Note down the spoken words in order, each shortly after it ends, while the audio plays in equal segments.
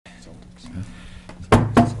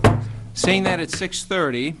Seeing that it's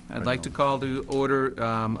 6:30, I'd like to call to order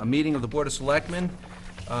a meeting of the Board of Selectmen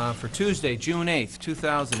for Tuesday, June 8th,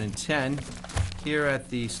 2010, here at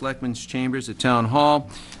the Selectmen's Chambers at Town Hall.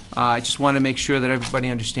 I just want to make sure that everybody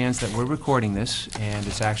understands that we're recording this, and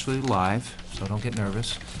it's actually live, so don't get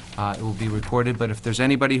nervous. It will be recorded, but if there's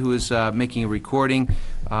anybody who is making a recording,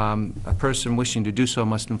 a person wishing to do so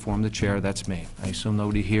must inform the chair. That's me. I assume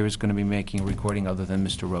nobody here is going to be making a recording other than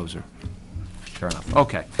Mr. Roser. Fair enough.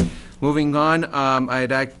 Okay. Moving on,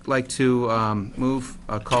 I'd like to move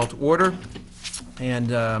a call to order,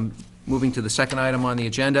 and moving to the second item on the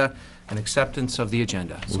agenda, an acceptance of the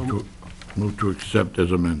agenda. Move to accept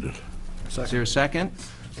as amended. Is there a second?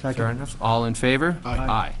 Second. Fair enough. All in favor?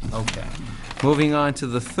 Aye. Okay. Moving on to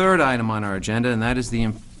the third item on our agenda, and that is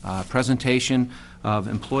the presentation of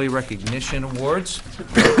employee recognition awards.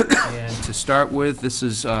 And to start with, this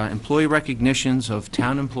is employee recognitions of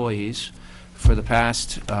town employees for the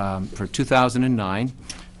past, for 2009.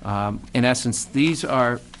 In essence, these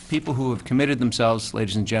are people who have committed themselves,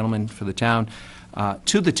 ladies and gentlemen, for the town,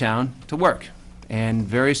 to work in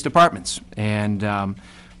various departments. And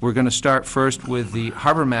we're going to start first with the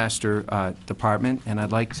Harbor Master Department, and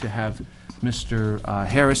I'd like to have Mr.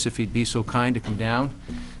 Harris, if he'd be so kind, to come down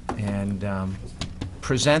and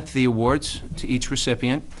present the awards to each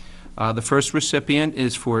recipient. The first recipient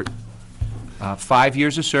is for 5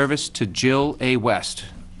 years of service to Jill A. West.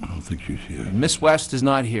 I don't think she's here. And Miss West is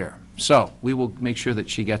not here, so we will make sure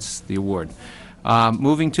that she gets the award.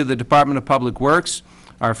 Moving to the Department of Public Works,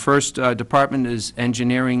 our first department is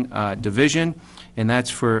Engineering Division, and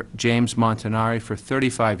that's for James Montanari for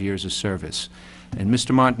 35 years of service. And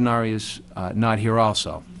Mr. Montanari is not here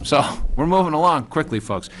also. So we're moving along quickly,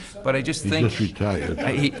 folks. But I just think... He just retired.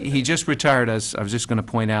 He just retired, as I was just going to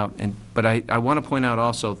point out. But I want to point out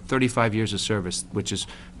also 35 years of service, which is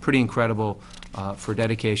pretty incredible for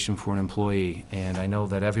dedication for an employee. And I know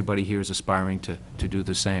that everybody here is aspiring to do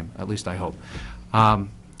the same. At least I hope.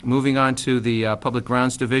 Moving on to the Public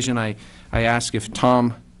Grounds Division, I ask if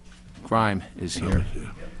Tom Grime is here.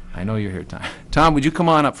 I know you're here, Tom. Tom, would you come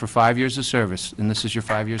on up for 5 years of service? And this is your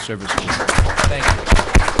 5-year service. Thank you.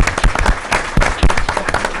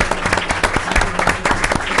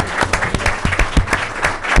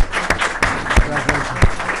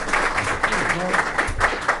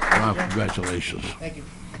 Wow, congratulations. Thank you.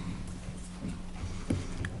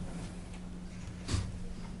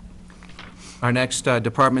 Our next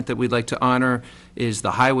department that we'd like to honor is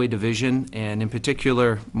the Highway Division, and in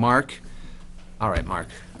particular, Mark. All right, Mark,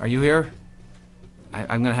 are you here? I'm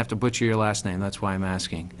going to have to butcher your last name, that's why I'm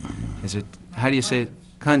asking. Is it, how do you say it?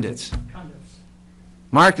 Kunditz.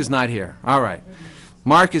 Mark is not here. All right.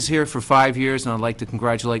 Mark is here for 5 years, and I'd like to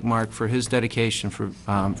congratulate Mark for his dedication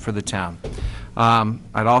for the town.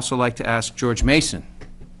 I'd also like to ask George Mason.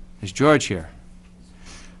 Is George here?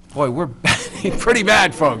 Boy, we're pretty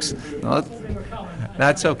bad, folks. Well,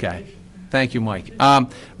 that's okay. Thank you, Mike.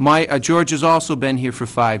 George has also been here for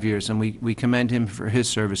 5 years, and we commend him for his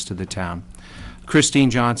service to the town. Christine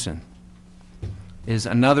Johnson is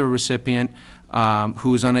another recipient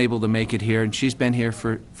who is unable to make it here, and she's been here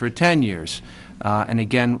for 10 years. And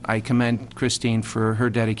again, I commend Christine for her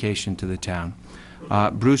dedication to the town.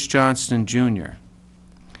 Bruce Johnston, Jr.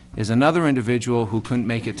 is another individual who couldn't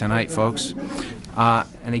make it tonight, folks.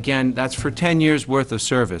 And again, that's for 10 years' worth of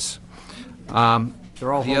service.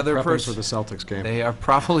 They're all the home other prepping for the Celtics game. They are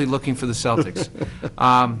probably looking for the Celtics.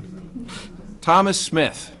 Thomas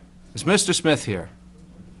Smith. Is Mr. Smith here?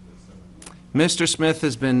 Mr. Smith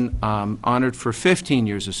has been honored for 15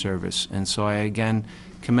 years of service, and so I again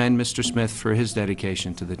commend Mr. Smith for his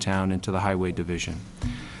dedication to the town and to the Highway Division.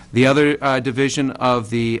 The other division of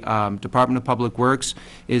the Department of Public Works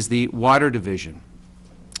is the Water Division,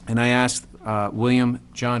 and I asked William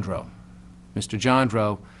Jondro. Mr.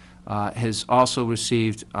 Jondro has also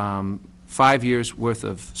received 5 years' worth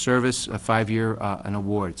of service, a 5-year an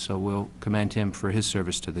award, so we'll commend him for his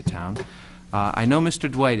service to the town. I know Mr.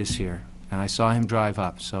 Dwight is here, and I saw him drive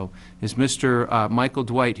up, so is Mr. Michael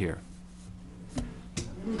Dwight here?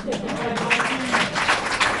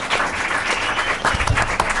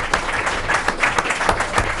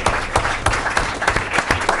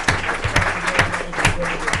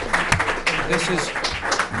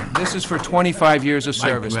 This is for 25 years of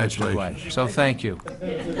service, Mr. Dwight. So thank you.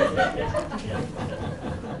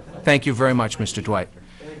 Thank you very much, Mr. Dwight.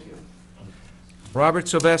 Robert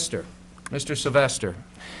Sylvester. Mr. Sylvester,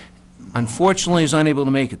 unfortunately, is unable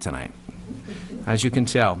to make it tonight, as you can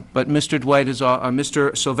tell. But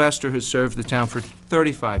Mr. Sylvester has served the town for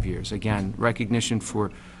 35 years. Again, recognition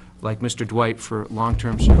for, like Mr. Dwight, for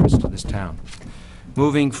long-term service to this town.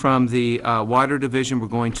 Moving from the Water Division, we're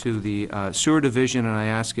going to the Sewer Division, and I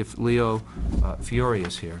ask if Leo Fiore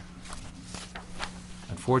is here.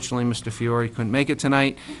 Unfortunately, Mr. Fiore couldn't make it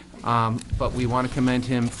tonight, but we want to commend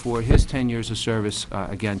him for his 10 years of service,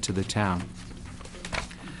 again, to the town.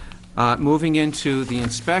 Moving into the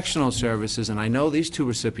inspectional services, and I know these two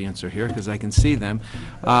recipients are here because I can see them,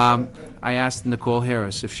 I asked Nicole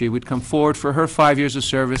Harris if she would come forward for her 5 years of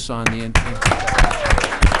service on the...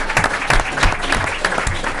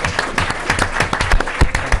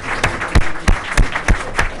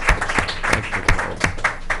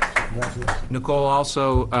 Nicole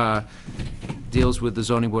also deals with the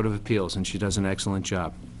Zoning Board of Appeals, and she does an excellent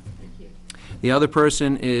job. The other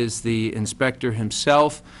person is the inspector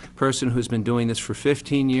himself, person who's been doing this for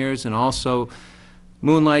 15 years and also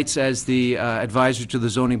moonlights as the advisor to the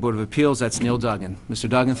Zoning Board of Appeals. That's Neil Duggan. Mr.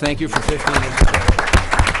 Duggan, thank you for 15 years.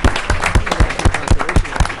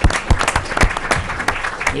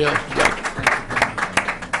 Neil,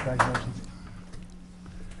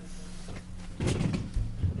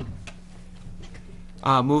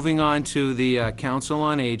 Moving on to the Council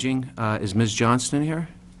on Aging, is Ms. Johnston here?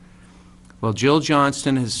 Well, Jill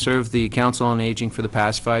Johnston has served the Council on Aging for the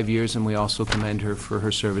past 5 years, and we also commend her for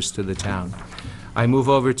her service to the town. I move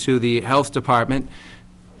over to the Health Department.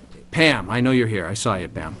 Pam, I know you're here. I saw you,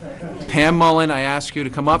 Pam. Pam Mullen, I ask you to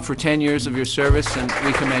come up for 10 years of your service, and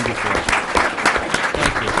we commend you for it.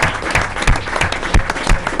 Thank you.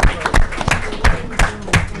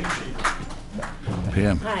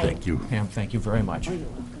 Pam, thank you. Pam, thank you very much.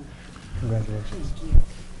 Congratulations.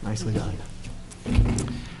 Nicely done.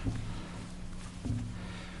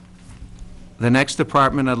 The next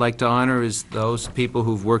department I'd like to honor is those people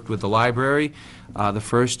who've worked with the library. The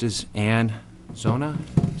first is Ann Zona.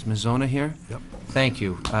 Is Ms. Zona here? Yep. Thank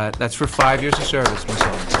you. That's for 5 years of service, Ms.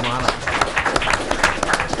 Zona. Come on up.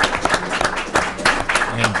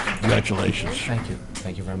 And congratulations. Thank you.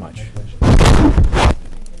 Thank you very much.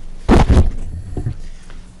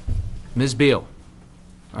 Ms. Beal,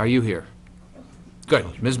 are you here?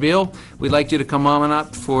 Good. Ms. Beal, we'd like you to come on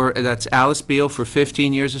up for, that's Alice Beal, for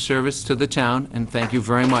 15 years of service to the town, and thank you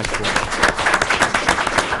very much for it.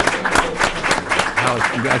 Alice,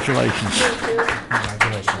 congratulations.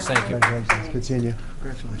 Congratulations. Thank you. Congratulations. Good seeing you.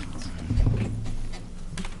 Congratulations.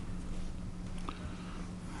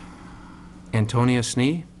 Antonia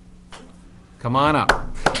Snee, come on up.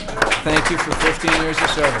 Thank you for 15 years of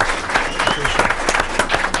service. Appreciate it.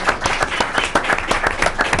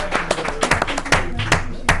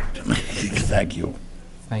 Thank you.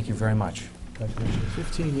 Thank you very much. Congratulations.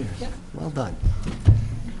 15 years. Yeah. Well done.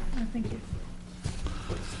 Thank you.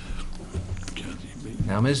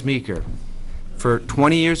 Now, Ms. Meeker, for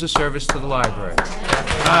 20 years of service to the library.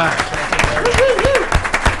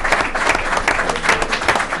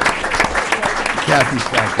 Kathy,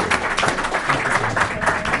 thank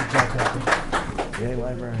you. Yay,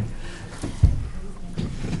 library.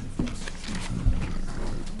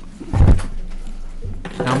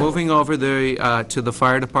 Now, moving over to the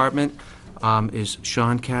fire department, is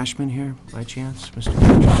Sean Cashman here, by chance? Mr.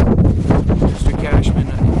 Cashman? Mr. Cashman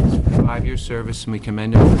has 5 years' service, and we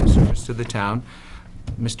commend him for his service to the town.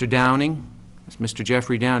 Mr. Downing, is Mr.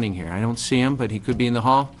 Jeffrey Downing here? I don't see him, but he could be in the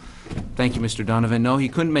hall. Thank you, Mr. Donovan. No, he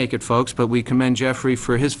couldn't make it, folks, but we commend Jeffrey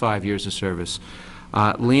for his 5 years of service.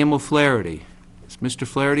 Liam O'Flaherty. Is Mr.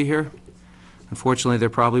 Flaherty here? Unfortunately, they're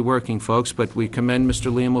probably working, folks, but we commend Mr.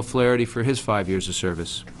 Liam O'Flaherty for his 5 years of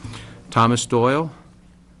service. Thomas Doyle.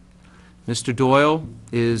 Mr. Doyle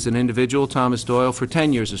is an individual, Thomas Doyle, for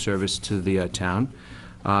 10 years of service to the town.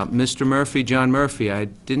 Mr. Murphy, John Murphy. I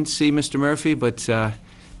didn't see Mr. Murphy, but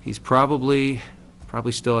he's probably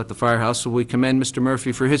still at the firehouse, so we commend Mr.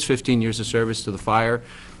 Murphy for his 15 years of service to the fire,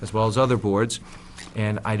 as well as other boards.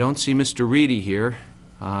 And I don't see Mr. Reedy here.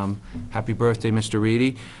 Happy birthday, Mr.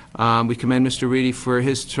 Reedy. We commend Mr. Reedy for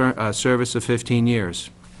his service of 15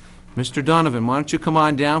 years. Mr. Donovan, why don't you come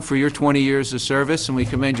on down for your 20 years of service, and we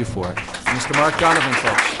commend you for it. Mr. Mark Donovan,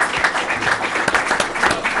 folks.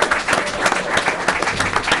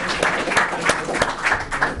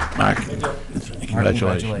 Mark,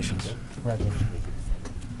 congratulations.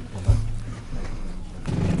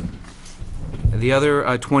 The other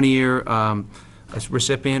 20-year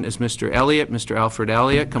recipient is Mr. Elliott, Mr. Alfred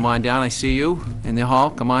Elliott. Come on down. I see you in the hall.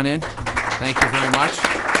 Come on in. Thank you very much.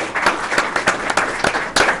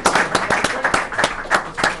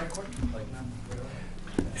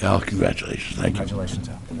 Al, congratulations. Thank you. Congratulations,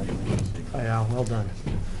 Al. Hi, Al. Well done.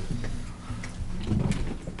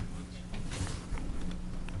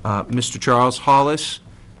 Mr. Charles Hollis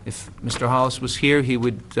If Mr. Hollis was here, he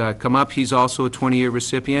would come up. He's also a 20-year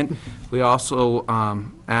recipient. We also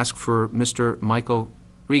ask for Mr. Michael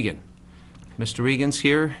Regan. Mr. Regan's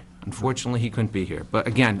here. Unfortunately, he couldn't be here. But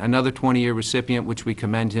again, another 20-year recipient, which we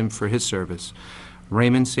commend him for his service.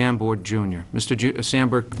 Raymond Sambord, Jr. Mr.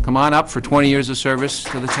 Sambord, come on up for 20 years of service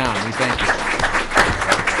to the town. We thank you.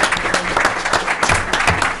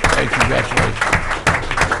 Hey, congratulations.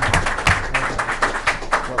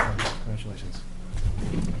 Congratulations.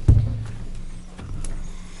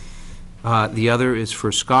 The other is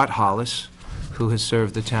for Scott Hollis, who has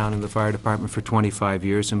served the town and the fire department for 25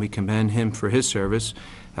 years, and we commend him for his service.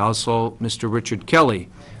 Also, Mr. Richard Kelly,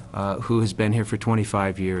 who has been here for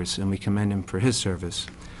 25 years, and we commend him for his service.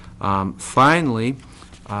 Finally,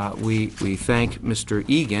 we thank Mr.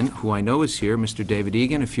 Egan, who I know is here, Mr. David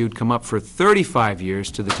Egan, if you'd come up for 35 years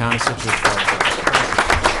to the town of Scituate Fire Department.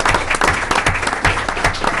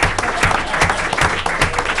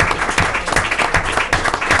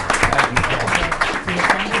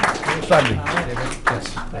 Sunday.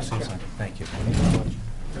 Yes, I see something. Thank you.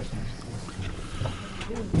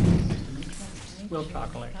 We'll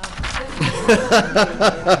talk later.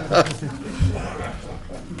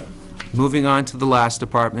 Moving on to the last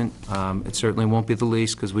department, it certainly won't be the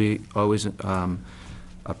least, because we always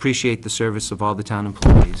appreciate the service of all the town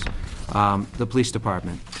employees. The police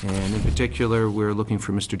department, and in particular, we're looking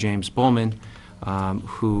for Mr. James Bullman,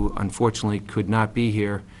 who unfortunately could not be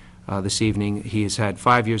here this evening. He has had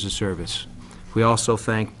 5 years of service. We also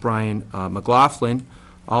thank Brian McLaughlin,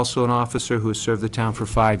 also an officer who has served the town for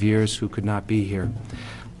 5 years, who could not be here.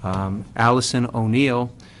 Allison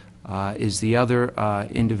O'Neill is the other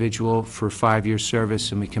individual for 5 years service,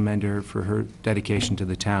 and we commend her for her dedication to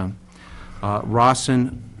the town.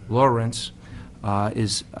 Rawson Lawrence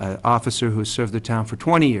is an officer who has served the town for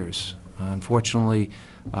 20 years. Unfortunately,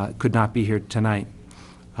 could not be here tonight.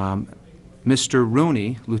 Mr.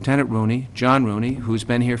 Rooney, Lieutenant Rooney, John Rooney, who's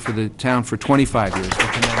been here for the town for 25 years. We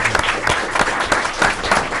commend him.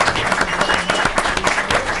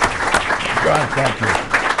 John, thank you.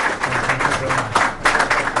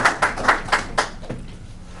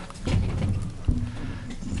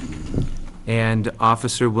 And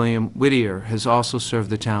Officer William Whittier has also served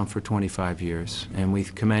the town for 25 years, and we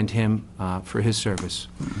commend him for his service.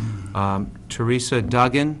 Teresa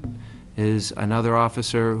Duggan is another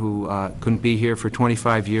officer who couldn't be here for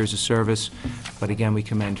 25 years of service, but again, we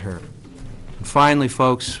commend her. And finally,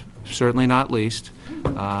 folks, certainly not least,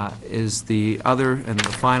 is the other and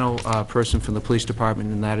the final person from the police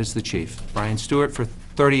department, and that is the chief, Brian Stewart, for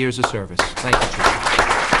 30 years of service. Thank you, Chief.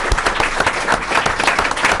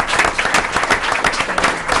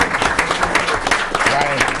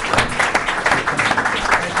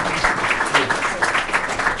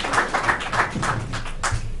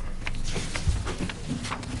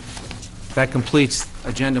 That completes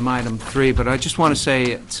agenda item 3, but I just want to say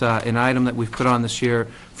it's an item that we've put on this year,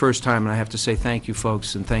 first time, and I have to say thank you,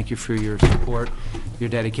 folks, and thank you for your support, your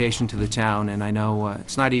dedication to the town. And I know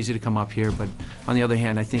it's not easy to come up here, but on the other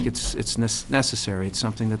hand, I think it's necessary. It's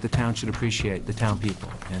something that the town should appreciate, the town people.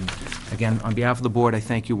 And again, on behalf of the board, I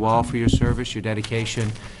thank you all for your service, your dedication,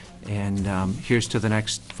 and here's to the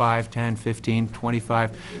next 5, 10, 15,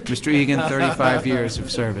 25. Mr. Egan, 35 years of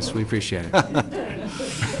service. We appreciate it.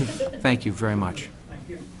 Thank you very much.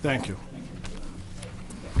 Thank you.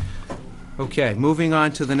 Okay, moving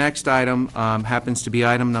on to the next item, happens to be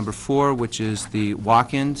item number 4, which is the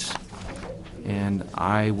walk-ins. And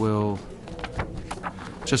I will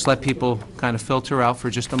just let people kind of filter out for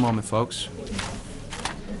just a moment, folks.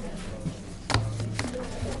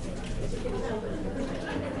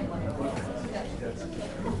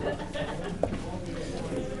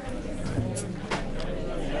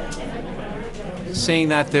 Seeing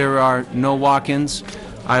that there are no walk-ins,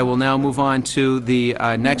 I will now move on to the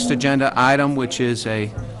next agenda item, which is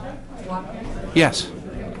a... Yes.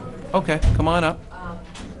 Okay, come on up.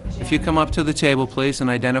 If you come up to the table, please,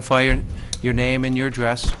 and identify your name and your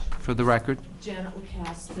address for the record. Janet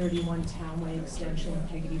Lacasse, 31 Townway Extension,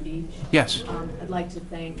 Peggotty Beach. Yes. I'd like to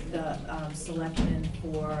thank the Selectmen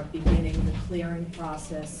for beginning the clearing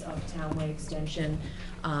process of Townway Extension.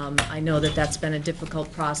 I know that that's been a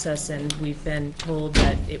difficult process, and we've been told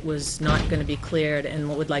that it was not going to be cleared,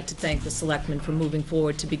 and would like to thank the Selectmen for moving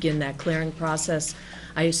forward to begin that clearing process.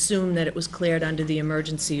 I assume that it was cleared under the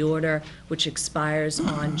emergency order, which expires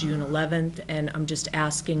on June 11th, and I'm just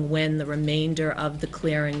asking when the remainder of the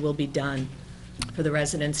clearing will be done for the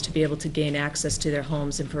residents to be able to gain access to their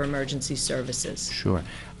homes and for emergency services. Sure.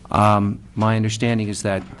 My understanding is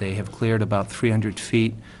that they have cleared about 300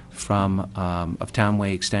 feet from, of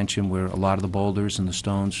Townway Extension, where a lot of the boulders and the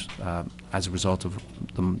stones, as a result of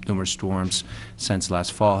the numerous storms since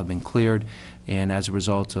last fall, have been cleared. And as a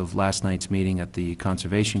result of last night's meeting at the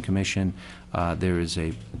Conservation Commission, there is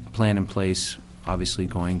a plan in place, obviously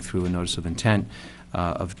going through a notice of intent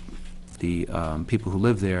of the people who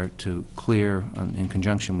live there to clear, in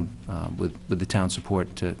conjunction with the town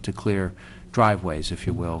support, to clear driveways, if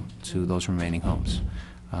you will, to those remaining homes.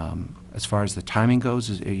 As far as the timing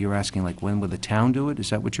goes, you're asking, like, when will the town do it? Is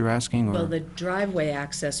that what you're asking? Or? Well, the driveway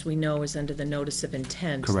access, we know, is under the notice of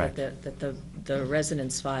intent. Correct. That the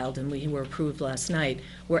residents filed, and we were approved last night.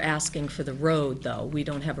 We're asking for the road, though. We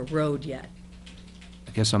don't have a road yet.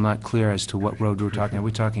 I guess I'm not clear as to what road we're talking. Are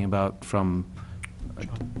we talking about from?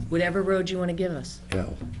 Whatever road you want to give us. Yeah.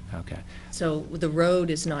 Okay. So the road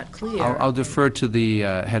is not clear. I'll defer to the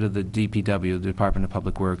head of the DPW, the Department of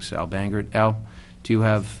Public Works, Al Bangert. Al, do you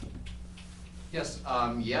have? Yes,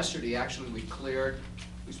 yesterday, actually, we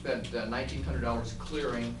spent $1,900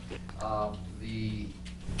 clearing the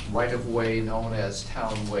right-of-way known as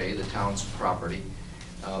Town Way, the town's property,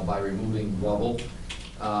 by removing rubble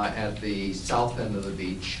at the south end of the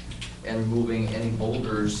beach and removing any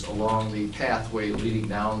boulders along the pathway leading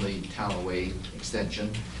down the Town Way extension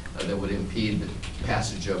that would impede the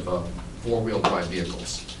passage of four-wheel drive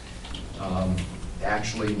vehicles.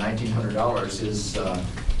 Actually, $1,900 is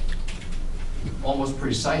almost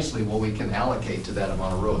precisely what we can allocate to that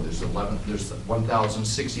amount of road. There's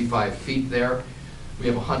 1,065 feet there. We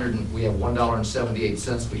have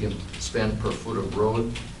 $1.78 we can spend per foot of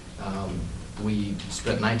road. We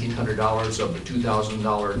spent $1,900 of the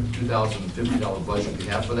 $2,050 budget we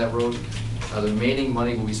have for that road. The remaining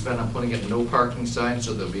money will be spent on putting up no parking signs,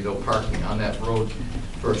 so there'll be no parking on that road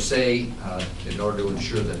per se, in order to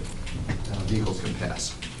ensure that vehicles can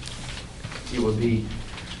pass. It would be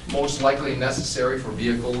most likely necessary for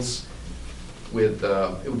vehicles with,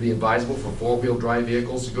 it would be advisable for four-wheel drive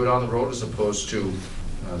vehicles to go down the road as opposed to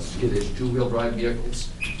skittish two-wheel drive vehicles.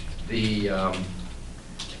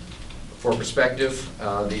 For perspective,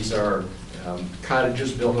 these are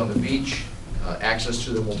cottages built on the beach. Access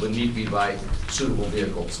to them will need to be by suitable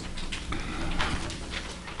vehicles.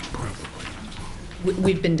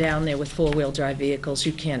 We've been down there with four-wheel drive vehicles.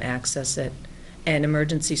 You can't access it, and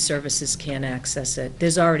emergency services can't access it.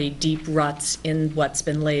 There's already deep ruts in what's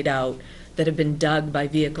been laid out that have been dug by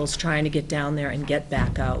vehicles trying to get down there and get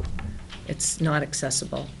back out. It's not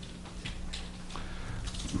accessible.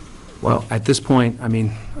 Well, at this point, I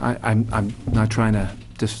mean, I'm not trying to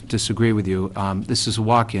disagree with you. This is a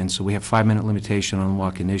walk-in, so we have 5-minute limitation on the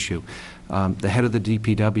walk-in issue. The head of the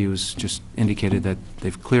DPW has just indicated that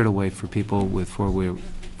they've cleared a way for people with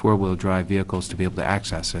four-wheel drive vehicles to be able to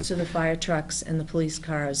access it. So the fire trucks and the police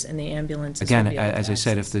cars and the ambulances Again, will be able to as I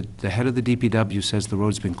said, if access. the head of the DPW says the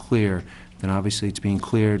road's been clear, then obviously it's being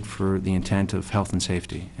cleared for the intent of health and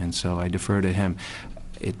safety, and so I defer to him.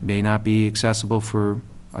 It may not be accessible for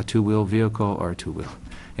a two-wheel vehicle, or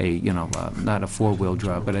not a four-wheel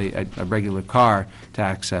drive, but a regular car to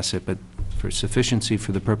access it, but for sufficiency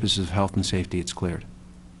for the purposes of health and safety, it's cleared.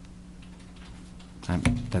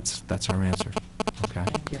 That's our answer. Okay?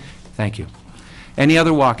 Thank you. Thank you. Any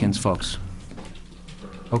other walk-ins, folks?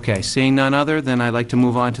 Okay, seeing none other, then I'd like to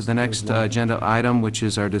move on to the next agenda item, which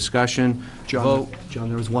is our discussion. Vote. John,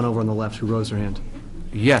 there was one over on the left who rose her hand.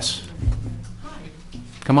 Yes.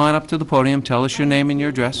 Come on up to the podium, tell us your name and your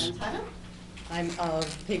address. I'm of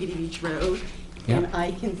Peggotty Beach Road, Yeah. and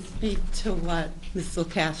I can speak to what Mrs.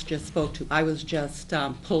 Lacasse just spoke to. I was just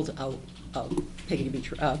pulled out of Peggotty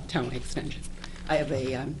Beach Townway Extension. I have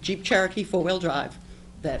a Jeep Cherokee four-wheel drive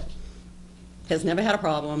that has never had a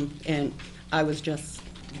problem, and I was just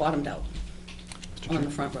bottomed out on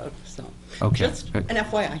the front road, so. Okay. Just an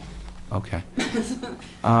FYI. Okay.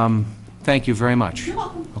 Thank you very much. You're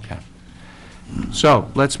welcome. Okay. So,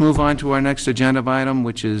 let's move on to our next agenda item,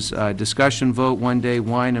 which is discussion vote one-day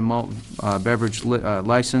wine and malt beverage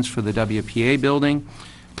license for the WPA building,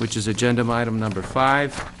 which is agenda item number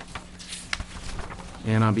 5.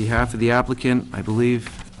 And on behalf of the applicant, I believe,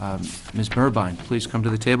 Ms. Burbine, please come to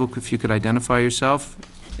the table. If you could identify yourself,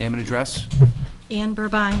 name and address. Ann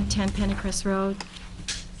Burbine, 10 Pennycrest Road.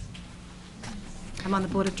 I'm on the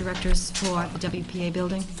Board of Directors for the WPA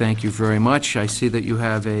building. Thank you very much. I see that you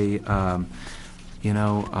have an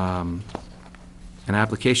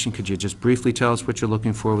application. Could you just briefly tell us what you're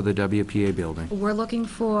looking for with the WPA building? We're looking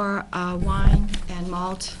for a wine and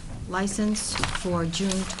malt license for June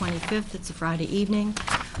 25th, it's a Friday evening,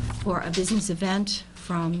 for a business event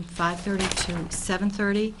from 5:30 to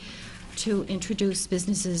 7:30 to introduce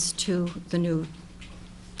businesses to the new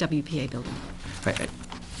WPA building,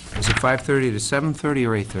 Is it 5:30 to 7:30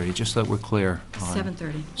 or 8:30, just so that we're clear? on-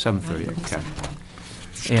 7:30. 7:30, 5:30, okay.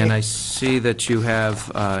 7:30. And I see that you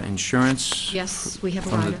have insurance. Yes, we have a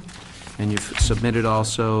from the- rider. And you've submitted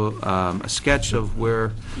also a sketch of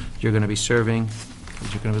where you're going to be serving,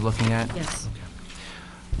 that you're going to be looking at? Yes.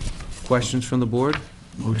 Questions from the board?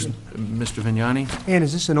 Mr. Vignani? Ann,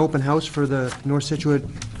 is this an open house for the North Situate?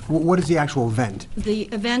 What is the actual event? The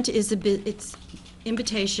event is it's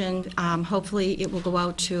invitation. Hopefully, it will go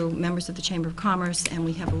out to members of the Chamber of Commerce, and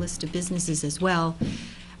we have a list of businesses as well,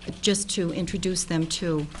 just to introduce them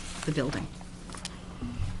to the building.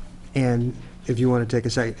 And if you want to take a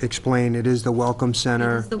second, explain, it is the Welcome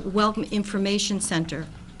Center. It's the Welcome Information Center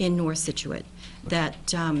in North Situate that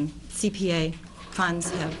CPA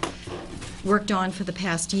funds have worked on for the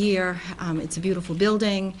past year. It's a beautiful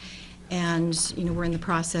building, and, you know, we're in the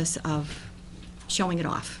process of showing it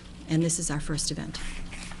off, and this is our first event.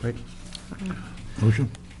 Right? Motion?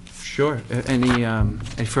 Sure.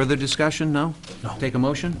 Any further discussion? No? No. Take a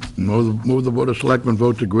motion? Move the Board of Selectmen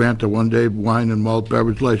vote to grant a one-day wine and malt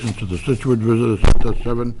beverage license to the Scituate Visitor Center,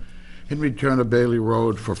 7 Henry Turner Bailey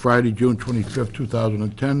Road, for Friday, June 25th,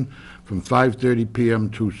 2010, from 5:30 p.m.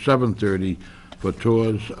 to 7:30 for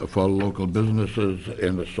tours for local businesses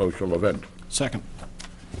and a social event. Second.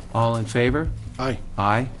 All in favor? Aye.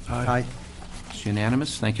 Aye. Aye. It's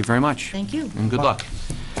unanimous. Thank you very much. Thank you. And good luck.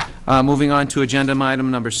 Moving on to agenda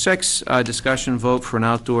item number 6, discussion vote for an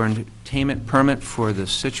outdoor entertainment permit for the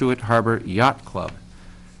Scituate Harbor Yacht Club.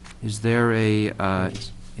 Is there a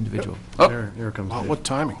individual? Oh, Here it comes. Oh, Dave. what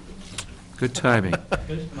timing? good timing.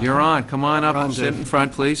 You're on. Come on up and sit in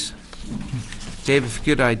front, please. Dave, if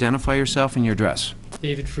you could identify yourself and your address.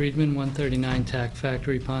 David Friedman, 139 Tack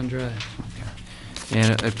Factory, Pond Drive.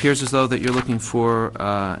 And it appears as though that you're looking for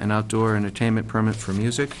an outdoor entertainment permit for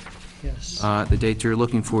music. Yes. The date you're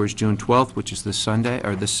looking for is June 12th, which is this Sunday,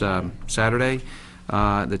 or this Saturday.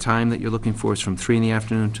 The time that you're looking for is from 3 in the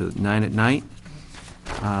afternoon to 9 at night.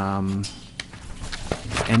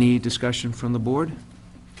 Any discussion from the board?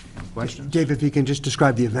 Questions? Dave, if you can just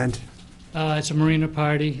describe the event. It's a marina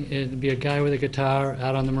party. It'd be a guy with a guitar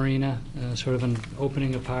out on the marina, sort of an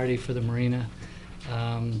opening a party for the marina.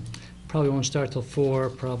 Probably won't start till 4,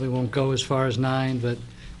 probably won't go as far as 9, but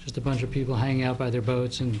just a bunch of people hanging out by their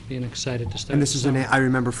boats and being excited to start. And this the is summer. I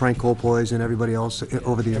remember Frank Colpoys and everybody else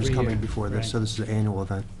over the years Every coming year, before this, right. so this is an annual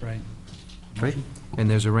event. Right. Right? And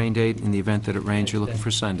there's a rain date in the event that it rains. You're looking Okay.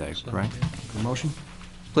 for Sunday, So, correct? yeah. Motion?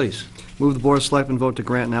 Please. Move the Board of Selectmen vote to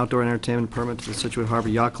grant an outdoor entertainment permit to the Scituate Harbor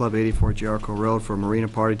Yacht Club, 84 Jericho Road, for a marina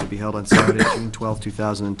party to be held on Saturday, June 12,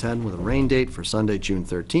 2010, with a rain date for Sunday, June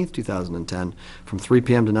 13, 2010, from 3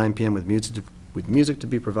 p.m. to 9 p.m. with music to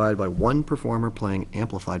be provided by one performer playing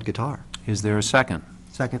amplified guitar. Is there a second?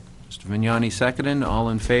 Second. Mr. Vignani, seconded. All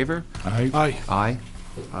in favor? Aye. Aye. Aye.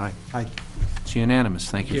 Aye. Aye. It's unanimous.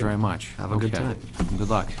 Thank you you. very much. Have a good Okay. time. Good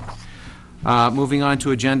luck. Moving on to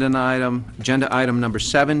agenda item number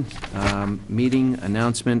 7, meeting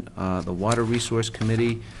announcement, the Water Resource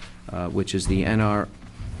Committee, which is the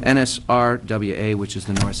NSRWA, which is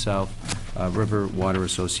the North-South River Water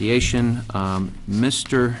Association.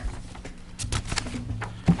 Mr.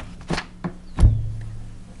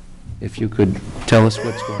 If you could tell us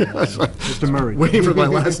what's going on. Mr. Murray. Waiting for my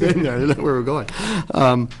last name there, I didn't know where we were going.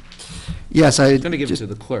 Yes, I... I'm going to give it to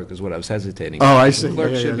the clerk, is what I was hesitating. Oh, I see. The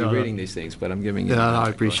clerk Yeah, should be yeah, no, no. reading these things, but I'm giving you... Yeah, no, I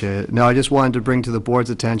appreciate it. No, I just wanted to bring to the board's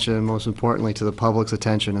attention, and most importantly to the public's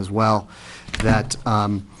attention as well, that,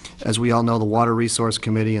 as we all know, the Water Resource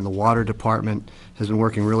Committee and the Water Department has been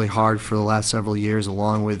working really hard for the last several years,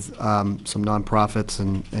 along with some nonprofits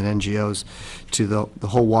and NGOs, to the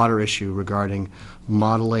whole water issue regarding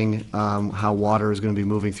modeling how water is going to be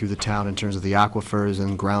moving through the town in terms of the aquifers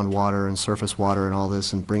and groundwater and surface water and all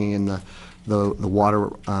this, and bringing in the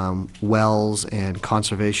water wells and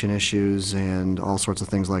conservation issues and all sorts of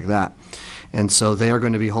things like that. And so they are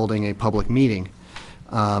going to be holding a public meeting.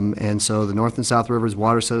 And so the North and South Rivers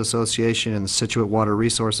Watershed Association and the Scituate Water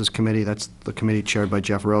Resources Committee, that's the committee chaired by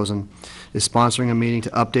Jeff Rosen, is sponsoring a meeting to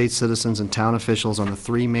update citizens and town officials on the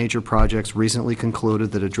 3 major projects recently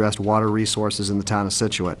concluded that addressed water resources in the town of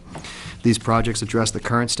Scituate. These projects address the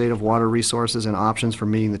current state of water resources and options for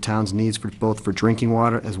meeting the town's needs for both for drinking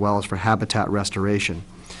water as well as for habitat restoration.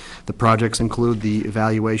 The projects include the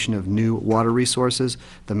evaluation of new water resources,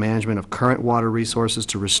 the management of current water resources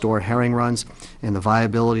to restore herring runs, and the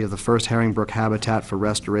viability of the first herring brook habitat for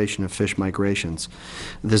restoration of fish migrations.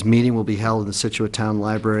 This meeting will be held in the Scituate Town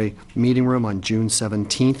Library meeting room on June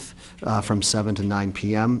 17th from 7 to 9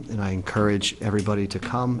 p.m., and I encourage everybody to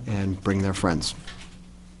come and bring their friends.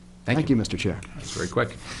 Thank you, Mr. Chair. That's very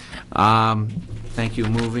quick. Thank you.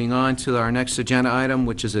 Moving on to our next agenda item,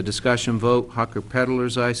 which is a discussion vote, hawker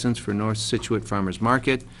peddler's license for North Scituate Farmers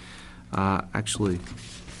Market. Actually,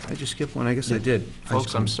 did I just skip one? I guess I did.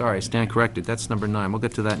 Folks, I'm sorry, I stand corrected. That's number 9. We'll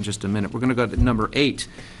get to that in just a minute. We're going to go to number 8,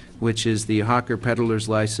 which is the hawker peddler's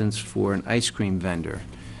license for an ice cream vendor.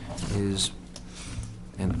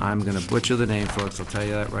 And I'm going to butcher the name, folks, I'll tell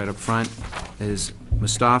you that right up front, is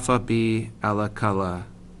Mustafa B.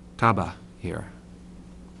 Alakalataba here.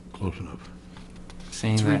 Close enough.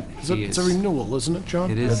 Saying that he It's is... a renewal, isn't it,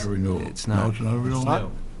 John? It That's is. a renewal. It's No, not. it's not a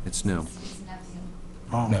renewal? It's new.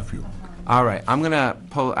 It's new. Nephew. All right, I'm going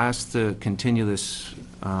to ask to continue this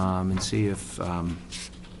and see if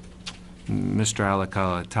Mr.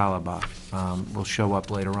 Alakalataba will show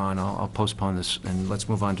up later on. I'll postpone this, and let's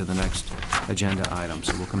move on to the next agenda item,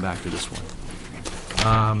 so we'll come back to this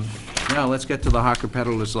one. Now, let's get to the hawker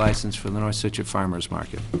peddler's license for the North Scituate Farmers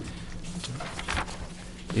Market.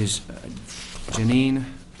 Is Janine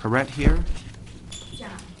Perrette here?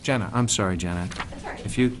 Jenna, I'm sorry, Jenna. That's all right.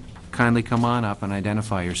 If you kindly come on up and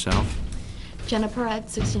identify yourself. Jenna Perrette,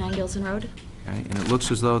 69 Gilson Road. Okay, and it looks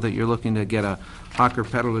as though that you're looking to get a hawker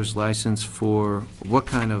peddler's license for what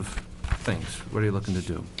kind of things? What are you looking to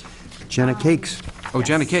do? Jenna Cakes. Oh,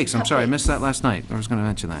 Jenna Cakes, I'm sorry, I missed Cupcakes. that last night. I was going to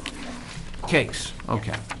mention that. Cakes,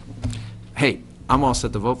 okay. Hey, I'm all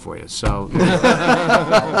set to vote for you, so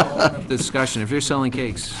discussion, if you're selling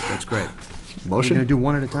cakes, that's great. Motion? You're going to do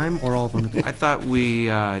one at a time, or all of them? I thought we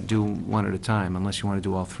do one at a time, unless you want to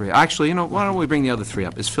do all three. Actually, you know, why don't we bring the other three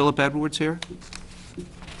up? Is Philip Edwards here?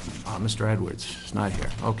 Mr. Edwards is not here,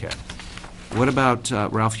 okay. What about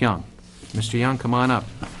Ralph Young? Mr. Young, come on up.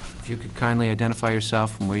 If you could kindly identify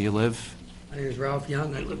yourself and where you live. My name is Ralph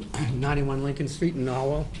Young. I live 91 Lincoln Street in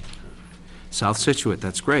Norwell. South Scituate,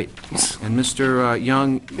 that's great. And Mr.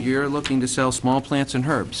 Young, you're looking to sell small plants and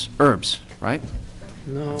herbs, right?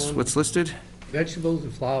 No, That's what's listed? vegetables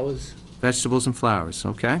and flowers. Vegetables and flowers,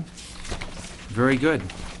 okay. Very good.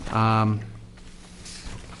 All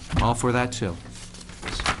for that, too.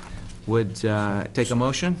 Would take a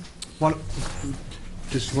motion?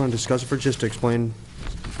 Just want to discuss it for, just to explain.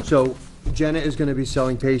 So Jenna is going to be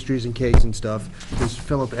selling pastries and cakes and stuff. This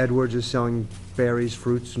Philip Edwards is selling berries,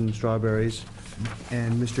 fruits, and strawberries.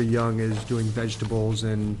 And Mr. Young is doing vegetables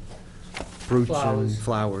and fruits and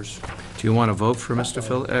flowers. Do you want to vote for Mr.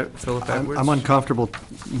 Philip Edwards? I'm uncomfortable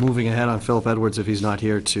moving ahead on Philip Edwards if he's not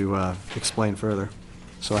here to explain further.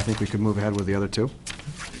 So I think we could move ahead with the other two.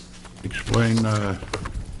 Explain,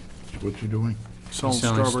 what's he doing? He's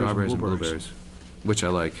selling strawberries and blueberries, which I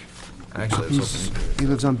like. Actually, I was hoping... He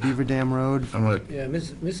lives on Beaver Dam Road. I'm like, Yeah,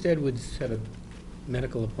 Mr. Edwards had a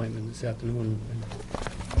medical appointment this afternoon.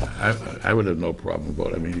 I would have no problem with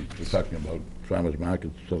it. I mean, you're talking about farmers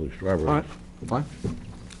markets selling strawberries. All right, fine.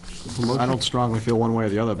 I don't strongly feel one way or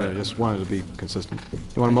the other, but I just wanted to be consistent.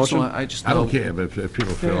 You want a motion? I just I don't know, care, but if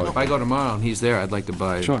people feel if like... I go tomorrow and he's there, I'd like to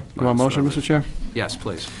buy... Sure. You want a motion, Mr. Chair? Yes,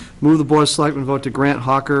 please. Move the Board of Selectmen vote to grant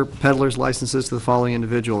hawker peddlers licenses to the following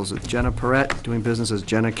individuals: Jenna Perrette, doing business as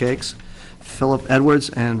Jenna Cakes, Philip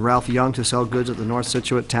Edwards, and Ralph Young to sell goods at the North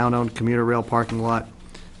Scituate Town-owned commuter rail parking lot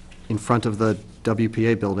in front of the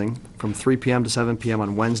WPA building from 3 p.m. to 7 p.m.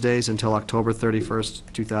 on Wednesdays until October 31st,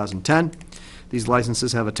 2010. These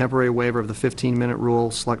licenses have a temporary waiver of the 15-minute rule,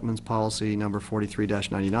 Selectmen's Policy Number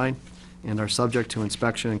 43-99, and are subject to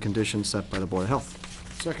inspection and conditions set by the Board of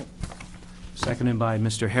Health. Second. Seconded by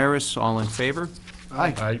Mr. Harris. All in favor?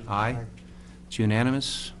 Aye. Aye. It's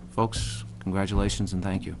unanimous. Folks, congratulations and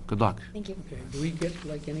thank you. Good luck. Thank you. Okay, do we get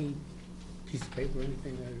like any piece of paper or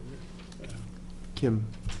anything? Kim?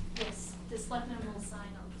 Yes, the selectmen will sign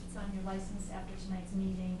your license after tonight's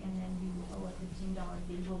meeting, and then you owe a $15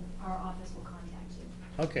 fee. Our office will contact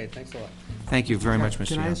you. Okay, thanks a lot. Thank you very much, Mr.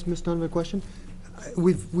 Can I Young. ask Ms. Donovan a question?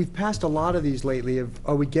 We've passed a lot of these lately.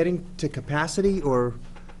 Are we getting to capacity, or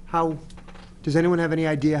how, does anyone have any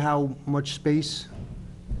idea how much space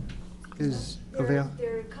is available?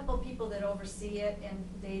 There are a couple people that oversee it, and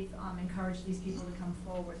they've encouraged these people to come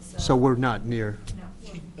forward, So we're not near.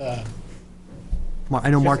 No. I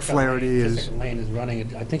know Mark Jessica Flaherty Lane- is. Jessica Lane is running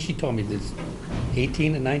it. I think she told me there's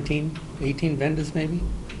 18 and 19, 18 vendors maybe?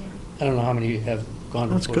 I don't know how many have gone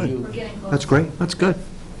That's before good. you. We're getting close. That's great. That's good.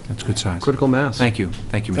 That's good size. Critical mass. Thank you.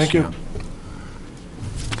 Thank you, Mr. Thank you. Young.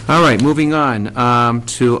 All right, moving on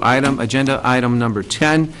to agenda item number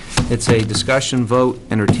 10. It's a discussion vote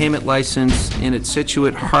entertainment license in at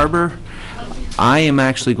Scituate Harbor. I am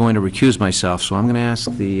actually going to recuse myself, so I'm going to ask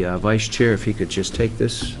the vice chair if he could just take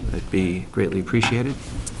this. That'd be greatly appreciated.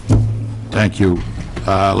 Thank you.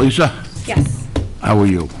 Lisa, Yes. how are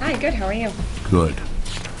you? Hi, good, how are you? Good.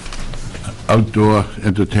 outdoor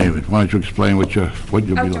entertainment. Why don't you explain what you'll be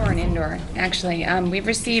looking for? Outdoor and indoor, actually. We've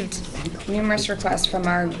received numerous requests from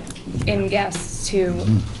our inn guests to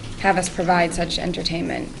have us provide such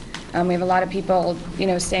entertainment. We have a lot of people,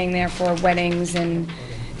 staying there for weddings and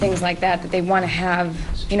things like that, that they want to have,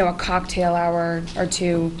 a cocktail hour or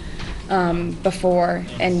two before,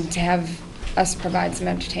 and to have us provide some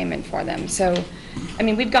entertainment for them. So,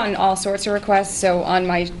 we've gotten all sorts of requests, so on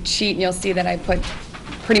my sheet, you'll see that I put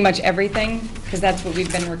pretty much everything, because that's what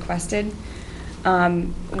we've been requested.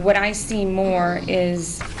 What I see more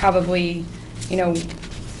is probably,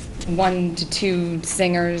 1 to 2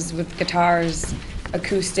 singers with guitars,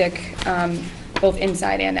 acoustic, both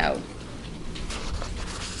inside and out.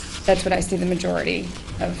 That's what I see the majority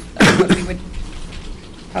of what we would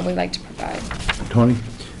probably like to provide. Tony?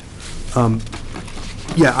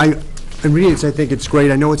 Yeah, I'm reading this, I think it's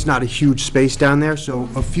great. I know it's not a huge space down there, so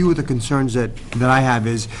a few of the concerns that I have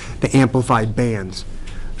is the amplified bands.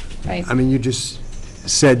 Right. You just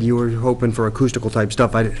said you were hoping for acoustical type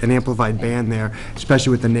stuff. An amplified band there,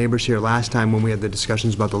 especially with the neighbors here last time when we had the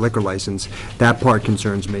discussions about the liquor license, that part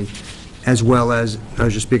concerns me. As well as, I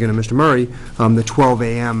was just speaking to Mr. Murray, the 12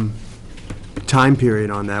 a.m. time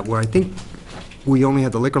period on that, where I think we only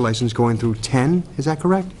had the liquor license going through 10, is that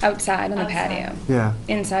correct? Outside on the patio. Yeah.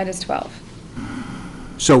 Inside is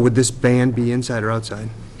 12. So would this band be inside or outside?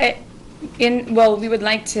 Well, we would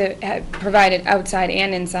like to provide it outside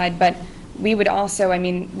and inside, but we would also,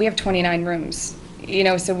 we have 29 rooms,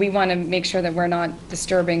 so we want to make sure that we're not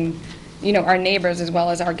disturbing, our neighbors as well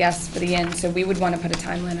as our guests for the inn, so we would want to put a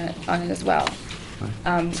time limit on it as well.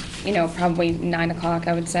 Probably 9 o'clock,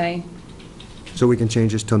 I would say. So we can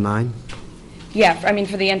change this till 9? Yeah,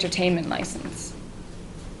 for the entertainment license.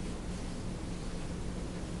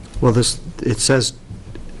 Well, it says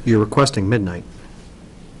you're requesting midnight.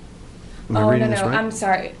 Am I Oh, reading no, this no, right? I'm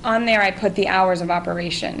sorry. On there, I put the hours of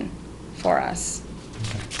operation for us.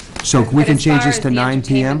 So we But can as change far this as to the 9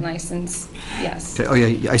 p.m.? entertainment license, yes. Okay, oh,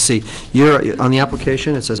 yeah, I see. You're, on the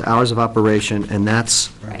application, it says hours of operation, and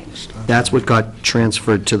that's Right. what got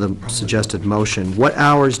transferred to the suggested motion. What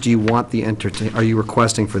hours do you want are you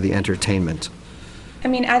requesting for the entertainment?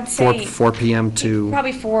 I'd say 4 p.m. to,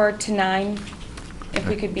 probably 4 to 9, if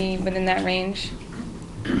we could be within that range.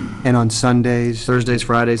 And on Sundays? Thursdays,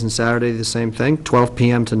 Fridays, and Saturday, the same thing? 12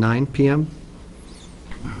 p.m. to 9 p.m.?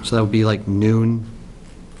 So that would be like noon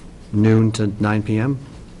to 9 p.m.?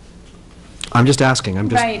 I'm just asking,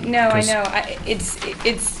 Right, no, I 'cause-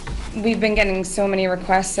 know. We've been getting so many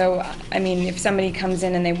requests, so, if somebody comes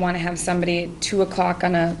in and they want to have somebody at 2 o'clock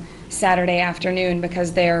on a Saturday afternoon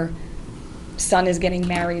because their son is getting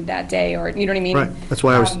married that day, or, you know what I mean? Right, that's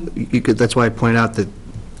why that's why I point out that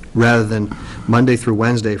rather than Monday through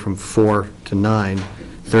Wednesday from 4 to 9,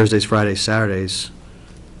 Thursdays, Fridays, Saturdays,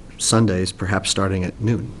 Sundays, perhaps starting at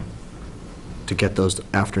noon, to get those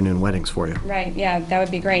afternoon weddings for you. Right, yeah, that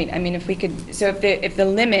would be great. If we could, so if the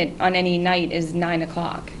limit on any night is 9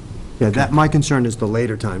 o'clock, Yeah, my concern is the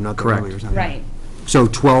later time, not the Correct. earlier time. right. So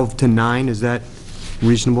 12 to 9, is that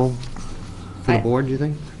reasonable for the I- board, do you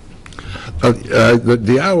think?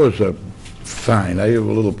 The hours are fine. I have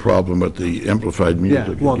a little problem with the amplified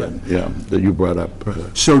music well, again, that you brought up.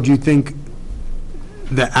 So do you think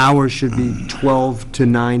the hours should be 12 to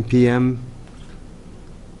 9 p.m.?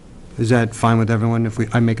 Is that fine with everyone if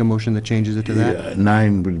I make a motion that changes it to that? Yeah,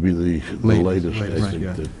 9 would be the latest, I Right, think.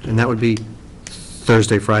 yeah. And that would be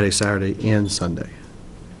Thursday, Friday, Saturday, and Sunday.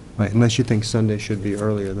 Right, unless you think Sunday should be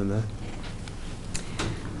earlier than that.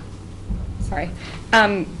 Sorry.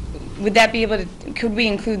 Would that be able to, could we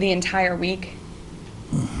include the entire week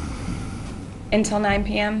until 9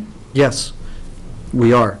 p.m.? Yes,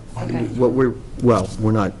 we are. Okay.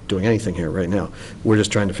 We're not doing anything here right now. We're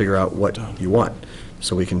just trying to figure out what you want,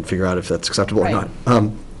 so we can figure out if that's acceptable or Right.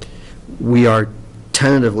 not. We are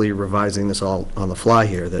tentatively revising this all on the fly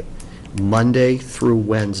here, that Monday through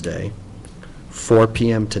Wednesday, 4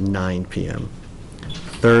 p.m. to 9 p.m.,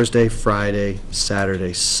 Thursday, Friday,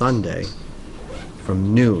 Saturday, Sunday,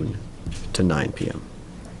 from noon to 9 p.m.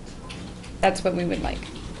 That's what we would like.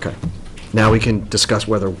 Okay. Now we can discuss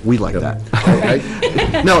whether we like that.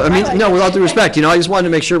 I- No, no, with all due respect, I just wanted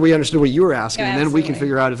to make sure we understood what you were asking, Yeah, and then we can absolutely.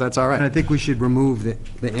 figure out if that's all And I right. think we should remove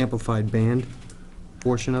the amplified band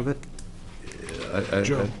portion of it.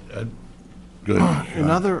 Joe. Go ahead,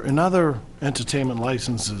 Sean. In other entertainment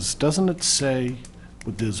licenses, doesn't it say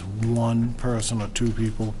that there's one person or two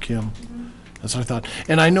people, Kim? That's what I thought.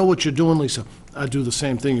 And I know what you're doing, Lisa. I do the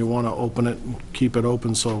same thing. You want to open it and keep it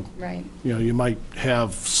open, so, Right. you might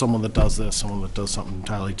have someone that does this, someone that does something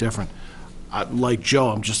entirely different. Like Joe,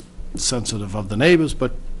 I'm just sensitive of the neighbors,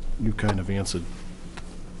 but you kind of answered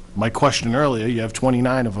my question earlier, you have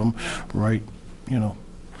 29 of them right,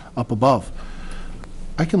 up above.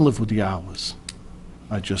 I can live with the hours.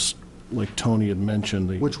 I just, like Tony had mentioned,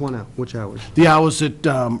 Which hours? the hours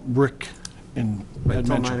that Rick had Right,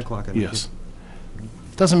 till mentioned. 9 o'clock at night. Yes.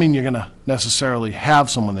 Doesn't mean you're going to necessarily have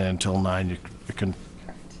someone there until 9. You can,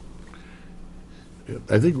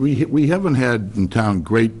 I think we haven't had in town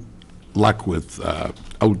great luck with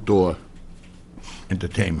outdoor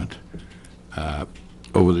entertainment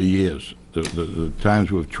over the years. The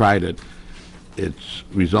times we've tried it, it's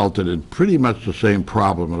resulted in pretty much the same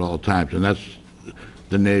problem at all times, and that's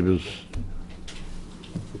the neighbors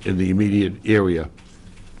in the immediate area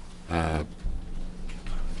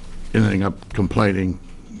ending up complaining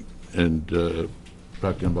and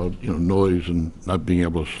talking about, noise and not being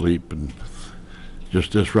able to sleep and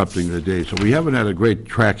just disrupting the day. So we haven't had a great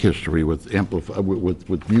track history with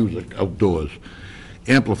with music outdoors,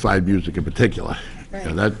 amplified music in particular. Right.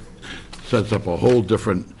 And that sets up a whole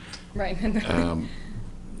different Right.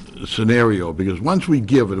 scenario, because once we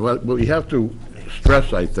give, and what we have to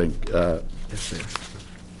stress, I think,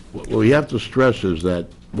 what we have to stress is that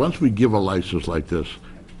once we give a license like this,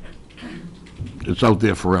 it's out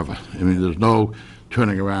there forever. I mean, there's no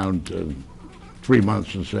turning around 3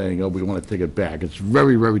 months and saying, oh, we want to take it back. It's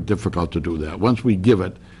very, very difficult to do that. Once we give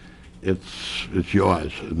it, it's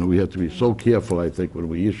yours. And we have to be so careful, I think, when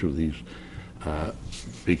we issue these,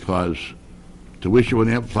 because to issue an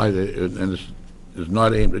amplified, and this is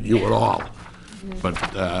not aimed at you at all, but,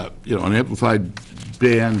 an amplified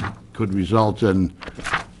ban could result in,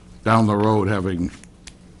 down the road, having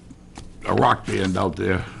a rock band out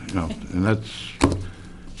there, and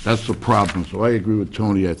that's the problem. So I agree with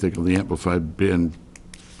Tony, I think, on the amplified band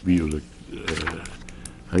music.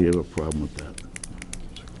 I have a problem with that.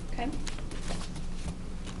 Okay.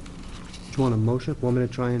 Do you want a motion? Want me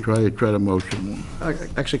to try and? Try to motion.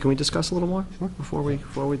 Actually, can we discuss a little more before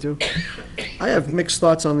we do? I have mixed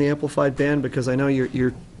thoughts on the amplified band, because I know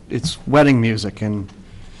it's wedding music, and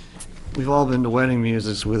we've all been to wedding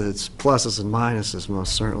music with its pluses and minuses,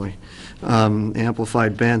 most certainly.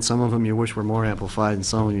 Amplified band, some of them you wish were more amplified, and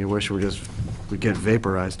some of them you wish would get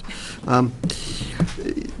vaporized.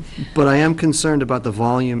 But I am concerned about the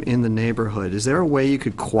volume in the neighborhood. Is there a way you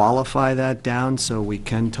could qualify that down so we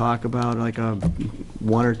can talk about like a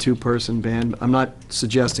 1 or 2 person band? I'm not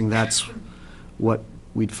suggesting that's what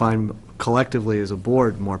we'd find collectively as a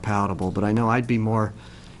board more palatable, but I know I'd be more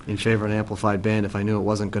in favor of an amplified band if I knew it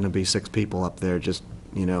wasn't going to be 6 people up there just,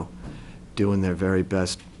 doing their very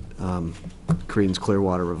best Creedence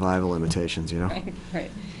Clearwater Revival imitations, Right,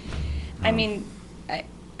 right. I mean,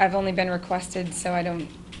 I've only been requested, so I don't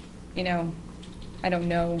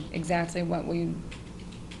know exactly what we,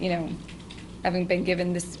 having been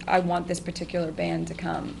given this, I want this particular band to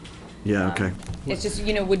come. Yeah, okay. It's just,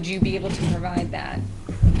 would you be able to provide that?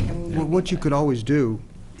 Well, what you could always do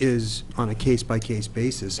is, on a case-by-case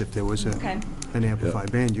basis, if there was Okay. an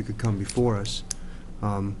amplified band, you could come before us.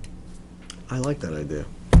 I like that idea.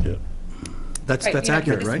 Yeah. That's Right,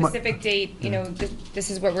 accurate, for the right? specific date, this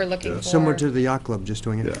is what we're looking for. Similar to the yacht club just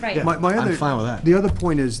doing it. Right. Yeah, My I'm other- fine with that. The other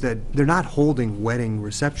point is that they're not holding wedding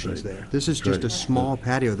receptions there. This is just a Right. small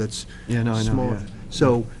patio that's Yeah, no, I know, small. yeah.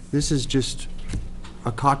 So this is just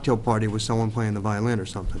a cocktail party with someone playing the violin or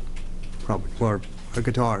something, probably, or a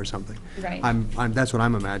guitar or something. Right. That's what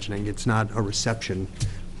I'm imagining. It's not a reception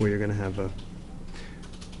where you're gonna have a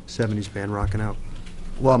 70s band rocking out.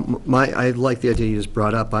 Well, I like the idea you just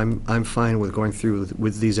brought up. I'm fine with going through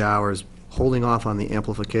with these hours, holding off on the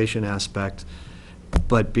amplification aspect,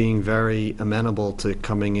 but being very amenable to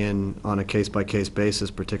coming in on a case-by-case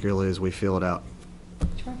basis, particularly as we feel it out.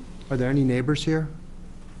 Sure. Are there any neighbors here?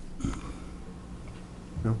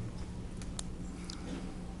 No?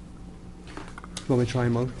 Want me to try a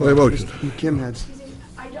motion? Try a motion. Kim had, Excuse me,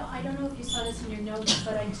 I don't know if you saw this in your notes,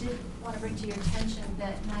 but I did want to bring to your attention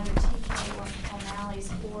that neither TK or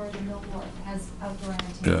O'Malley's or the Millward has outdoor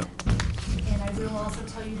entertainment. And I will also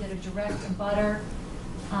tell you that a direct abutter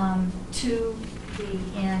to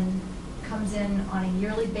the inn comes in on a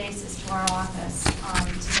yearly basis to our office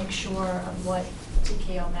to make sure of what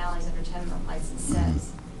TK O'Malley's entertainment license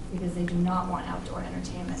says, because they do not want outdoor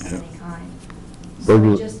entertainment of any kind.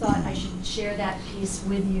 So I just thought I should share that piece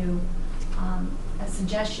with you. A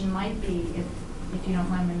suggestion might be, if you don't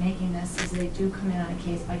mind me making this, is they do come in on a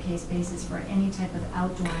case-by-case basis for any type of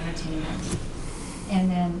outdoor entertainment.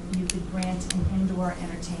 And then you could grant an indoor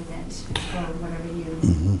entertainment for whatever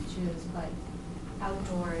you choose, but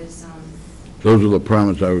outdoor is, Those are the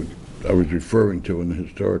problems I was referring to, and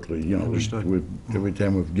historically, Understood. every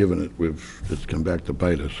time we've given it, it's come back to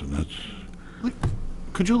bite us, and that's,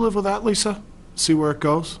 could you live with that, Lisa? see where it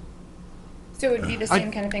goes? So it would be the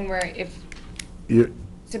same kind of thing where if, You-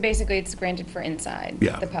 so basically it's granted for inside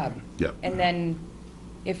Yeah. the pub? Yeah. And then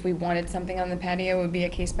if we wanted something on the patio, it would be a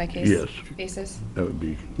case-by-case Yes. basis? That would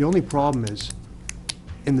be, The only problem is,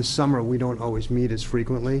 in the summer, we don't always meet as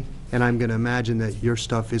frequently, and I'm gonna imagine that your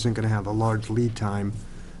stuff isn't gonna have a large lead time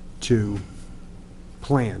to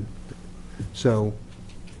plan. So,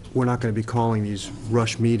 we're not gonna be calling these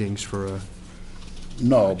rush meetings for a,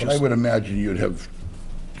 no, but I would imagine you'd have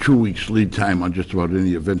 2 weeks lead time on just about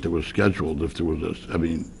any event that was scheduled, if there was a, I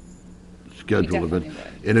mean, scheduled event. definitely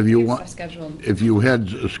would. And if you We have want, stuff scheduled. if you had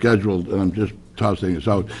scheduled, and I'm just tossing this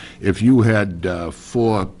out, if you had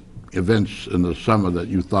 4 events in the summer that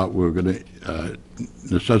you thought were going to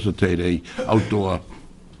necessitate a outdoor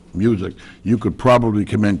music, you could probably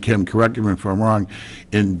come in, Kim, correct me if I'm wrong,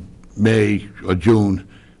 in May or June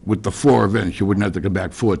with the 4 events. You wouldn't have to come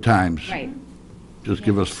back 4 times. Right. Just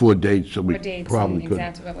give us 4 dates, so we Or dates probably and could.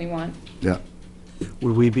 exactly what we want. Yeah.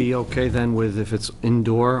 Would we be okay then with, if it's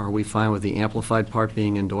indoor, are we fine with the amplified part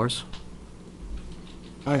being indoors?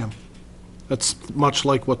 I am. That's much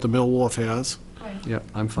like what the Mill Wharf has. Yep,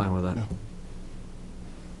 I'm fine with that.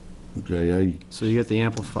 Okay, So you get the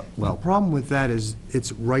amplified, the well, problem with that is,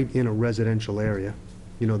 it's right in a residential area.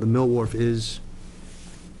 You know, the Mill Wharf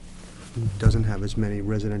doesn't have as many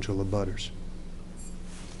residential abutters,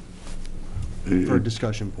 for a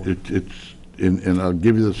discussion point. It's, and I'll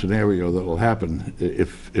give you the scenario that will happen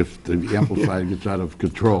if the amplifier gets out of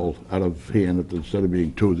control, out of hand, if instead of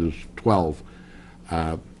being 2, there's 12.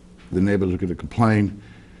 The neighbors are going to complain,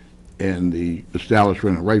 and the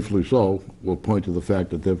establishment, rightfully so, will point to the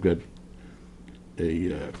fact that they've got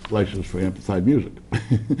a license for amplified music.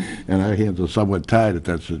 And our hands are somewhat tied at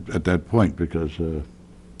that point, because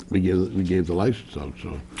we gave the license out,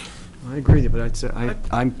 so. I agree with you, but I'd say,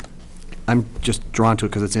 I'm just drawn to it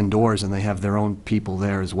because it's indoors and they have their own people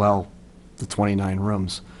there as well, the 29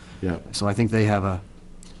 rooms. Yeah. So I think they have a,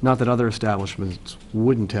 not that other establishments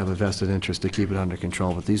wouldn't have a vested interest to keep it under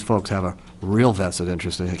control, but these folks have a real vested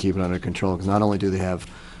interest to keep it under control, because not only do they have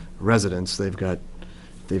residents, they've got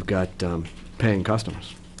paying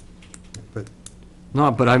customers. But- No,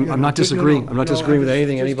 but I'm not disagreeing, I'm not disagreeing with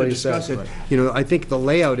anything anybody says. Discuss it. You know, I think the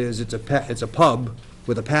layout is, it's a pub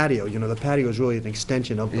with a patio. You know, the patio is really an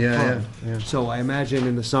extension of the pub. yeah. So I imagine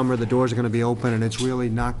in the summer, the doors are gonna be open, and it's really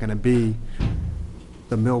not gonna be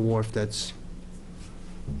the Mill Wharf that's,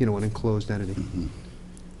 you know, an enclosed entity.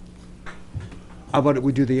 How about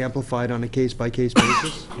we do the amplified on a case-by-case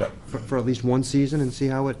basis? Yep. For at least one season and see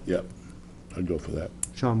how it, Yep, I'd go for that.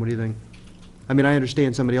 Sean, what do you think? I mean, I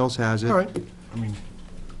understand somebody else has it. All right. I mean,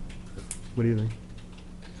 What do you think?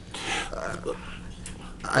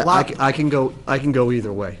 I can go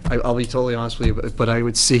either way. I'll be totally honest with you, but I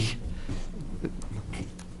would see,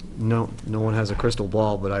 no one has a crystal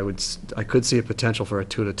ball, but I could see a potential for a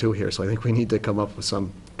 2-2 here, so I think we need to come up with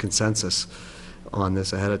some consensus on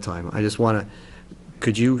this ahead of time. I just want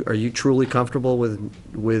to, are you truly comfortable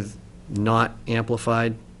with not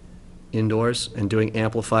amplified indoors and doing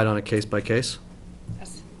amplified on a case-by-case?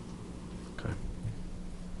 Yes. Okay.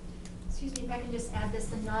 Excuse me, if I can just add this,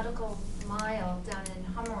 the Nautical Mile down in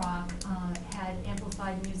Hummerock had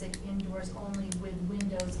amplified music indoors only with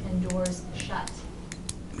windows and doors shut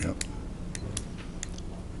Yep.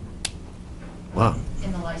 Wow.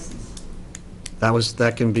 in the license.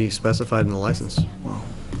 That can be specified in the license? Wow,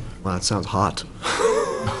 that sounds hot.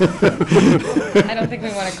 I don't think we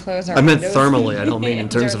want to close our I meant windows. thermally, I don't mean in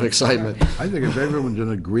terms of During the summer. excitement. I think if everyone's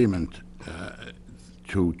in agreement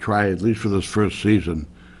to try, at least for this first season,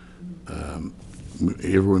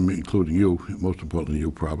 everyone, including you, most importantly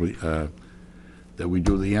you probably, that we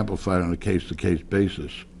do the amplified on a case-to-case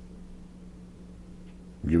basis.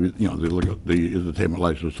 Give it, they look at the entertainment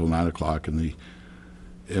license till 9 o'clock, and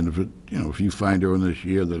if it, if you find during this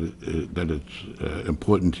year that it's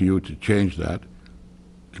important to you to change that,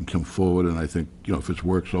 can come forward, and I think, if it's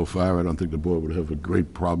worked so far, I don't think the board would have a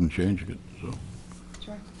great problem changing it, so.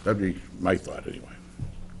 Sure. That'd be my thought, anyway.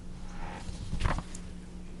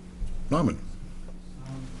 Norman?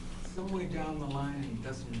 Somewhere down the line, it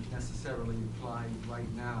doesn't necessarily apply right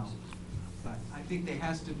now, but I think there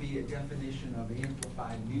has to be a definition of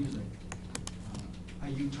amplified music. Are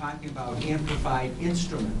you talking about amplified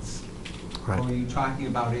instruments? Right. Or are you talking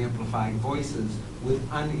about amplified voices with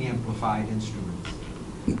unamplified instruments?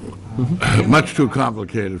 Much too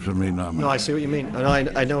complicated for me, Norman. No, I see what you mean. No,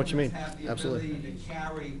 I know what you mean. Have the Absolutely. ability to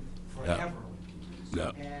carry forever.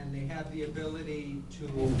 Yeah. And they have the ability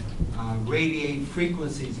to radiate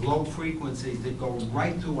frequencies, low frequencies that go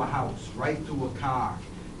right through a house, right through a car.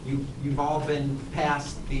 You've all been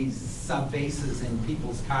past these sub-basses in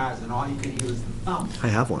people's cars, and all you can hear is the thump. I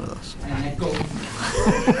have one of those. And it goes,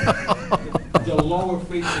 the lower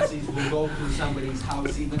frequencies will go through somebody's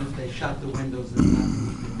house, even if they shut the windows, there's nothing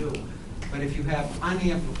you can do. But if you have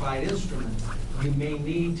unamplified instruments, you may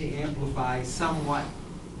need to amplify somewhat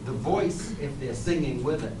the voice, if they're singing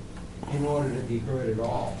with it, in order to be heard at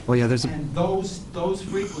all. Well, yeah, there's a, And those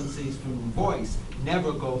frequencies from voice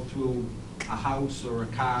never go through a house or a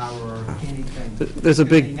car or anything. There's a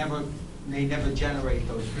big- They never generate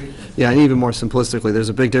those frequencies. yeah, and even more simplistically, there's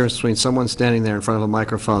a big difference between someone standing there in front of a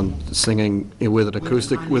microphone singing with an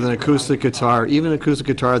acoustic guitar, even an acoustic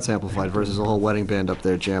guitar that's amplified, versus a whole wedding band up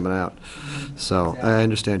there jamming out. So, I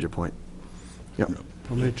understand your point. Yep.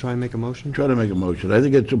 Want me to try and make a motion? Try to make a motion. I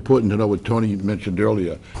think it's important to know what Tony mentioned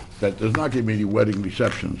earlier, that there's not going to be any wedding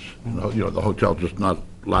receptions. You know, the hotel's just not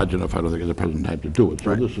large enough, I don't think, at the present time to do it.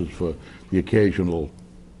 So this is for the occasional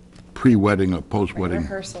pre-wedding or post-wedding.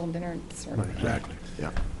 Rehearsal, dinner, sort of. Exactly.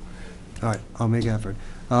 Yeah. All right, I'll make effort.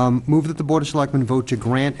 Move that the Board of Selectmen vote to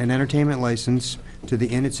grant an entertainment license to the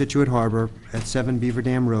Inn at Scituate Harbor at 7 Beaver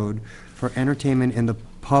Dam Road for entertainment in the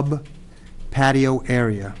pub patio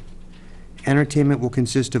area. Entertainment will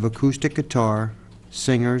consist of acoustic guitar,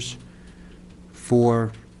 singers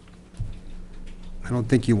for, I don't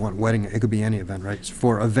think you want wedding, it could be any event, right? It's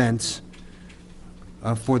for events,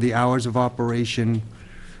 for the hours of operation,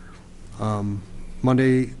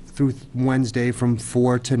 Monday through Wednesday from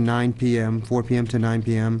 4 to 9 p.m., 4 p.m. to 9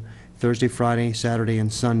 p.m., Thursday, Friday, Saturday,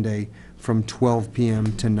 and Sunday from 12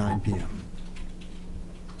 p.m. to 9 p.m.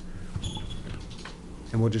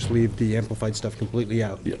 And we'll just leave the amplified stuff completely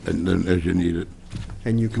out, Yeah, and then as you need it.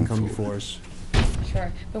 and you can come before us.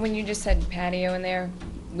 Sure, but when you just said patio in there,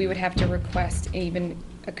 we would have to request even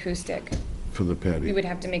acoustic. For the We patio. would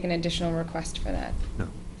have to make an additional request for that. No.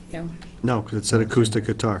 No? No, because it said acoustic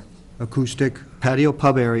guitar. Acoustic, Patio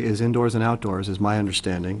pub area is indoors and outdoors, is my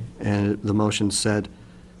understanding, and the motion said,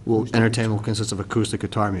 entertainment will consist of acoustic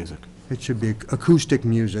guitar music. it should be acoustic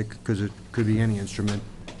music, because it could be any instrument,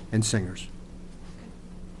 and singers.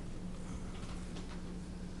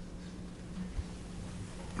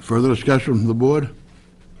 Further discussion from the board?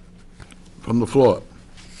 From the floor?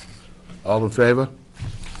 All in favor?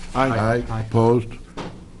 Aye. Aye. Opposed?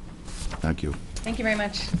 Thank you. Thank you very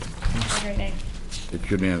much. Have a great night. It's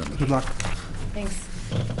unanimous. Good luck. Thanks.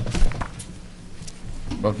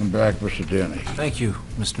 Welcome back, Mr. Danny. Thank you,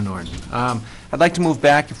 Mr. Norton. I'd like to move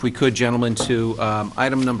back, if we could, gentlemen, to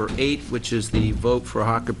item number 8, which is the vote for a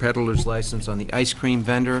hawker peddler's license on the ice cream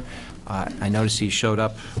vendor. I noticed he showed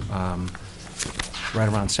up right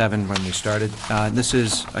around 7 when we started. This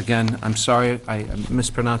is, again, I'm sorry, I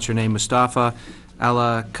mispronounced your name, Mustafa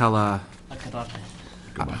Alakala.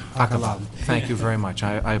 Akalam. Thank you very much.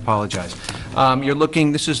 I apologize. You're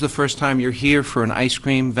looking, this is the first time you're here for an ice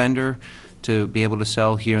cream vendor to be able to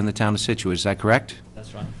sell here in the town of Scituate, is that correct?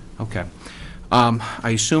 That's right. Okay. I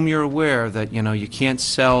assume you're aware that, you know, you can't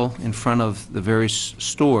sell in front of the various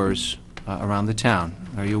stores around the town.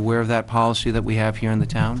 Are you aware of that policy that we have here in the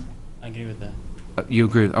town? I agree with that. You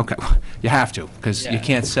agree, okay, you have to, because you Yeah.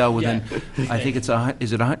 can't sell within, Yeah. I think it's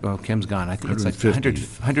is it well, Kim's gone, I think it's like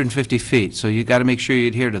 150. 150 feet, so you got to make sure you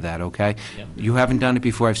adhere to that, okay? Yep. You haven't done it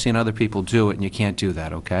before, I've seen other people do it, and you can't do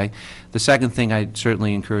that, okay? The second thing I'd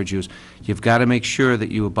certainly encourage you is, you've got to make sure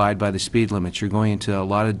that you abide by the speed limits. You're going into a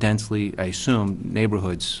lot of densely, I assume,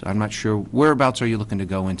 neighborhoods. I'm not sure, whereabouts are you looking to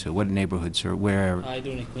go into? What neighborhoods, or where? I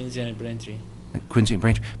do in Quincy and Braintree. Quincy and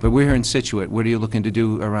Braintree, but we're here in Scituate. What are you looking to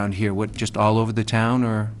do around here? What, just all over the town,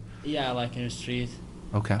 or? Yeah, like in the street.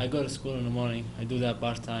 Okay. I go to school in the morning. I do that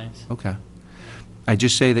part-times. Okay. I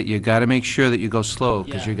just say that you got to make sure that you go slow,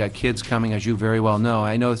 because Yeah. you got kids coming, as you very well know.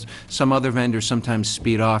 I know some other vendors sometimes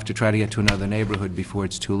speed off to try to get to another neighborhood before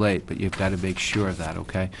it's too late, but you've got to make sure of that,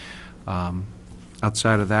 okay?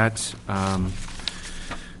 Outside of that, I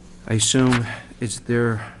assume,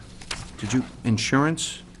 did you,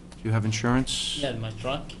 insurance? Do you have insurance? Yeah, my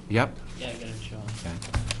truck. Yep. Yeah, I got insurance.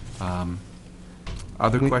 Okay.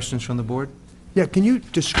 Other questions from the board? Yeah, can you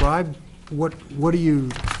describe what's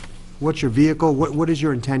your vehicle, what is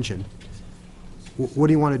your intention? What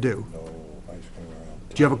do you want to do?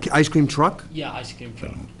 Do you have an ice cream truck? Yeah, ice cream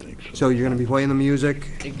truck. So you're going to be playing the music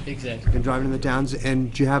Exactly. and driving in the towns,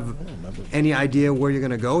 and do you have any idea where you're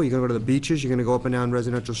going to go? Are you going to go to the beaches, you're going to go up and down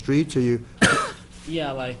residential streets, or you,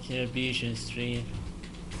 Yeah, like beach and street.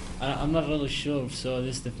 I'm not really sure, so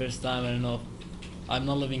this is the first time. I don't know. I'm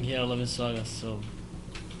not living here. I live in Saugus, so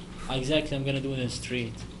exactly I'm gonna do in the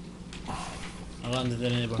street around the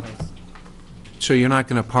neighborhoods. So you're not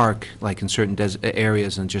going to park, like, in certain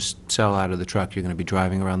areas and just sell out of the truck? You're going to be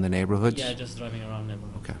driving around the neighborhoods? Yeah, just driving around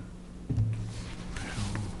neighborhood. Okay.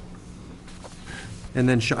 And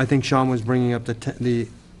then I think Sean was bringing up the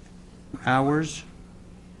hours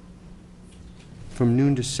from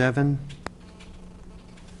noon to 7.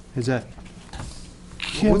 Is that,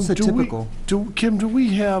 Kim, what's the do we- typical? Kim, do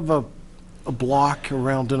we have a block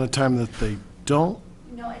around dinner time that they don't?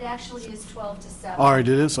 No, it actually is 12 to 7. All right,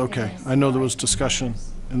 it is? Okay. is. I know there was discussion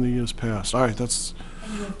in the years past. All right, that's,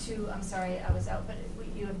 And you have two, I'm sorry, I was out, but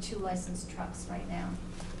you have 2 licensed trucks right now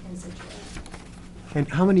in Scituate. And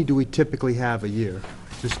how many do we typically have a year?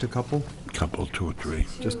 Just a couple? Couple, 2 or 3.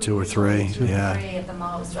 Just 2 or 3, yeah. 3 at the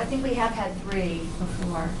most. I think we have had 3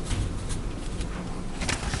 before.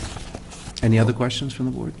 Any other questions from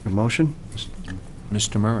the board? A motion?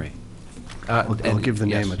 Mr. Murray? I'll give the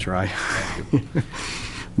name Yes. a try.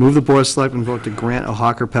 Move the Board of Selectmen vote to grant a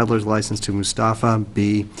hawker peddler's license to Mustafa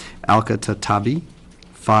B. Alkatatabi,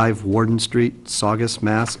 5 Warden Street, Saugus,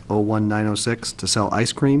 Mass. 01906, to sell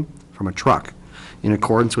ice cream from a truck in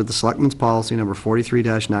accordance with the Selectmen's Policy Number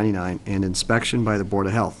 43-99 and inspection by the Board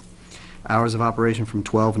of Health. Hours of operation from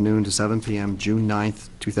 12 noon to 7 p.m., June 9th,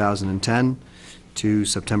 2010 to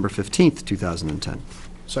September 15th, 2010.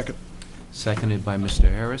 second. Seconded by Mr.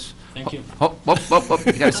 Harris. Thank you. Oh,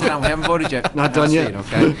 you gotta sit down, we haven't voted yet. Not done yet.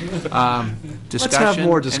 Have a seat, okay? Discussion?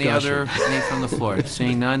 more Any discussion. any from the floor?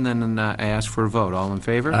 Seeing none, then I ask for a vote. All in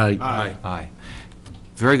favor? Aye. Aye.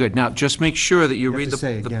 Very good. Now, just make sure that you You read have the... to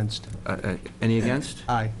say against. Any against?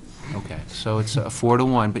 Aye. Okay, so it's 4 to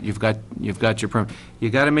 1, but you've got your permit. You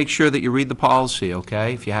got to make sure that you read the policy,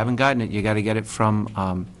 okay? If you haven't gotten it, you got to get it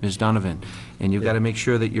from Ms. Donovan. And you've got to make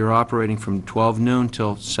sure that you're operating from 12 noon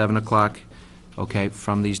till 7 o'clock, okay,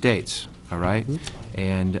 from these dates, all right?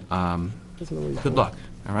 And good luck,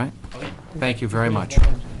 all right? Thank you very much.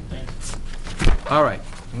 All right,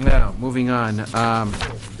 now, moving on.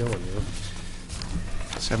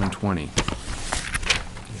 7:20.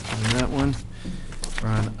 On that one. We're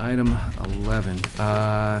on item 11.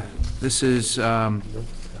 This is a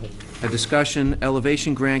discussion,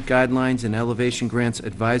 elevation grant guidelines and elevation grants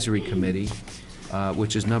advisory committee,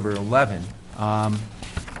 which is number 11.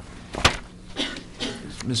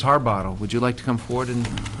 Ms. Harbottle, would you like to come forward and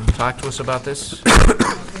talk to us about this?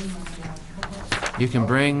 You can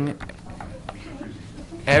bring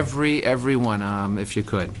everyone, if you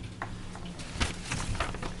could.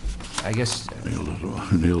 I guess,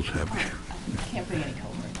 Neil's happy. Can't bring any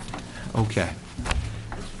culverts. okay.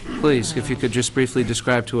 Please, if you could just briefly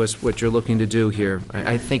describe to us what you're looking to do here.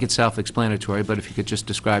 I think it's self-explanatory, but if you could just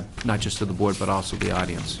describe, not just to the board, but also the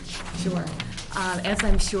audience. Sure. As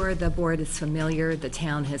I'm sure the board is familiar, the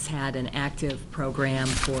town has had an active program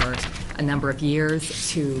for a number of years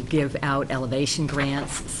to give out elevation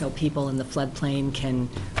grants so people in the floodplain can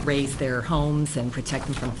raise their homes and protect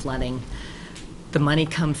them from flooding. The money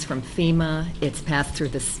comes from FEMA, it's passed through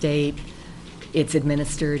the state, it's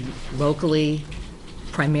administered locally,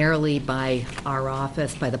 primarily by our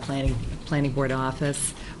office, by the planning board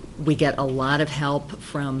office. We get a lot of help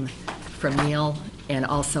from Neil and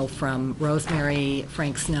also from Rosemary,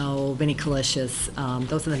 Frank Snow, Vinnie Kalicious.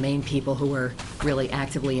 Those are the main people who are really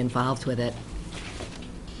actively involved with it.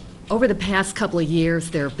 Over the past couple of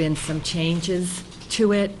years, there have been some changes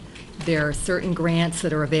to it. There are certain grants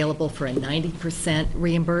that are available for a 90%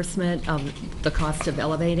 reimbursement of the cost of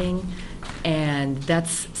elevating, and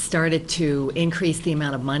that's started to increase the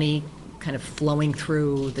amount of money kind of flowing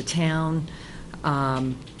through the town.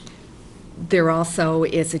 There also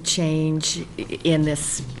is a change in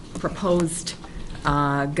this proposed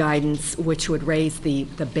guidance, which would raise the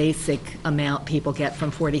basic amount people get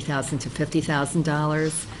from $40,000 to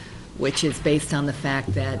 $50,000, which is based on the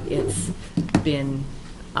fact that it's been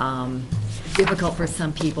difficult for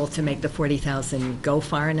some people to make the $40,000 go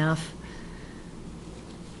far enough.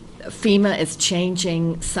 FEMA is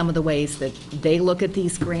changing some of the ways that they look at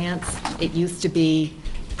these grants. It used to be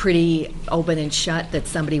pretty open and shut, that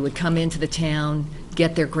somebody would come into the town,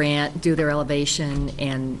 get their grant, do their elevation,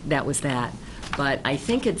 and that was that. But I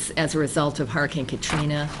think it's as a result of Hurricane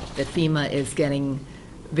Katrina that FEMA is getting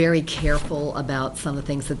very careful about some of the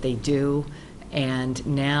things that they do, and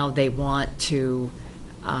now they want to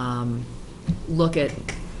look at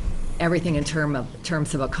everything in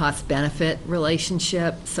terms of a cost-benefit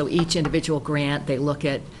relationship. So each individual grant, they look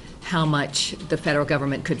at how much the federal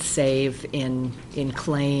government could save in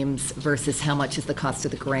claims versus how much is the cost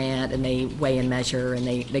of the grant, and they weigh and measure, and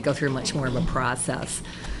they go through much more of a process.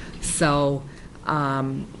 So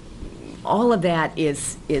all of that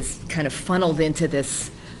is kind of funneled into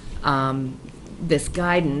this this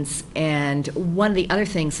guidance, and one of the other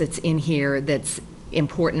things that's in here that's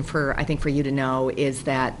important for, I think, for you to know is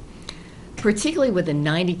that particularly with the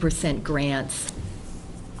 90% grants,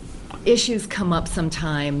 issues come up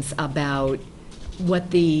sometimes about what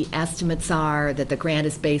the estimates are that the grant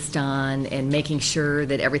is based on and making sure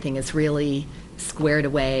that everything is really squared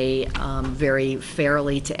away very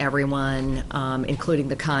fairly to everyone, including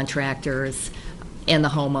the contractors and the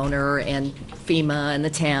homeowner and FEMA and the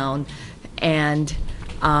town. And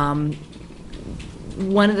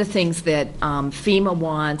one of the things that FEMA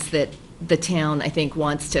wants, that the town, I think,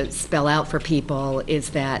 wants to spell out for people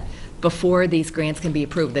is that before these grants can be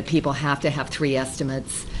approved, that people have to have 3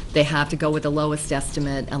 estimates. They have to go with the lowest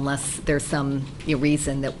estimate unless there's some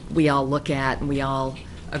reason that we all look at and we all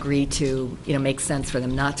agree to, makes sense for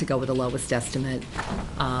them not to go with the lowest estimate.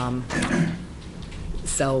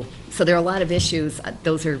 So there are a lot of issues.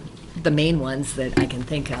 Those are the main ones that I can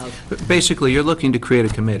think of. But basically, you're looking to create a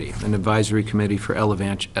committee, an advisory committee for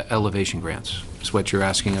elevation grants. Is what you're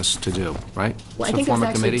asking us to do, right? Well, So I think form there's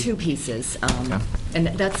a actually committee? 2 pieces, Okay. and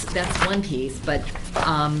that's one piece. But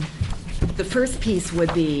the first piece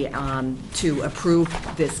would be to approve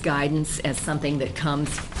this guidance as something that comes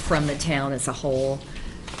from the town as a whole.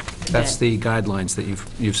 That's that- the guidelines that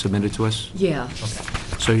you've submitted to us? Yeah.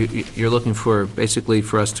 So you're looking for, basically,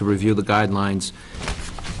 for us to review the guidelines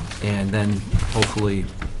and then hopefully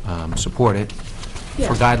support it? Yeah.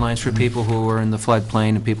 For guidelines for people who are in the floodplain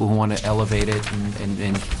and people who want to elevate it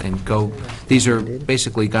and go, these are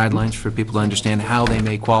basically guidelines for people to understand how they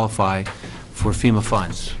may qualify for FEMA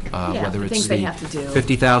funds, Yeah, whether it's things they the have to do.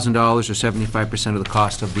 $50,000 or 75% of the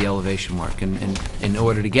cost of the elevation work. And in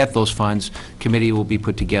order to get those funds, committee will be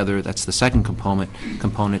put together, that's the second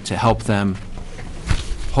component to help them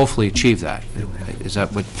hopefully achieve that. Is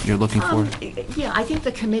that what you're looking for? Yeah, I think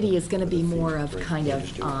the committee is going to be more of kind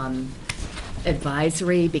of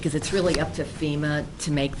advisory, because it's really up to FEMA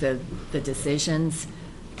to make the decisions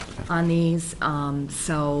on these.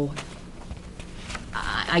 So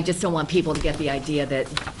I just don't want people to get the idea that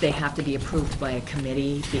they have to be approved by a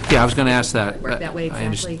committee. Yeah, I was going to ask that. Work that way I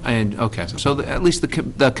underst- exactly? Okay, so at least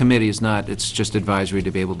the committee is not, it's just advisory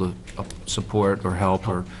to be able to support or help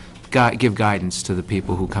or give guidance to the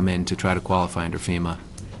people who come in to try to qualify under FEMA.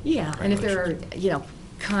 Yeah, and if there are,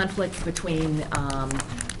 conflicts between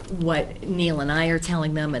what Neil and I are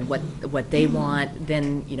telling them and what they want,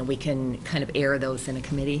 then, we can kind of air those in a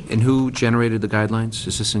committee. And who generated the guidelines?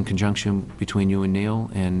 Is this in conjunction between you and Neil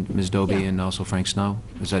and Ms. Doby Yeah. and also Frank Snow?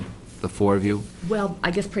 Is that the 4 of you? Well,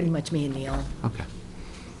 I guess pretty much me and Neil. Okay.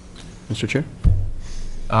 Mr. Chair?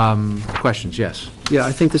 Questions? Yes. Yeah,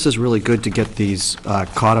 I think this is really good to get these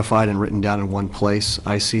codified and written down in one place.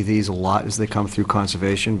 I see these a lot as they come through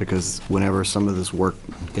conservation, because whenever some of this work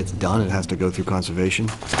gets done, it has to go through conservation.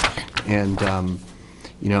 And,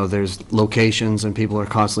 there's locations, and people are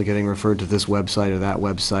constantly getting referred to this website or that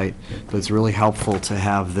website, but it's really helpful to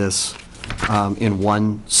have this in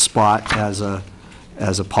one spot as a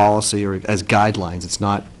policy or as guidelines. It's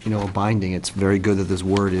not, a binding. It's very good that this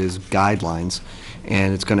word is guidelines.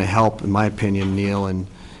 And it's going to help, in my opinion, Neil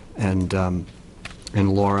and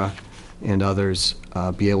Laura and others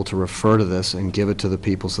be able to refer to this and give it to the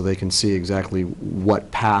people so they can see exactly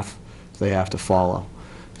what path they have to follow.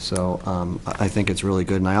 So I think it's really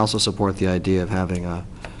good. And I also support the idea of having a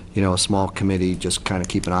small committee just kind of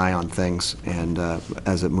keep an eye on things and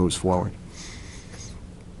as it moves forward.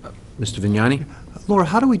 Mr. Vignani? Laura,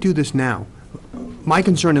 how do we do this now? My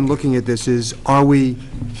concern in looking at this is, are we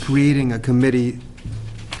creating a committee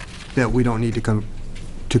that we don't need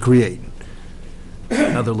to create?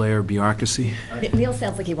 Another layer of bureaucracy? Neil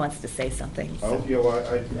sounds like he wants to say something. I'll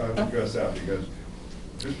address that, because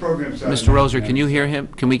this program started... Mr. Roser, can you hear him?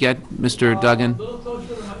 Can we get Mr. Duggan?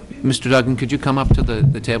 Mr. Duggan, could you come up to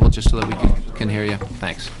the table just so that we can hear you?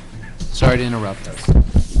 Thanks. Sorry to interrupt.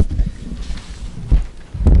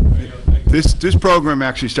 This program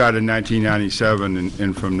actually started in 1997,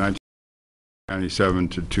 and from 1997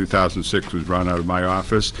 to 2006 was run out of my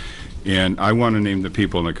office. And I want to name the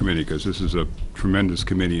people in the committee, because this is a tremendous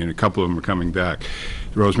committee, and a couple of them are coming back.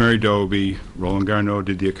 Rosemary Doby, Roland Garneau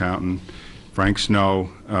did the accountant, Frank Snow,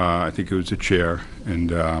 I think he was the chair,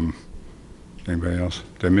 and anybody else?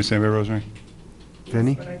 Did I miss anybody, Rosemary?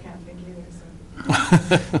 Vinnie?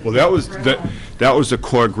 Well, that was the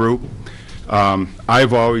core group.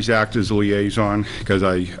 I've always acted as a liaison, because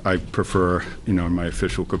I prefer, in my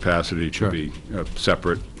official capacity to be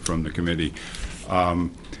separate from the committee.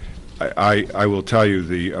 I will tell you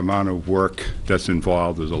the amount of work that's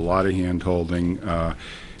involved. There's a lot of hand-holding.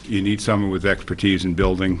 You need someone with expertise in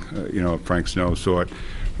building, Frank Snow sort.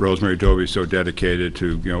 Rosemary Dobie so dedicated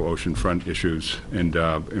to, oceanfront issues, and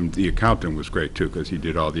the accountant was great, too, because he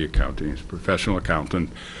did all the accounting. He's a professional accountant.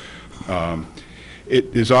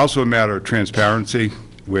 It is also a matter of transparency,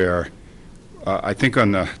 where I think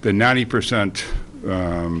on the 90%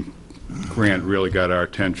 grant really got our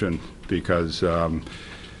attention, because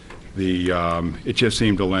it just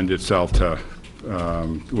seemed to lend itself to,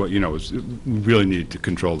 we really need to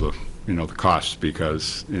control the costs,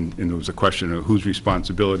 because, and there was a question of whose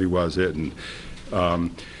responsibility was it, and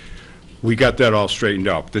we got that all straightened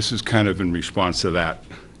up. This is kind of in response to that,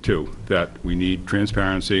 too, that we need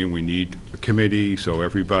transparency, and we need a committee, so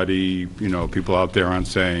everybody, people out there aren't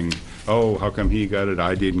saying, oh, how come he got it,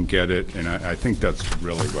 I didn't get it, and I think that's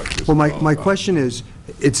really what this is all about. My question is,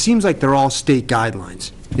 it seems like they're all state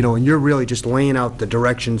guidelines, and you're really just laying out the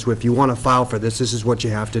directions. If you want to file for this, this is what you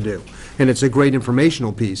have to do. And it's a great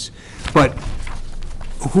informational piece. But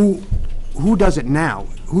who does it now?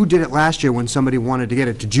 Who did it last year when somebody wanted to get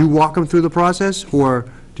it? Did you walk them through the process,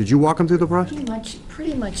 or did you walk them through the process?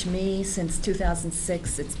 Pretty much me. Since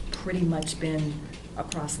 2006, it's pretty much been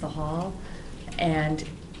across the hall. And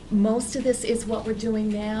most of this is what we're doing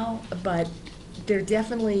now, but there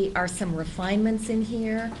definitely are some refinements in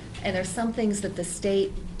here, and there's some things that the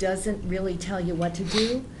state doesn't really tell you what to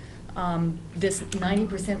do. This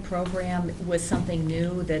 90% program was something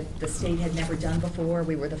new that the state had never done before.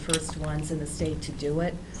 We were the first ones in the state to do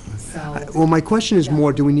it, so. Well, my question is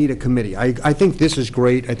more, do we need a committee? I think this is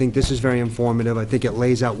great. I think this is very informative. I think it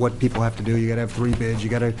lays out what people have to do. You gotta have 3 bids, you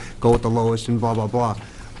gotta go with the lowest, and blah, blah, blah.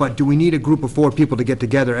 But do we need a group of 4 people to get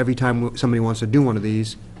together every time somebody wants to do one of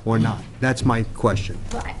these, or not? That's my question.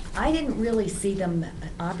 Well, I didn't really see them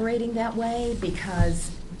operating that way, because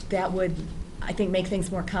that would, I think, make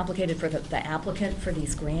things more complicated for the applicant for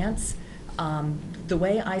these grants. The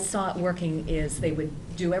way I saw it working is they would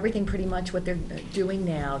do everything pretty much what they're doing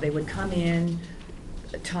now. They would come in,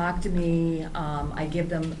 talk to me, I give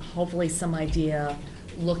them hopefully some idea,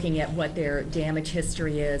 looking at what their damage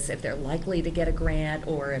history is, if they're likely to get a grant,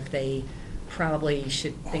 or if they probably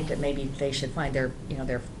should think that maybe they should find their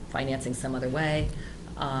financing some other way.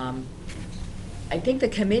 I think the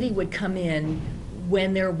committee would come in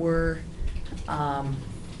when there were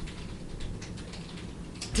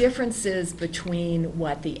differences between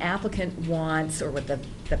what the applicant wants, or what the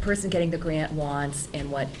person getting the grant wants,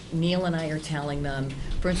 and what Neil and I are telling them.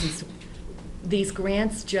 For instance, these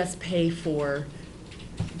grants just pay for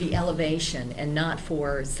the elevation and not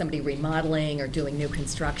for somebody remodeling or doing new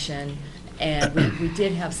construction. And we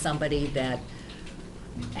did have somebody that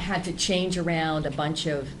had to change around a bunch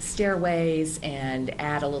of stairways and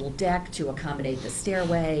add a little deck to accommodate the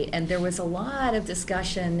stairway. And there was a lot of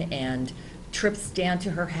discussion and trips down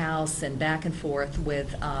to her house and back and forth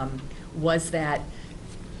with, was that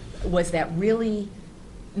really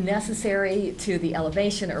necessary to the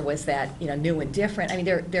elevation, or was that, new and different? I mean,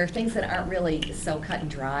 there are things that aren't really so cut and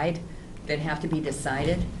dried that have to be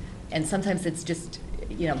decided. And sometimes it's just,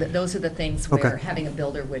 those are the things where having a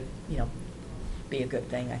builder would, be a good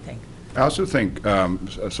thing, I think. I also think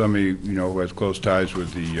somebody, who has close ties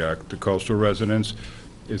with the coastal residents,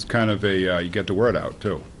 is kind of you get the word out,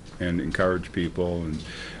 too, and encourage people. And,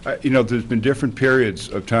 there's been different periods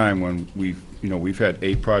of time when we've had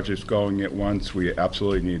 8 projects going at once. We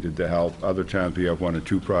absolutely needed the help. Other times we have 1 or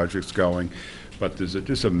 2 projects going. But there's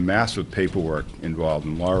just a massive paperwork involved,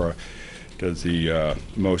 and Laura does the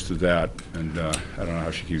most of that, and I don't know how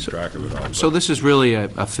she keeps track of it all. So this is really a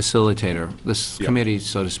facilitator, this committee,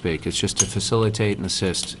 so to speak. It's just to facilitate and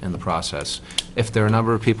assist in the process. If there are a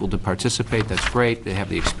number of people to participate, that's great. They have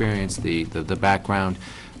the experience, the background.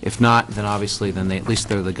 If not, then obviously, then at least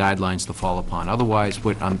they're the guidelines to fall upon. Otherwise,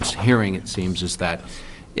 what I'm hearing, it seems, is that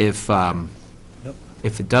if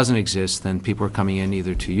it doesn't exist, then people are coming in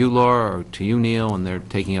either to you, Laura, or to you, Neil, and they're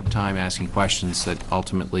taking up time asking questions that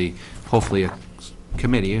ultimately, hopefully, a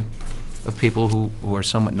committee of people who are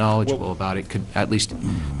somewhat knowledgeable about it could at least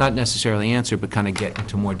not necessarily answer, but kind of get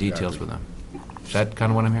into more details with them. Is that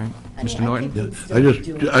kind of what I'm hearing? Mr. Norton?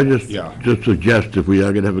 I just suggest, if we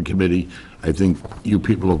are going to have a committee, I think you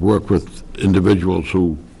people have worked with individuals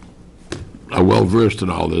who are well-versed in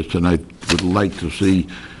all this, and I would like to see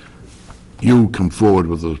you come forward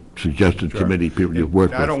with a suggested committee, people you've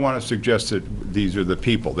worked with. I don't want to suggest that these are the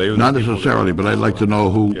people. They are the Not people necessarily, but I'd like to know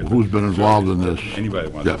who's been involved in this. Anybody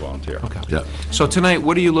that wants to volunteer. Okay. Yeah. So tonight,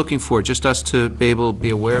 what are you looking for? Just us to be able to be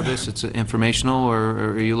aware of this? It's informational, or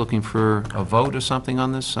are you looking for a vote or something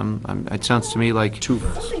on this? It sounds to me like...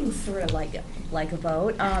 Something sort of like a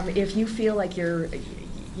vote. If you feel like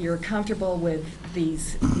you're comfortable with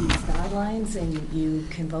these guidelines and you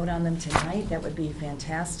can vote on them tonight, that would be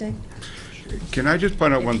fantastic. Can I just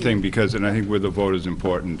point out one thing, because, and I think where the vote is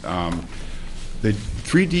important, the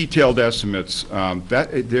three detailed estimates,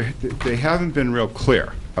 they haven't been real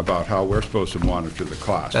clear about how we're supposed to monitor the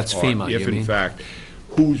cost. That's or FEMA, if you in mean? fact,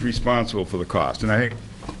 who's responsible for the cost. And I think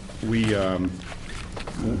we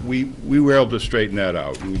were able to straighten that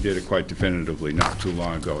out, and we did it quite definitively not too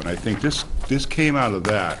long ago. And I think this came out of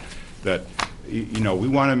that you know, we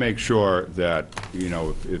want to make sure that, you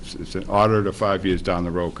know, if it's an auditor 5 years down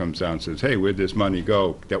the road comes down and says, hey, where'd this money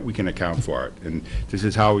go, that we can account for it. And this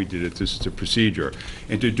is how we did it, this is the procedure.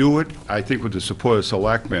 And to do it, I think with the support of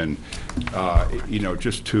Selectmen, you know,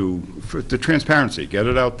 just for the transparency, get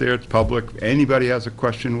it out there, it's public, anybody has a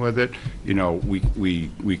question with it, you know,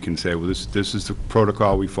 we can say, well, this is the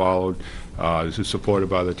protocol we followed, this is supported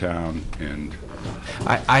by the town, and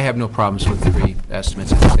I have no problems with the three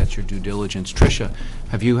estimates. I think that's your due diligence. Tricia,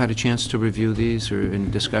 have you had a chance to review these or in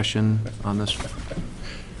discussion on this?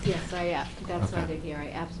 Yes, that's why they're here. I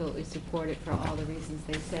absolutely support it for all the reasons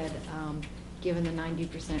they said. Given the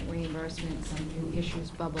 90% reimbursement, some new issues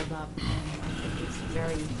bubbled up, and I think it's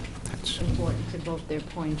very important to both their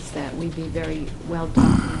points that we be very well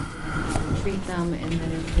documented in how we treat them, and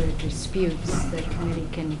then if there are disputes, the committee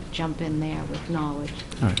can jump in there with knowledge.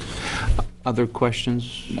 All right. Other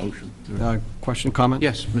questions? Motion. Question, comment?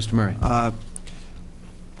 Yes, Mr. Murray.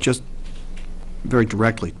 Just very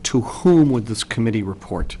directly, to whom would this committee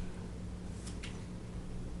report?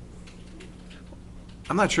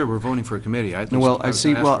 I'm not sure we're voting for a committee. Well, I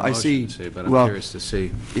see, But I'm curious to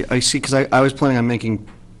see. Yeah, I see, because I was planning on making,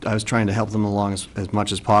 I was trying to help them along as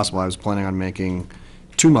much as possible. I was planning on making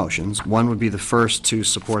two motions. One would be the first to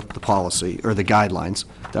support the policy, or the guidelines.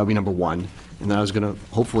 That would be number one. And then I was going to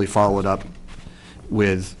hopefully follow it up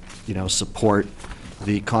with, you know, support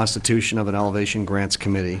the constitution of an elevation grants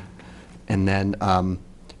committee, and then,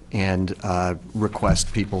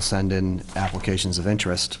 request people send in applications of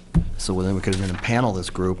interest, so then we could then panel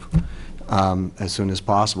this group as soon as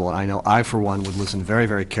possible. And I know I, for one, would listen very,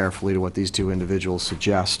 very carefully to what these two individuals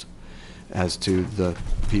suggest as to the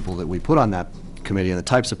people that we put on that committee and the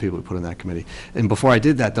types of people we put in that committee. And before I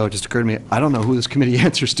did that, though, it just occurred to me, I don't know who this committee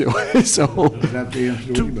answers to, so. Doesn't have to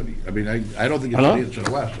answer to anybody. I mean, I don't think it's an answer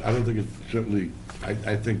to us. I don't think it's certainly,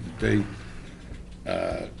 I think that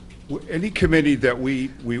they, any committee that we're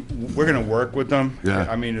going to work with them. Yeah.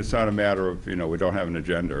 I mean, it's not a matter of, you know, we don't have an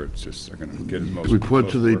agenda, it's just they're going to get as most. report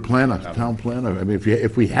to the most planner, work. town planner. I mean,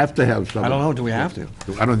 if we have to have someone. I don't know, do we have to?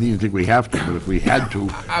 I don't even think we have to, but if we had to.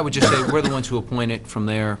 I would just say we're the ones who appoint it from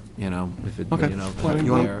there, you know, if it, Okay. you know, Planning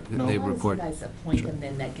they board? report. As long as you guys appoint them,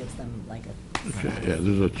 then that gives them like a... Yeah,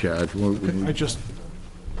 there's a charge. I just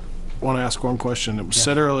want to ask one question. It was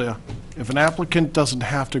said earlier, if an applicant doesn't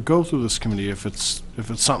have to go through this committee, if it's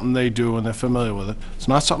something they do and they're familiar with it, it's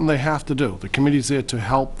not something they have to do. The committee's there to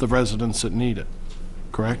help the residents that need it,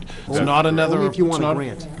 correct? It's not another... Only if you it's want a not-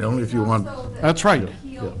 grant. Only if you want. That's right.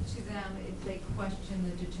 Appeal to them if they question the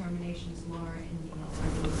determinations Laura and Neil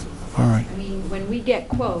are making. All right. I mean, when we get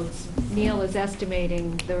quotes, Neil is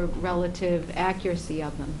estimating the relative accuracy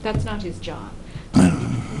of them. That's not his job.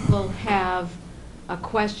 We'll have a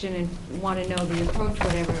question and want to know the approach,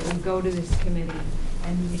 whatever, it would go to this committee,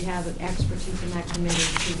 and we'd have expertise in that committee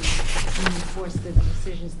to reinforce the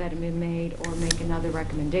decisions that have been made or make another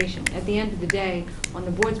recommendation. At the end of the day, on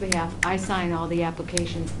the board's behalf, I sign all the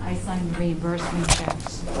applications, I sign the reimbursement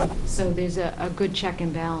checks. So there's a good check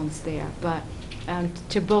and balance there. But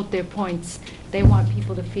to both their points, they want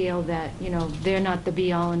people to feel that, you know, they're not the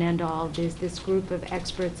be-all and end-all. There's this group of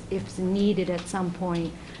experts, if needed at some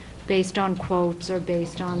point, based on quotes or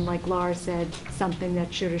based on, like Laura said, something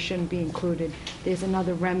that should or shouldn't be included, there's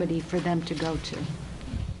another remedy for them to go to.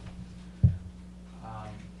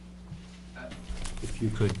 If you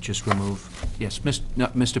could just remove, yes,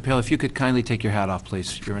 Mr. Pill, if you could kindly take your hat off,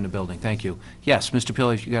 please. You're in the building. Thank you. Yes, Mr.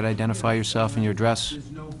 Pill, if you got to identify yourself and your address. There's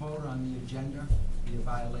no vote on the agenda, be a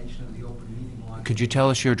violation of the open meeting law. Could you tell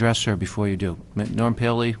us your address, sir, before you do? Norm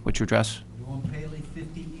Paley, what's your address? Norm Paley,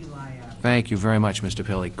 50 Eli Ave. Thank you very much, Mr.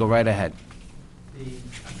 Paley. Go right ahead. The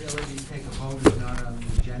ability to take a vote is not on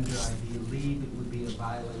the agenda. I believe it would be a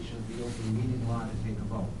violation of the open meeting law to take a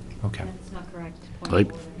vote. Okay. That's not correct. Point Right.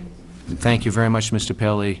 of order. Thank you very much, Mr.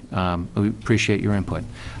 Paley. We appreciate your input.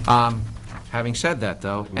 Having said that,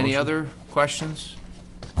 though, any other questions?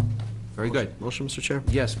 Very good. Motion, Mr. Chair?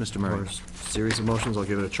 Yes, Mr. Murray. Or series of motions, I'll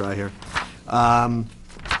give it a try here.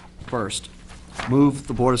 First, move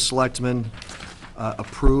the Board of Selectmen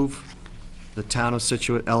approve the Town of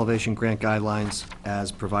Scituate elevation grant guidelines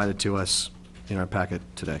as provided to us in our packet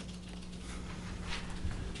today.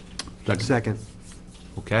 Second.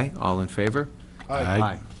 Okay, all in favor?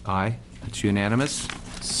 Aye. Aye, it's unanimous.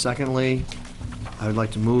 Secondly, I would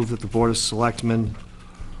like to move that the Board of Selectmen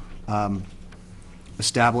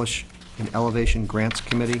establish an elevation grants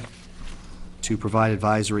committee to provide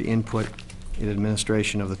advisory input in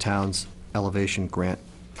administration of the town's elevation grant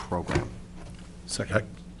program. Second.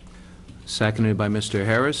 Seconded by Mr.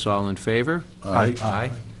 Harris, all in favor? Aye.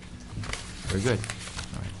 Aye. Very good.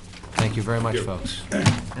 All right. Thank you very much, folks.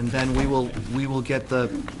 And then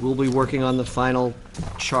we'll be working on the final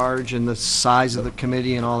charge and the size of the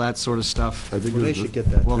committee and all that sort of stuff. I think Well, they there's a- should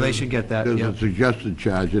get that. Well, they should get that, There's yeah. a suggested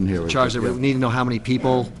charge in here. Charge, that we need to know how many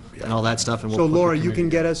people and all that stuff, and we'll So put the Laura, you committee- can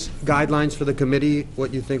get us guidelines for the committee,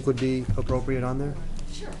 what you think would be appropriate on there?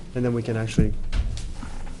 Sure. And then we can actually,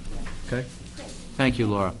 Okay, Thank you,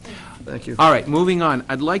 Laura. thank you. All right, moving on.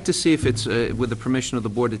 I'd like to see if it's, with the permission of the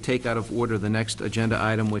board, to take out of order the next agenda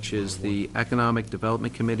item, which is the Economic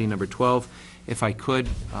Development Committee, number 12. If I could,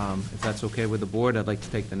 if that's okay with the board, I'd like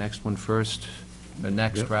to take the next one first,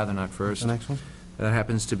 rather, not first. the next one? That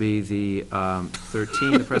happens to be the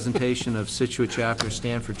 13, the presentation of Scituate Chapter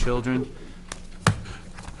Stand for Children.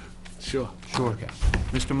 Sure. Sure. Okay.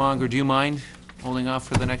 Mr. Monger, do you mind holding off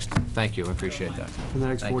for the next? Thank you, I appreciate that. For the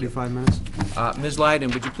next Thank you. 45 minutes? Ms.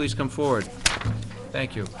 Lyden, would you please come forward?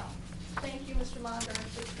 Thank you. Thank you, Mr. Monger.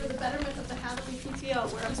 It's for the betterment of the Hatherley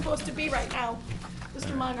PTO, where I'm supposed to be right now.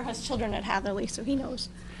 Mr. Monger has children at Hatherley, so he knows.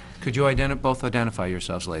 Could you both identify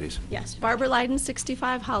yourselves, ladies? Yes, Barbara Lyden,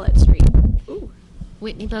 65 Hollett Street. Ooh.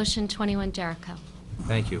 Whitney Lotion, 21 Jericho.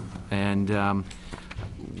 Thank you. And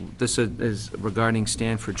this is regarding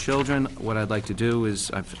Stand for Children. What I'd like to do is,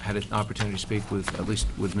 I've had an opportunity to speak with, at least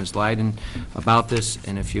with Ms. Lyden about this,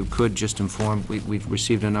 and if you could just inform, we've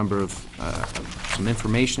received a number of, some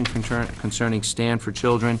information concerning Stand for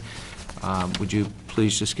Children. Would you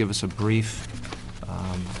please just give us a brief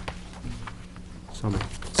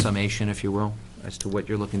summation, if you will, as to what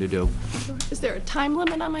you're looking to do? Is there a time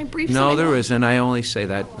limit on my brief? No, there isn't. I only say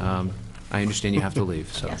that. I understand you have to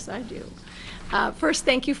leave, so. Yes, I do. First,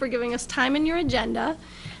 thank you for giving us time in your agenda.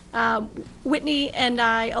 Whitney and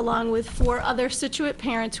I, along with 4 other Scituate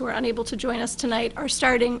parents who are unable to join us tonight, are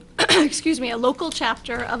starting, excuse me, a local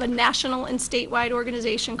chapter of a national and statewide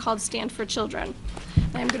organization called Stand for Children.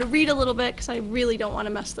 I'm going to read a little bit because I really don't want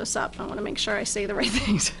to mess this up. I want to make sure I say the right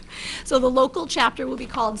things. So the local chapter will be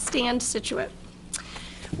called Stand Scituate.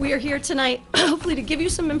 We are here tonight, hopefully, to give you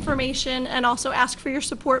some information and also ask for your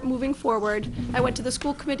support moving forward. I went to the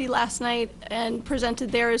school committee last night and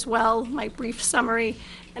presented there as well my brief summary,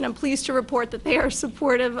 and I'm pleased to report that they are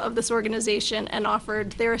supportive of this organization and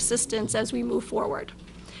offered their assistance as we move forward.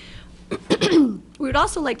 We would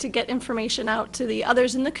also like to get information out to the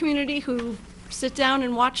others in the community who sit down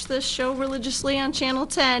and watch this show religiously on Channel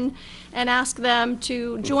 10 and ask them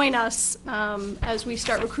to join us as we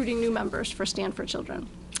start recruiting new members for Stand for Children.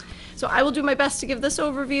 So I will do my best to give this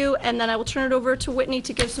overview, and then I will turn it over to Whitney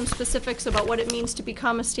to give some specifics about what it means to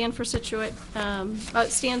become a Stand Scituate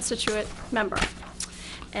member.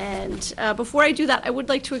 And before I do that, I would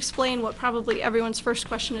like to explain what probably everyone's first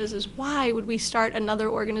question is why would we start another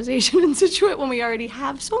organization in Scituate when we already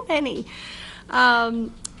have so many? So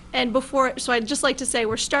I'd just like to say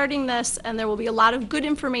we're starting this, and there will be a lot of good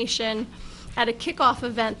information at a kickoff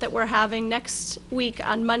event that we're having next week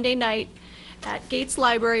on Monday night at Gates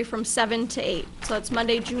Library from 7 to 8. So that's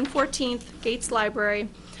Monday, June 14th, Gates Library.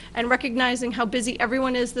 And recognizing how busy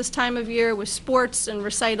everyone is this time of year with sports and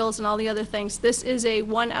recitals and all the other things, this is a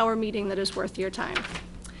 1-hour meeting that is worth your time.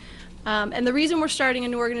 And the reason we're starting a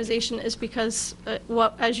new organization is because,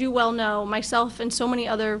 as you well know, myself and so many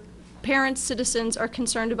other parents, citizens are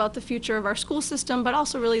concerned about the future of our school system, but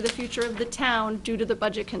also really the future of the town due to the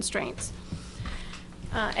budget constraints.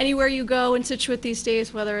 Anywhere you go in Scituate these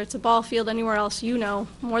days, whether it's a ball field, anywhere else, you know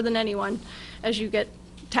more than anyone, as you get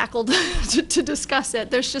tackled to discuss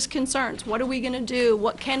it, there's just concerns. What are we going to do?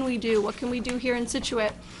 What can we do? What can we do here in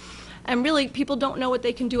Scituate? And really, people don't know what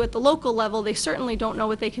they can do at the local level. They certainly don't know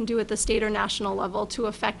what they can do at the state or national level to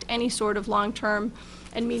affect any sort of long-term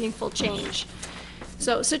and meaningful change.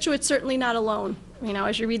 So Scituate's certainly not alone, you know,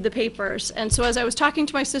 as you read the papers. And so as I was talking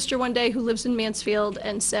to my sister one day who lives in Mansfield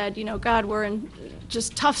and said, you know, God, we're in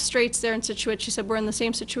just tough straits there in Scituate. She said, we're in the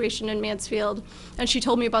same situation in Mansfield. And she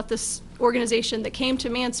told me about this organization that came to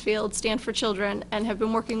Mansfield, Stand for Children, and have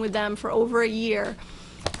been working with them for over a year,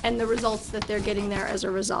 and the results that they're getting there as a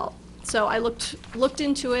result. So I looked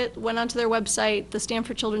into it, went onto their website. The Stand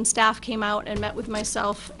for Children staff came out and met with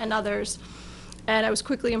myself and others, and I was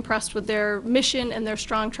quickly impressed with their mission and their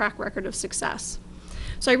strong track record of success.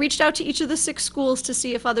 So I reached out to each of the 6 schools to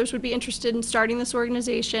see if others would be interested in starting this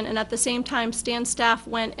organization, and at the same time, Stan's staff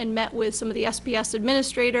went and met with some of the SPS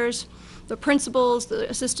administrators, the principals, the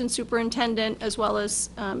assistant superintendent, as well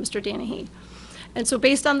as Mr. Danahy. And so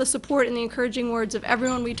based on the support and the encouraging words of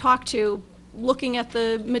everyone we talked to, looking at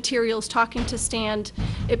the materials, talking to Stan,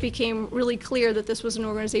 it became really clear that this was an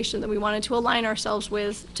organization that we wanted to align ourselves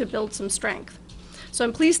with to build some strength. So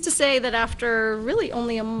I'm pleased to say that after really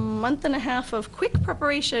only a month and a half of quick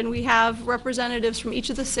preparation, we have representatives from each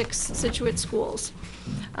of the 6 Scituate schools.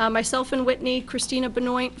 Myself and Whitney, Christina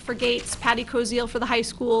Benoit for Gates, Patty Koziel for the high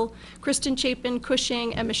school, Kristen Chapin,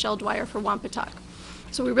 Cushing, and Michelle Dwyer for Wampatuck.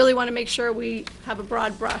 So we really want to make sure we have a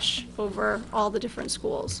broad brush over all the different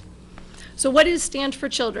schools. So what is Stand for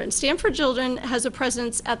Children? Stand for Children has a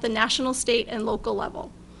presence at the national, state, and local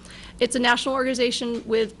level. It's a national organization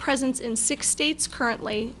with presence in 6 states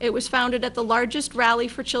currently. It was founded at the largest rally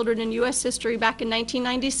for children in U.S. history back in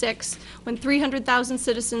 1996 when 300,000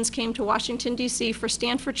 citizens came to Washington, D.C. for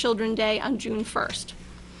Stand for Children Day on June 1st.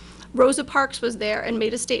 Rosa Parks was there and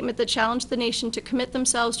made a statement that challenged the nation to commit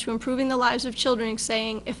themselves to improving the lives of children,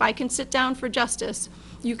 saying, "If I can sit down for justice,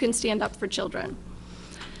 you can stand up for children."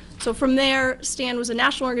 So from there, STAND was a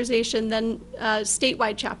national organization, then a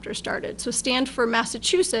statewide chapter started. So STAND for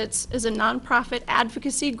Massachusetts is a nonprofit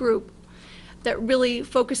advocacy group that really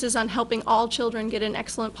focuses on helping all children get an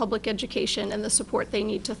excellent public education and the support they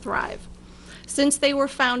need to thrive. Since they were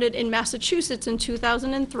founded in Massachusetts in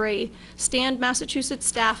 2003, STAND Massachusetts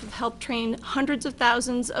staff have helped train hundreds of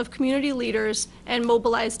thousands of community leaders and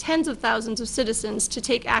mobilize tens of thousands of citizens to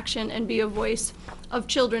take action and be a voice of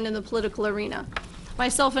children in the political arena.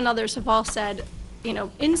 Myself and others have all said, you know,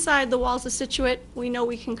 inside the walls of Scituate, we know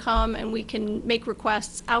we can come and we can make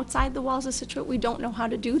requests. Outside the walls of Scituate, we don't know how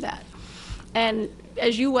to do that. And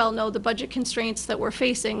as you well know, the budget constraints that we're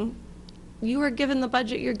facing, you are given the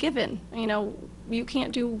budget you're given. You know, you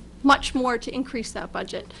can't do much more to increase that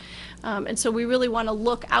budget. And so we really want to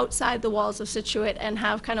look outside the walls of Scituate and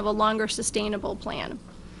have kind of a longer sustainable plan.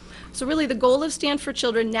 So really the goal of Stand for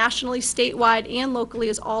Children nationally, statewide, and locally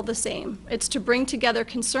is all the same. It's to bring together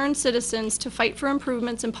concerned citizens to fight for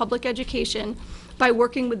improvements in public education by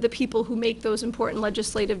working with the people who make those important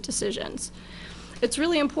legislative decisions. It's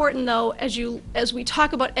really important, though, as we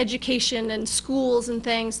talk about education and schools and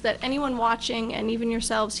things, that anyone watching, and even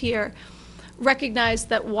yourselves here, recognize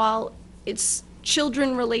that while it's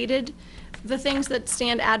children-related, the things that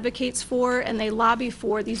STAND advocates for and they lobby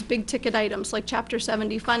for, these big ticket items like Chapter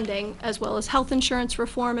 70 funding, as well as health insurance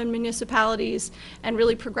reform in municipalities and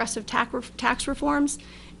really progressive tax reforms,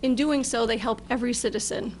 in doing so they help every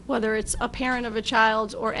citizen, whether it's a parent of a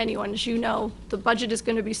child or anyone. As you know, the budget is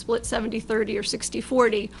going to be split 70-30 or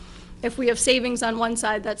 60-40. If we have savings on one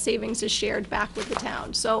side, that savings is shared back with the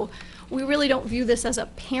town. So we really don't view this as a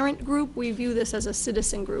parent group, we view this as a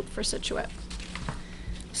citizen group for Scituate.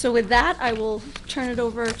 So with that, I will turn it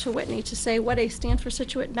over to Whitney to say what a Stand for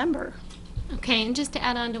Scituate member. Okay, and just to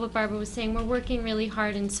add on to what Barbara was saying, we're working really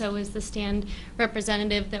hard, and so is the STAND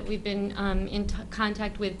representative that we've been in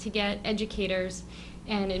contact with to get educators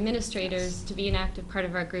and administrators to be an active part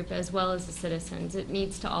of our group, as well as the citizens. It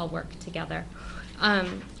needs to all work together.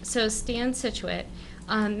 So STAND Scituate,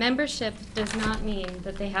 membership does not mean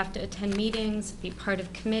that they have to attend meetings, be part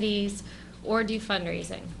of committees, or do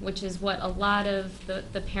fundraising, which is what a lot of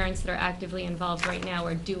the parents that are actively involved right now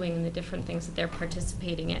are doing in the different things that they're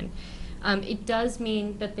participating in. It does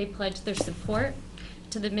mean that they pledge their support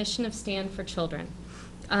to the mission of Stand for Children.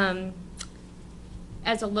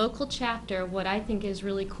 As a local chapter, what I think is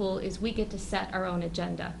really cool is we get to set our own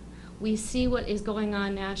agenda. We see what is going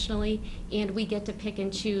on nationally, and we get to pick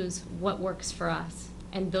and choose what works for us,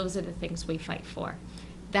 and those are the things we fight for.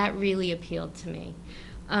 That really appealed to me.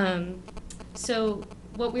 So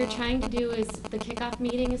what we're trying to do is, the kickoff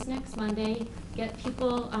meeting is next Monday, get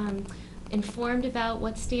people informed about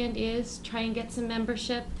what STAND is, try and get some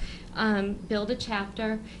membership, build a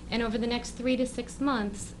chapter, and over the next 3 to 6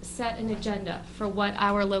 months, set an agenda for what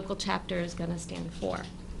our local chapter is going to stand for.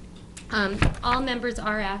 All members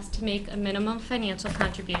are asked to make a minimum financial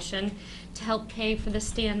contribution to help pay for the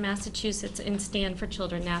STAND Massachusetts and Stand for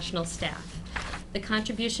Children national staff. The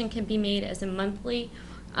contribution can be made as a monthly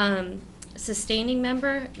sustaining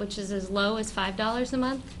member, which is as low as $5 a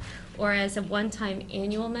month, or as a one-time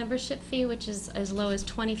annual membership fee, which is as low as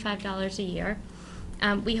 $25 a year.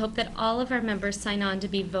 We hope that all of our members sign on to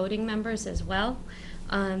be voting members as well.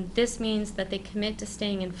 This means that they commit to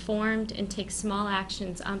staying informed and take small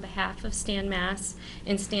actions on behalf of STAND Mass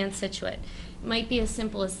and STAND Scituate. It might be as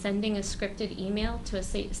simple as sending a scripted email to a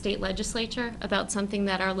state legislature about something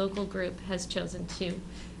that our local group has chosen to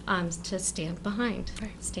to stand behind.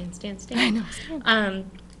 Stand. I know,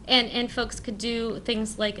 stand. And folks could do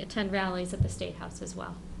things like attend rallies at the State House as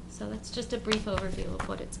well. So that's just a brief overview of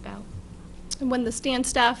what it's about. And when the stand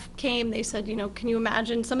staff came, they said, can you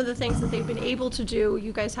imagine some of the things that they've been able to do?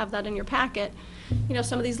 You guys have that in your packet.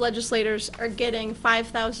 Some of these legislators are getting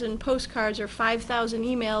 5,000 postcards or 5,000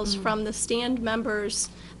 emails from the stand members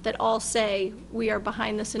that all say, we are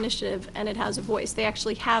behind this initiative, and it has a voice. They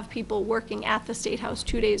actually have people working at the State House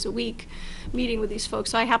 2 days a week, meeting with these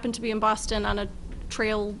folks. So I happened to be in Boston on a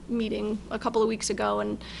trail meeting a couple of weeks ago,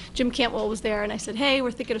 and Jim Cantwell was there, and I said, hey,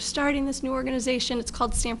 we're thinking of starting this new organization. It's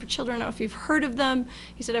called Stand for Children. I don't know if you've heard of them.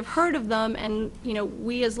 He said, I've heard of them, and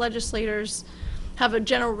we as legislators have a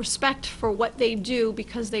general respect for what they do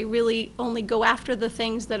because they really only go after the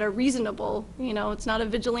things that are reasonable. It's not a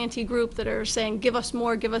vigilante group that are saying, give us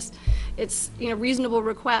more, give us, it's reasonable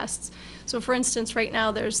requests. So for instance, right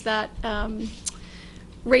now there's that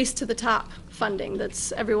race to the top funding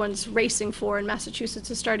that's everyone's racing for, and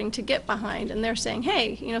Massachusetts is starting to get behind, and they're saying,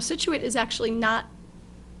 hey, Scituate is actually not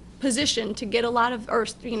positioned to get a lot of, or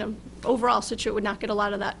overall Scituate would not get a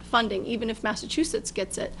lot of that funding, even if Massachusetts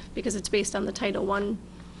gets it, because it's based on the Title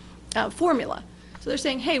I formula. So they're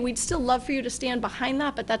saying, hey, we'd still love for you to stand behind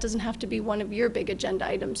that, but that doesn't have to be one of your big agenda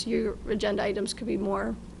items. Your agenda items could be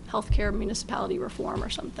more healthcare, municipality reform or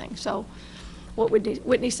something. So what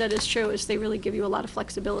Whitney said is true, is they really give you a lot of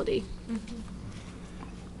flexibility.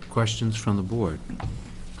 Questions from the board?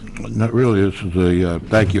 Not really. This is a,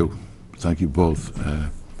 thank you. Thank you both.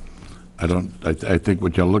 I think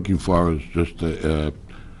what you're looking for is just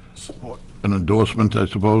Support. an endorsement, I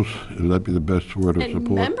suppose. Would that be the best word of And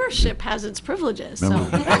support? membership has its privileges, so.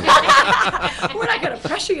 Member- We're not going to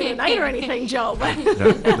pressure you tonight or anything, Joe, but.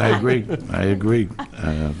 I agree. I agree.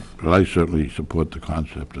 But I certainly support the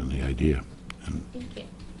concept and the idea. Thank you.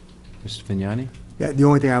 Mr. Vignani? Yeah, the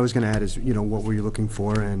only thing I was going to add is, what were you looking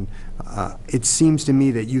for? And it seems to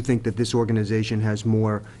me that you think that this organization has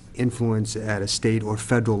more influence at a state or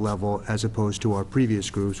federal level as opposed to our previous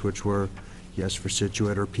groups, which were, yes, for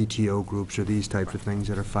Scituate or PTO groups or these types of things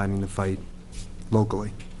that are fighting the fight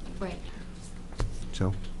locally. Right.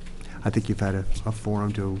 So I think you've had a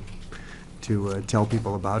forum to tell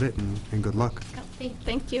people about it, and good luck.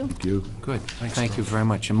 Thank you. Thank you. Good. Thank you very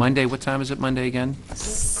much. And Monday, what time is it Monday again?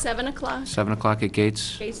 7 o'clock. 7 o'clock at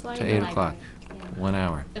Gates? Gates To Library. 8 o'clock. 1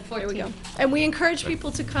 hour. The 14th. There we go. And we encourage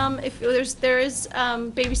people to come if there is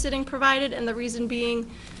babysitting provided, and the reason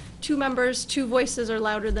being 2 members, 2 voices are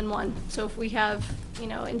louder than one. So if we have,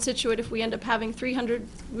 in Scituate, if we end up having 300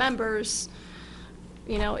 members,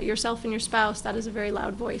 yourself and your spouse, that is a very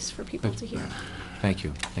loud voice for people to hear. Thank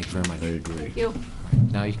you. Thank you very much. I agree. Thank you.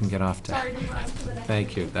 Now you can get off to. Sorry to run to the next.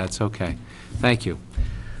 Thank you. That's okay. Thank you.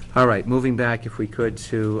 All right, moving back, if we could,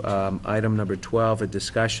 to item number 12, a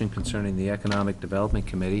discussion concerning the Economic Development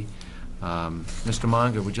Committee. Mr.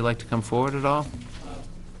 Monger, would you like to come forward at all?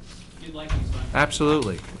 If you'd like to, sir.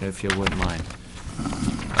 Absolutely, if you wouldn't mind.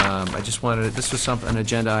 I just wanted, this was an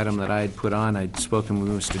agenda item that I had put on. I'd spoken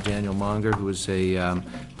with Mr. Daniel Monger, who is a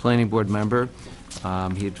planning board member.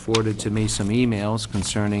 He had forwarded to me some emails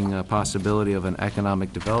concerning a possibility of an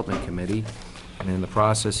Economic Development Committee, and in the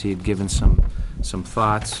process, he had given some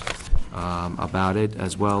thoughts about it,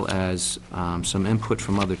 as well as some input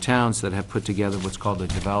from other towns that have put together what's called a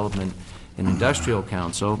Development and Industrial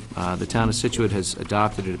Council. The town of Scituate has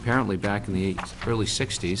adopted it apparently back in the early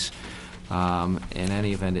 60s. In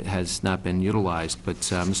any event, it has not been utilized, but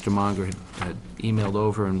Mr. Monger had emailed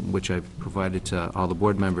over, in which I provided to all the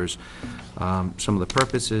board members, some of the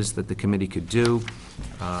purposes that the committee could do,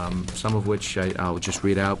 some of which I'll just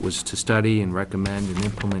read out, was to study and recommend and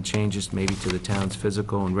implement changes maybe to the town's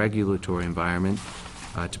physical and regulatory environment,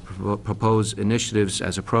 to propose initiatives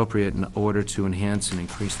as appropriate in order to enhance and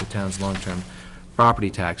increase the town's long-term property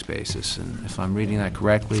tax basis. And if I'm reading that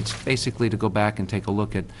correctly, it's basically to go back and take a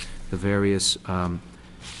look at the various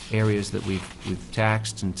areas that we've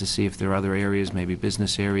taxed, and to see if there are other areas, maybe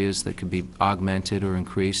business areas, that could be augmented or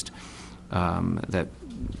increased, that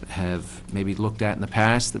have maybe looked at in the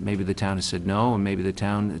past, that maybe the town has said no, and maybe the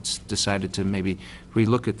town has decided to maybe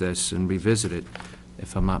relook at this and revisit it,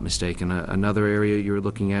 if I'm not mistaken. Another area you were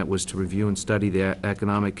looking at was to review and study the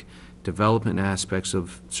economic development aspects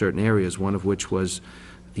of certain areas, one of which was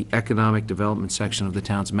the economic development section of the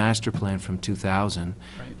town's master plan from 2000.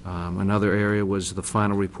 Another area was the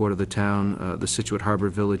final report of the town, the Scituate Harbor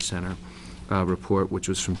Village Center report, which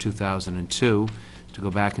was from 2002, to go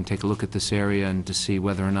back and take a look at this area and to see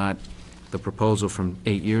whether or not the proposal from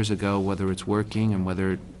 8 years ago, whether it's working and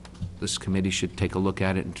whether this committee should take a look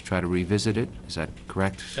at it and to try to revisit it. Is that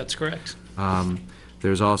correct? That's correct.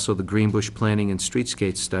 There's also the Greenbush Planning and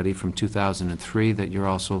Streetscape Study from 2003 that you're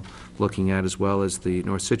also looking at, as well as the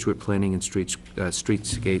North Scituate Planning and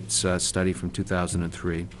Streetscapes Study from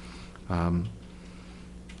 2003.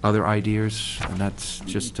 Other ideas? And that's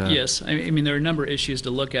just... Yes, I mean, there are a number of issues to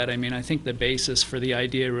look at. I mean, I think the basis for the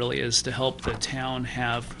idea really is to help the town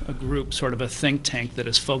have a group, sort of a think tank that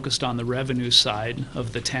is focused on the revenue side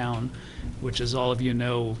of the town, which, as all of you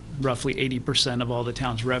know, roughly 80% of all the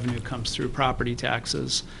town's revenue comes through property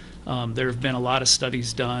taxes. There have been a lot of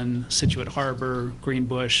studies done, Scituate Harbor,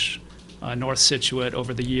 Greenbush, North Scituate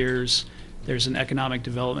over the years. There's an economic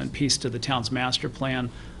development piece to the town's master plan,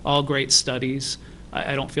 all great studies.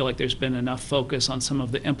 I don't feel like there's been enough focus on some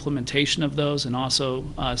of the implementation of those, and also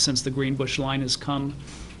since the Greenbush line has come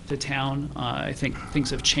to town, I think things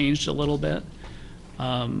have changed a little bit.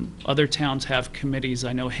 Other towns have committees.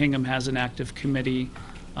 I know Hingham has an active committee.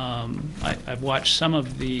 I've watched some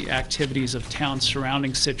of the activities of towns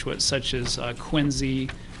surrounding Scituate, such as Quincy,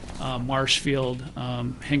 Marshfield,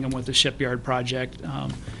 Hingham with the shipyard project.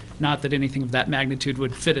 Not that anything of that magnitude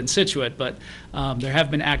would fit in Scituate, but there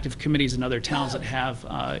have been active committees in other towns that have,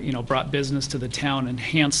 brought business to the town,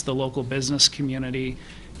 enhanced the local business community,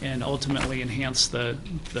 and ultimately enhance the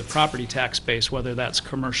property tax base, whether that's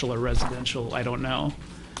commercial or residential, I don't know.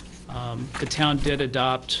 The town did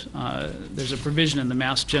adopt, there's a provision in the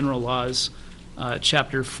Mass General Laws,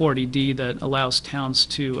 Chapter 40D, that allows towns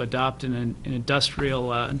to adopt an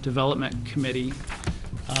industrial development committee.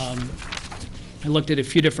 I looked at a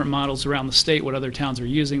few different models around the state, what other towns are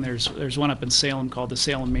using. There's one up in Salem called the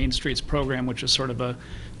Salem Main Streets Program, which is sort of a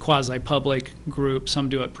quasi-public group. Some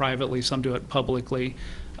do it privately, some do it publicly.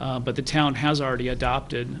 But the town has already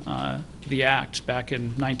adopted the act back in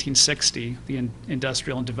 1960, the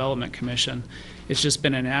Industrial and Development Commission. It's just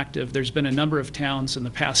been inactive. There's been a number of towns in the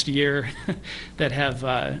past year that have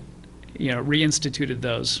reinstituted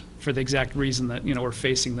those for the exact reason that we're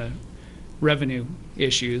facing the revenue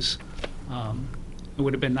issues. It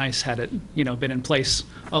would have been nice had it been in place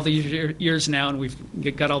all the years now, and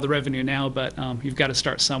we've got all the revenue now, but you've got to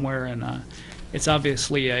start somewhere, and it's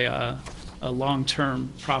obviously a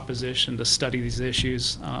long-term proposition to study these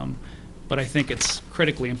issues, but I think it's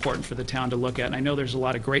critically important for the town to look at. And I know there's a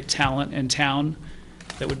lot of great talent in town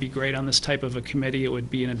that would be great on this type of a committee. It would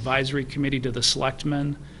be an advisory committee to the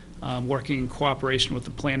Selectmen, working in cooperation with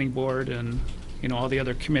the Planning Board and all the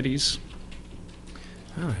other committees.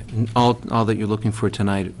 All right. And all that you're looking for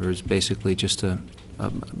tonight is basically just to,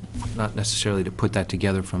 not necessarily to put that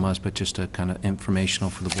together from us, but just a kind of informational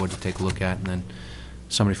for the board to take a look at, and then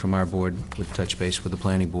somebody from our board would touch base with the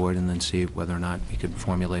planning board and then see whether or not we could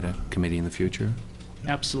formulate a committee in the future.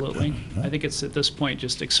 Absolutely. I think it's at this point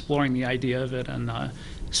just exploring the idea of it and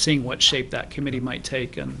seeing what shape that committee might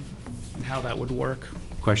take and how that would work.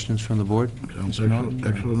 Questions from the board? Sounds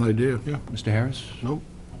excellent idea. Yeah. Mr. Harris? Nope.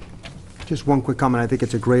 Just one quick comment. I think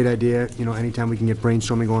it's a great idea, anytime we can get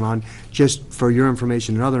brainstorming going on. Just for your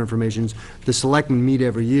information and other informations, the selectmen meet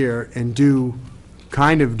every year and do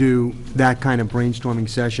that kind of brainstorming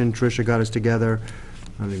session. Tricia got us together,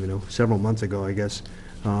 I don't even know, several months ago, I guess.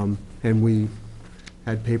 And we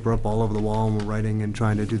had paper up all over the wall, and we're writing and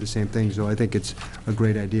trying to do the same thing. So I think it's a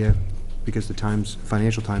great idea, because the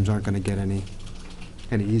financial times aren't going to get any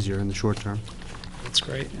easier in the short term. That's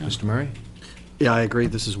great. Yeah. Mr. Murray? Yeah, I agree.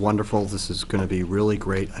 This is wonderful. This is going to be really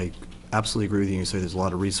great. I absolutely agree with you. You say there's a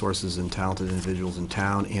lot of resources and talented individuals in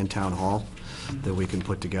town and town hall that we can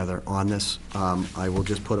put together on this. I will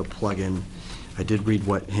just put a plug in. I did read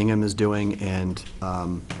what Hingham is doing, and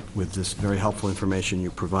with this very helpful information you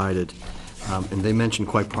provided, and they mentioned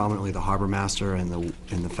quite prominently the harbor master and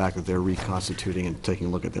the fact that they're reconstituting and taking a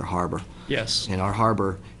look at their harbor. Yes. And our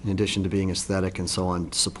harbor, in addition to being aesthetic and so on,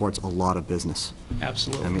 supports a lot of business.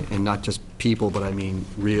 Absolutely. I mean, and not just people, but I mean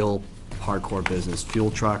real hardcore business. Fuel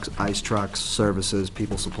trucks, ice trucks, services,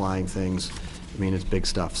 people supplying things. I mean, it's big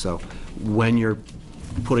stuff. So when you're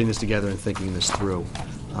putting this together and thinking this through,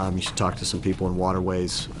 you should talk to some people in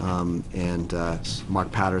waterways, and Mark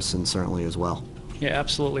Patterson certainly as well. Yeah,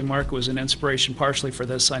 absolutely. Mark was an inspiration partially for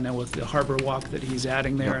this, I know, with the harbor walk that he's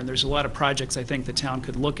adding there. Yep. And there's a lot of projects I think the town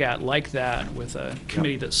could look at like that, with a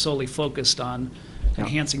committee that's solely focused on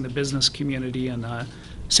enhancing the business community. And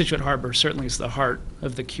Scituate Harbor certainly is the heart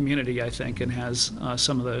of the community, I think, and has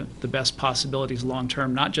some of the best possibilities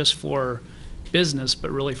long-term, not just for business,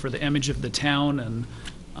 but really for the image of the town and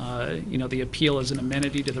the appeal as an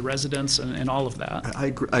amenity to the residents and all of that.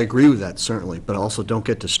 I agree with that, certainly, but also don't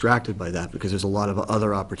get distracted by that, because there's a lot of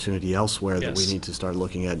other opportunity elsewhere that we need to start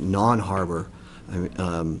looking at, non-harbor,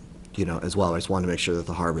 as well. I just wanted to make sure that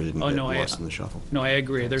the harbor didn't get lost in the shuffle. No, I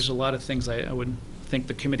agree. There's a lot of things I would think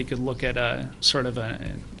the committee could look at a sort of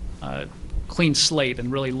a clean slate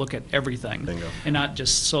and really look at everything. And not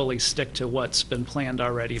just solely stick to what's been planned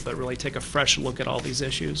already, but really take a fresh look at all these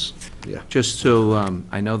issues. Yeah. Just so,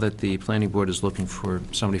 I know that the planning board is looking for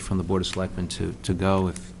somebody from the Board of Selectmen to go.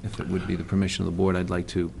 If it would be the permission of the board, I'd like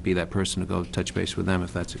to be that person to go touch base with them,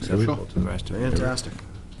 if that's acceptable to the rest of you. Fantastic.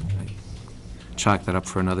 Chalk that up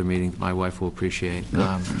for another meeting my wife will appreciate.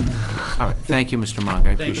 All right, thank you, Mr. Monk.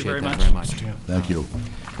 I Thank you appreciate very that much. very much. Thank you.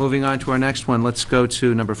 Moving on to our next one, let's go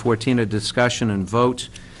to number 14, a discussion and vote,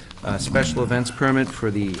 special events permit for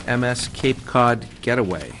the MS Cape Cod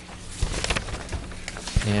Getaway.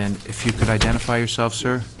 And if you could identify yourself,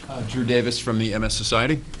 sir? Drew Davis from the MS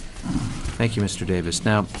Society. Thank you, Mr. Davis.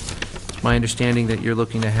 Now, it's my understanding that you're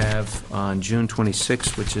looking to have on June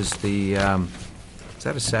 26th, which is the, is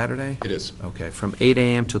that a Saturday? It is. Okay, from 8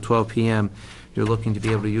 a.m. till 12 p.m., you're looking to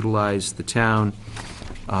be able to utilize the town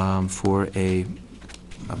for a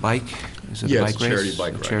bike? Is it a Yeah, bike it's a race? charity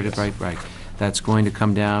bike ride, Charity yes. bike ride. That's going to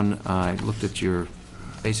come down, I looked at your,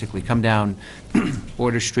 basically come down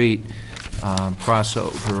Border Street, cross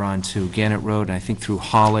over onto Gannett Road, and I think through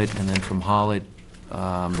Hollitt, and then from Hollitt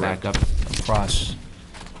back up across,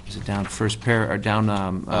 is it down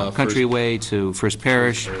down Country Way to First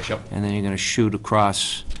Parish? Yep. And then you're going to shoot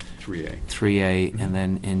across 3A. 3A and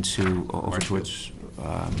then into, over towards,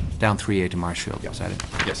 down 3A to Marshfield. Is that it?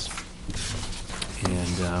 Yes.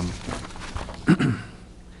 And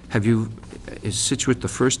have you, is Scituate the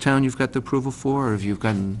first town you've got the approval for, or have you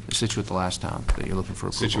gotten Scituate the last town that you're looking for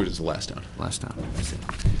approval? Scituate is the last town. Last town, I see.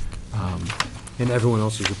 And everyone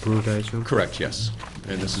else is approved, I assume? Correct, yes.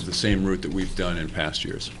 And this is the same route that we've done in past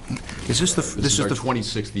years. Is this the, This is our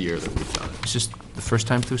 26th year that we've done it. Is this the first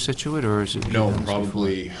time through Scituate, or is it? No, you've done this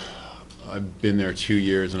probably, I've been there 2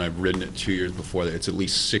 years, and I've ridden it 2 years before that. It's at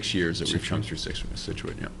least 6 years that we've come through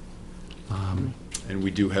Scituate, yeah. And we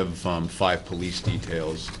do have 5 police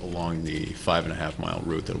details along the 5.5-mile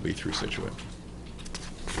route that'll be through Scituate.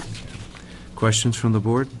 Questions from the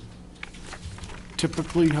board?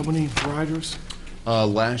 Typically, how many riders?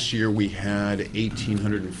 Last year, we had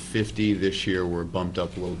 1,850. This year, we're bumped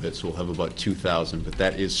up a little bit, so we'll have about 2,000, but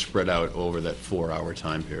that is spread out over that 4-hour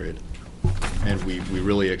time period. And we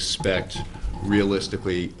really expect,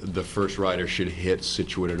 realistically, the first rider should hit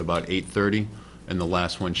Scituate at about 8:30, and the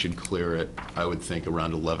last one should clear it, I would think,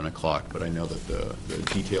 around 11 o'clock. But I know that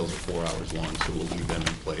the details are 4 hours long, so we'll leave them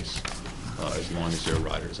in place as long as there are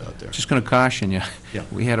riders out there. Just going to caution you. Yeah.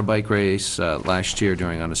 We had a bike race last year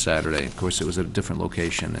on a Saturday. Of course, it was at a different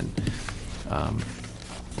location, and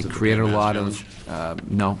it created a lot of,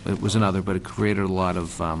 no, it was another, but it created a lot of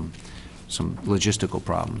some logistical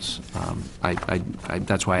problems.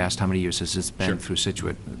 That's why I asked how many years has this been Sure. through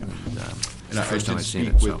Scituate. And I First time did I've seen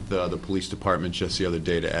speak it, so. with the police department just the other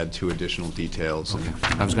day to add 2 additional details. and-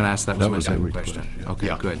 I was going to ask, that That was was my their second request, question. yeah. Okay,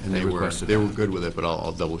 Yeah, good. and they were good with it, but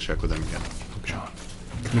I'll double check with them again.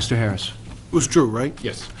 Mr. Harris? It was Drew, right?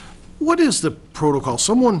 Yes. What is the protocol?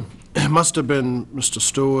 Someone, it must have been Mr.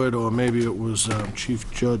 Stewart, or maybe it was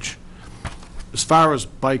Chief Judge, as far as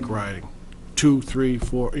bike riding, 2, 3,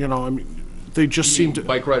 4, I mean, they just seem to...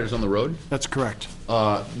 Bike riders on the road? That's correct.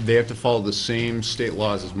 They have to follow the same state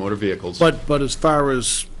laws as motor vehicles. But as far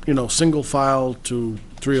as, single file to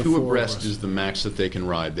 3 or 4 2 abreast is the max that they can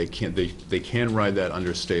ride. They can ride that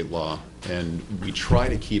under state law, and we try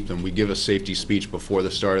to keep them. We give a safety speech before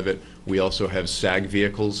the start of it. We also have SAG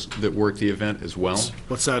vehicles that work the event as well.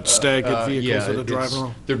 What's that, staggered vehicles that are driving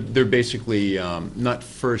around? They're basically, not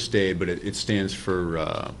first aid, but it stands for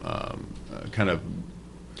kind of,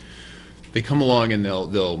 they come along and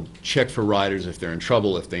they'll check for riders if they're in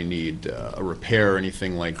trouble, if they need a repair or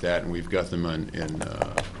anything like that, and we've got them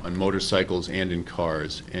on motorcycles and in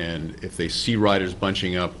cars. And if they see riders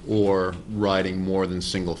bunching up or riding more than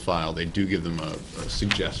single file, they do give them a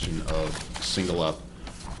suggestion of single up,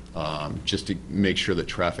 just to make sure that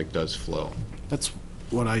traffic does flow. That's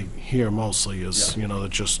what I hear mostly is, that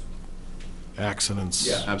just accidents.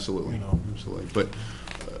 Yeah, absolutely, absolutely. But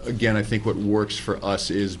again, I think what works for us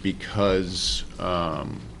is because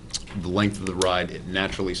the length of the ride, it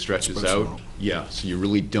naturally stretches out. Yeah, so you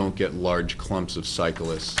really don't get large clumps of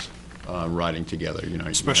cyclists riding together,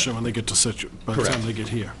 Especially when they get to Scituate, by the time they get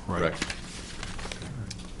here, right? Correct.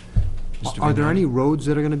 Are there any roads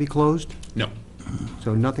that are going to be closed? No.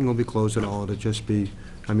 So nothing will be closed at all, it'll just be,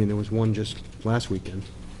 there was one just last weekend,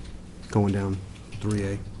 going down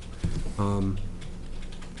 3A.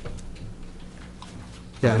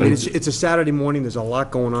 Yeah, it's a Saturday morning, there's a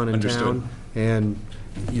lot going on in Understood. town, and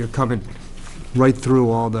you're coming right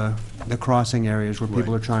through all the crossing areas where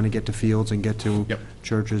people are trying to get to fields and get to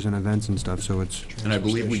churches and events and stuff, so it's... And I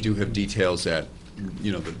believe we do have details at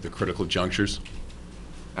you know, the critical junctures.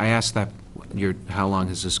 I asked that, how long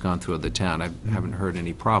has this gone through the town? I haven't heard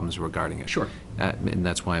any problems regarding it. Sure. And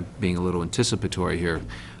that's why I'm being a little anticipatory here.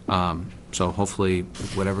 So hopefully,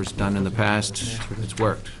 whatever's done in the past, it's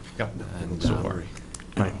worked. Yep. And, So far.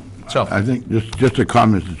 Right. So, I think, just a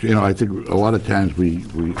comment, you know, I think a lot of times we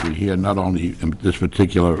hear not only in this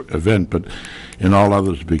particular event, but in all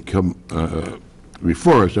others become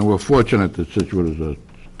before us, and we're fortunate that Scituate is a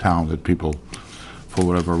town that people, for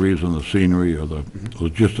whatever reason, the scenery or the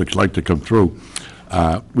logistics like to come through.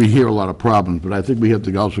 We hear a lot of problems, but I think we have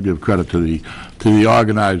to also give credit to the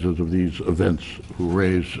organizers of these events who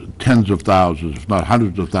raise tens of thousands, if not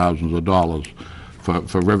hundreds of thousands of dollars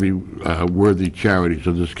for very worthy charities,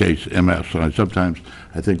 in this case MS. And sometimes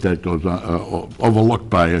I think that goes overlooked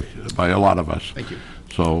by a lot of us. Thank you.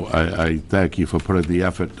 So I thank you for putting the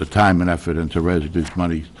effort, the time and effort into raising these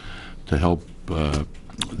monies to help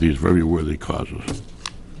these very worthy causes.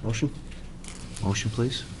 Motion? motion,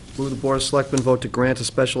 please. Move the Board of Selectmen vote to grant a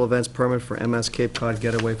special events permit for MS Cape Cod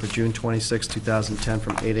Getaway for June 26, 2010,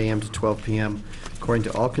 from 8 a.m. to 12 p.m., according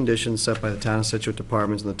to all conditions set by the Town of Scituate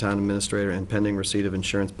departments and the Town Administrator, and pending receipt of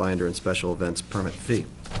insurance binder and special events permit fee.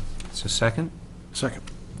 Is there a second? Second.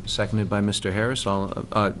 Seconded by Mr. Harris.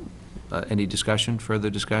 Any discussion, further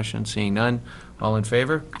discussion? Seeing none, all in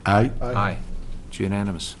favor? Aye. Aye. It's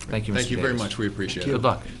unanimous. Thank you, Mr. Thank you very Davis. much. We appreciate it. Good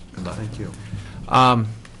luck. Good luck. Thank you.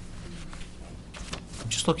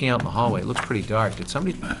 Just looking out in the hallway, it looks pretty dark. Did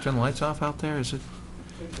somebody turn the lights off out there? Is it?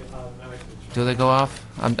 Do they go off?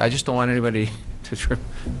 I just don't want anybody to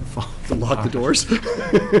fall. Lock the doors?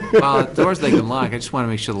 Well, the doors they can lock. I just want to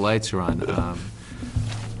make sure the lights are on.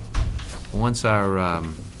 Once our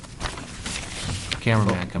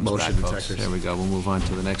cameraman comes back, Motion folks. detectors. There we go. We'll move on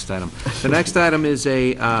to the next item. The next item is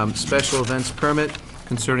a special events permit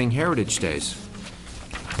concerning Heritage Days.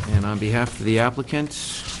 And on behalf of the applicant,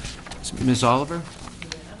 Ms. Oliver,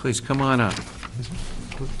 please come on up.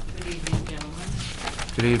 Good evening, gentlemen.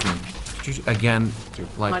 Good evening. Could you, again,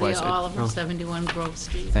 likewise. Claudia Oliver, 71 Grove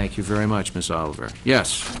Street. Thank you very much, Ms. Oliver.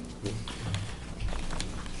 Yes.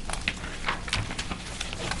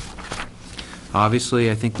 Obviously,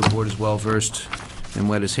 I think the board is well-versed in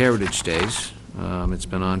what is Heritage Days. It's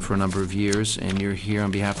been on for a number of years, and you're here on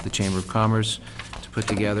behalf of the Chamber of Commerce to put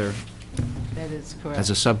together, That is correct. as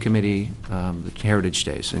a subcommittee, the Heritage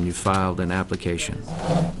Days, and you filed an application.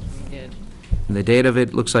 We did. And the date of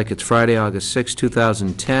it looks like it's Friday, August 6,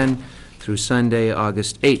 2010, through Sunday,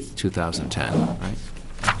 August 8, 2010, right?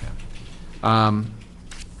 Okay.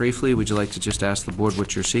 Briefly, would you like to just ask the board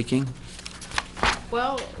what you're seeking?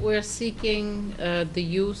 Well, we're seeking the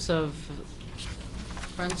use of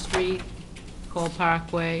Front Street, Cole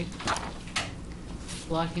Parkway,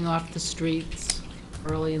 blocking off the streets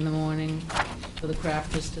early in the morning for the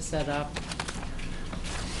crafters to set up,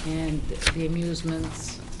 and the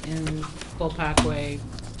amusements in Cole Parkway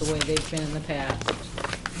the way they've been in the past.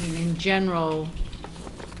 I mean, in general,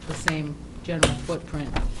 the same general footprint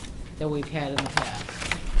that we've had in the past.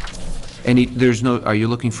 Are you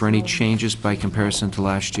looking for any changes by comparison to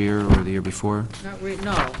last year or the year before?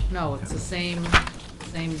 No, it's the same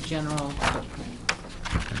general footprint.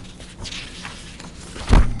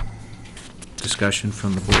 Discussion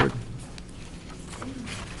from the board?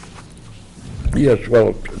 Yes,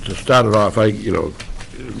 well, to start it off,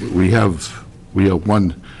 we have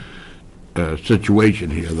one situation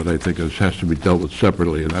here that I think has to be dealt with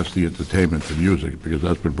separately, and that's the entertainment and music, because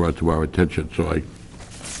that's been brought to our attention. So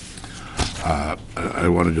I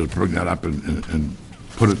want to just bring that up and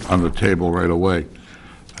put it on the table right away.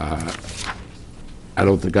 I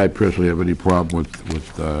don't think I personally have any problem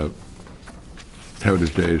with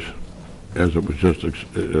Heritage Days as it was just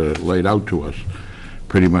laid out to us,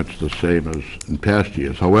 pretty much the same as in past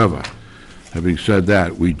years. However, having said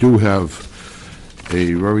that, we do have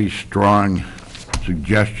a very strong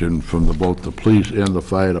suggestion from both the police and the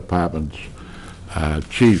fire department's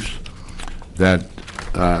chiefs that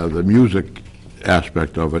the music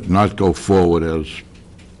aspect of it not go forward as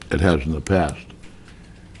it has in the past.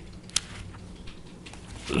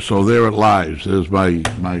 So there it lies. There's my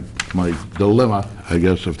dilemma, I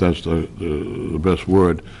guess, if that's the best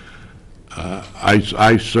word.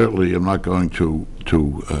 I certainly am not going to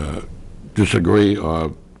disagree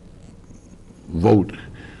or vote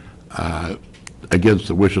against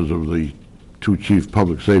the wishes of the two chief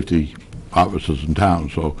public safety officers in town.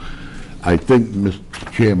 So I think, Mr.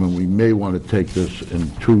 Chairman, we may want to take this in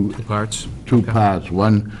two parts. Two parts.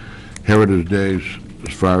 One, Heritage Days,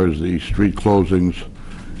 as far as the street closings,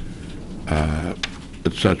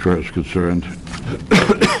 et cetera, is concerned.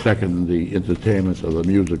 Second, the entertainment of the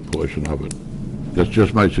music portion of it. That's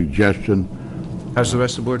just my suggestion. How's the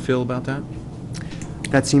rest of the board feel about that?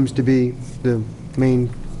 That seems to be the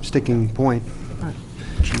main sticking point.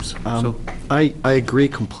 I agree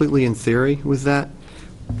completely in theory with that,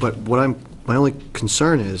 but my only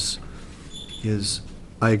concern is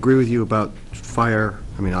I agree with you about fire.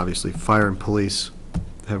 I mean, obviously, fire and police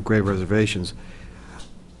have grave reservations.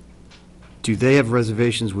 Do they have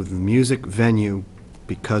reservations with the music venue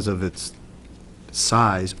because of its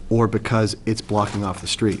size or because it's blocking off the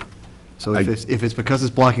street? So if it's because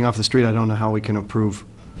it's blocking off the street, I don't know how we can approve,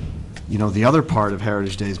 the other part of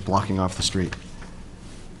Heritage Days blocking off the street.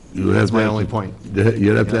 That's my only point.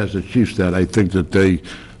 You'd have to ask the chiefs that. I think that they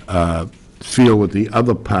feel with the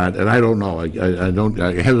other part, and I don't know,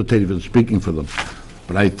 I hesitate even speaking for them,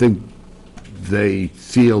 but I think they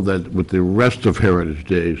feel that with the rest of Heritage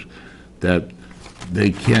Days, that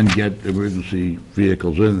they can get emergency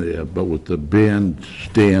vehicles in there, but with the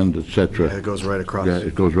bandstand, et cetera. Yeah, it goes right across. Yeah,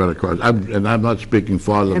 it goes right across. And I'm not speaking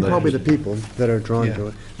for them. And probably the people that are drawn to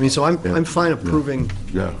it. I mean, so I'm fine approving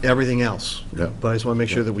everything else, but I just want to make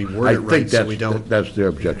sure that we word it right so we don't. That's their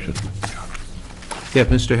objection. Yeah,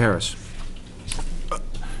 Mr. Harris.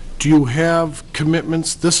 Do you have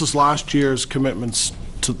commitments? This is last year's commitments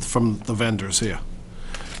from the vendors here.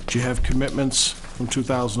 Do you have commitments from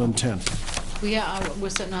 2010? We're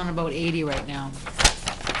sitting on about 80 right now.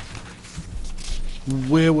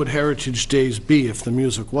 Where would Heritage Days be if the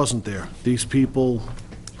music wasn't there? These people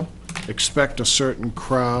expect a certain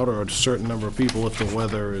crowd or a certain number of people if the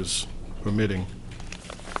weather is permitting.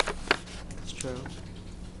 That's true.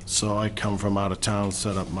 So I come from out of town,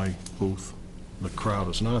 set up my booth. The crowd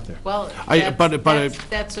is not there. Well,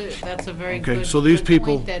 that's a very good so these good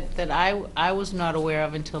people point that I was not aware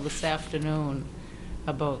of until this afternoon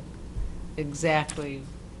about exactly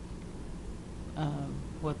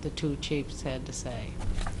what the two chiefs had to say.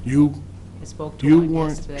 I spoke to one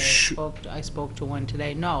yesterday. I spoke to one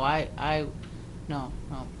today. No, no.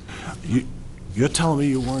 You're telling me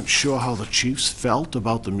you weren't sure how the chiefs felt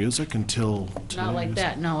about the music until today? Not like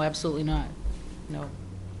that. No, absolutely not. No.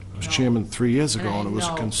 I was chairman 3 years ago, and it was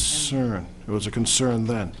a concern. It was a concern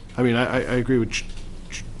then. I mean, I agree with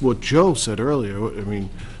what Joe said earlier. I mean,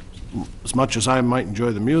 as much as I might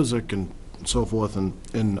enjoy the music and so forth,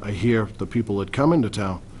 and I hear the people that come into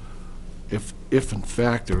town, if in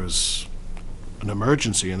fact there is an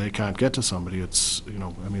emergency and they can't get to somebody, it's,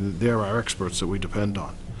 I mean, they're our experts that we depend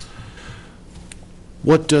on.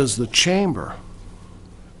 What does the chamber,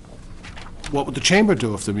 what would the chamber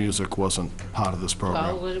do if the music wasn't part of this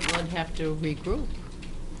program? Well, we'd have to regroup.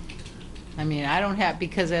 I mean, I don't have,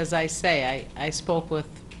 because as I say, I spoke with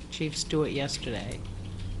Chief Sctuate yesterday,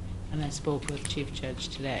 and I spoke with Chief Judge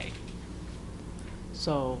today.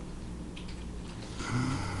 So,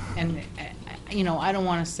 and, I don't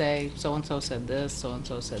want to say so-and-so said this,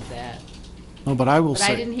 so-and-so said that. No, but I will say.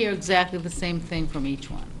 But I didn't hear exactly the same thing from each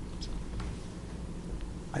one.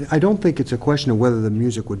 I don't think it's a question of whether the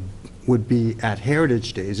music would be at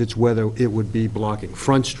Heritage Days, it's whether it would be blocking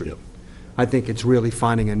Front Street. I think it's really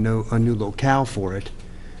finding a new locale for it,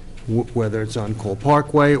 whether it's on Cole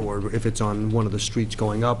Parkway or if it's on one of the streets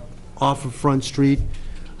going up off of Front Street.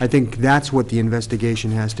 I think that's what the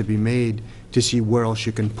investigation has to be made to see where else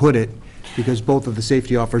you can put it, because both of the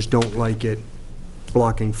safety officers don't like it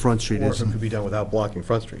blocking Front Street. Or if it could be done without blocking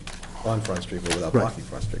Front Street, on Front Street, but without blocking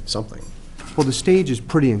Front Street, something. Well, the stage is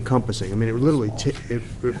pretty encompassing. I mean, it literally,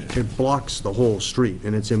 it blocks the whole street,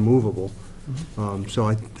 and it's immovable.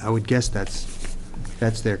 So I would guess that's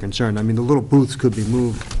their concern. I mean, the little booths could be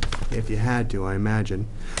moved if you had to, I imagine.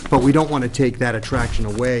 But we don't want to take that attraction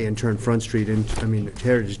away and turn Front Street into,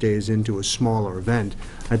 Heritage Days into a smaller event.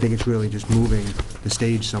 I think it's really just moving the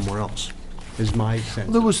stage somewhere else, is my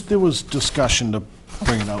sense. There was discussion to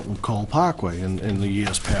bring it out in Cole Parkway in the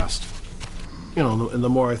years past. And the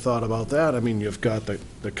more I thought about that, I mean, you've got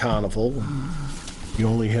the carnival. You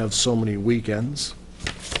only have so many weekends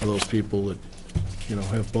for those people that,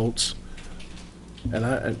 have boats.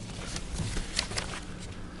 And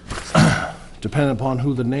depending upon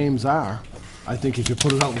who the names are, I think if you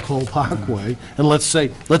put it out in Cole Parkway, and let's say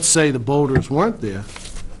the boaters weren't there,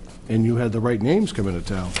 and you had the right names come into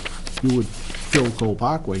town, you would fill Cole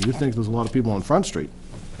Parkway. You'd think there's a lot of people on Front Street.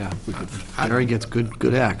 Yeah, Gary gets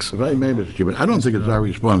good acts. If I may, Mr. Chairman, I don't think it's our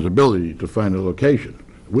responsibility to find a location.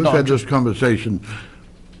 We've had this conversation,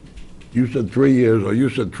 you said 3 years, or you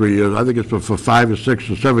said 3 years, I think it's for 5 or 6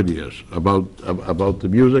 or 7 years, about the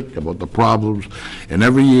music, about the problems, and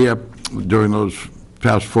every year during those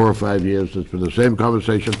past 4 or 5 years, it's been the same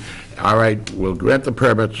conversation. All right, we'll grant the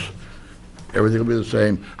permits, everything will be the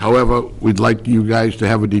same. However, we'd like you guys to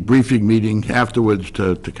have a debriefing meeting afterwards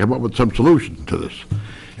to come up with some solution to this.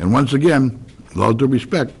 And once again, with all due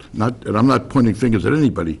respect, and I'm not pointing fingers at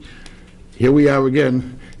anybody, here we are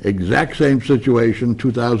again, exact same situation,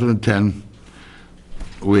 2010.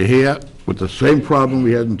 We're here with the same problem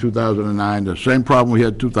we had in 2009, the same problem we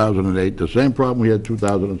had in 2008, the same problem we had in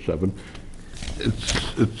 2007.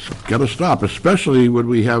 It's got to stop, especially when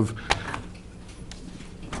we have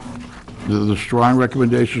the strong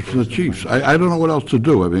recommendations from the chiefs. I don't know what else to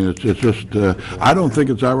do. I mean, it's just, I don't think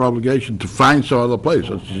it's our obligation to find some other place.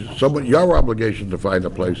 It's your obligation to find a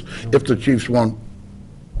place if the chiefs won't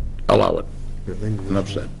allow it. Enough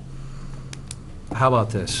said. How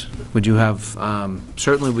about this? Would you have,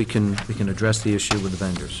 certainly we can address the issue with the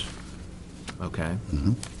vendors, okay?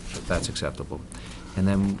 If that's acceptable. And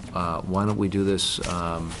then, why don't we do this,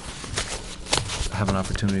 have an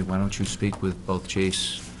opportunity, why don't you speak with both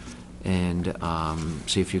chiefs and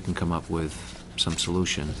see if you can come up with some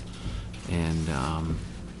solution, and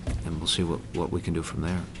we'll see what we can do from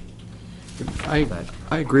there. I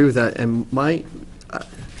agree with that, and I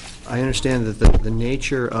understand that the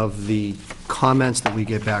nature of the comments that we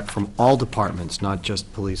get back from all departments, not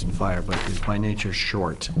just police and fire, but is by nature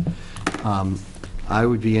short. I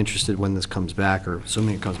would be interested when this comes back, or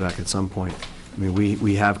assuming it comes back at some point. I mean,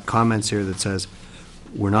 we have comments here that says,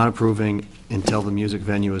 we're not approving until the music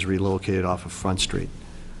venue is relocated off of Front Street.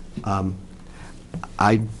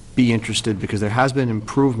 I'd be interested, because there has been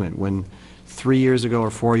improvement. When 3 years ago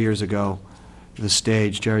or 4 years ago, the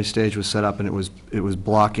stage, Jerry's stage, was set up, and it was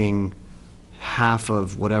blocking half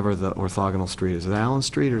of whatever the orthogonal street is. Is it Allen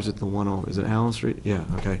Street, or is it the is it Allen Street? Yeah,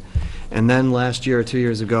 okay. And then last year or 2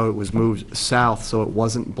 years ago, it was moved south, so it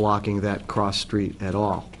wasn't blocking that cross street at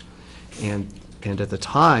all. And at the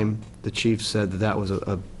time, the chief said that was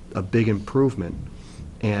a big improvement.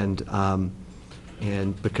 And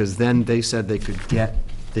because then they said they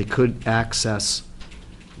could access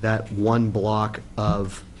that one block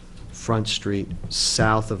of Front Street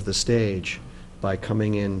south of the stage by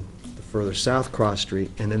coming in the further south cross street,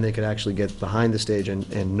 and then they could actually get behind the stage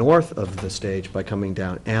and north of the stage by coming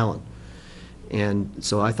down Allen. And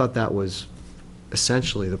so I thought that was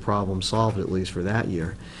essentially the problem solved, at least for that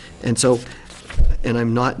year. And so, and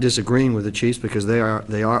I'm not disagreeing with the chiefs, because they are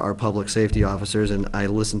our public safety officers, and I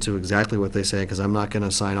listen to exactly what they say, because I'm not going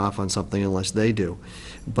to sign off on something unless they do.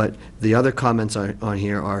 But the other comments on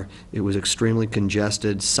here are, it was extremely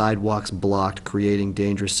congested, sidewalks blocked, creating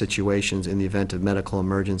dangerous situations in the event of medical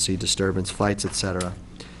emergency, disturbance, fights, etc.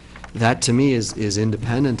 That, to me, is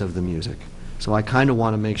independent of the music. So I kind of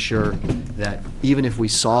want to make sure that even if we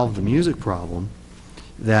solve the music problem,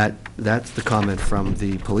 that's the comment from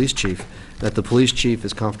the police chief, that the police chief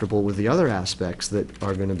is comfortable with the other aspects that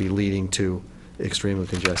are going to be leading to extremely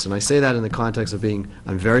congested. And I say that in the context of being,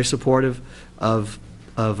 I'm very supportive of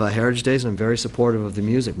Heritage Days, and I'm very supportive of the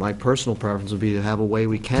music. My personal preference would be to have a way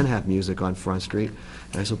we can have music on Front Street.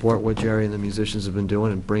 And I support what Jerry and the musicians have been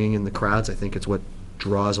doing and bringing in the crowds. I think it's what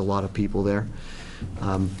draws a lot of people there.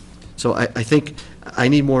 So I think I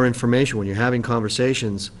need more information when you're having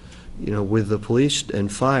conversations, with the police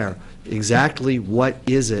and fire. Exactly what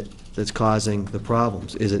is it that's causing the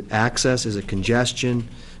problems? Is it access? Is it congestion?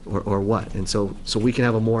 Or what? And so we can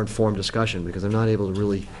have a more informed discussion, because I'm not able to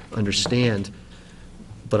really understand,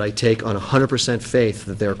 but I take on 100% faith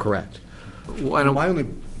that they're correct. My only,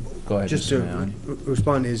 Go ahead, just Mr. to Mahoney.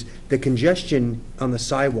 respond, is the congestion on the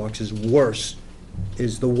sidewalks is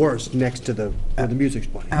the worst next to where the music's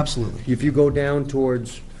playing. Absolutely. If you go down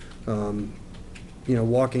towards,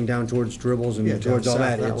 walking down towards Dribbles and Yeah, towards down all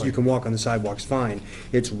south that, that way. you can walk on the sidewalks fine.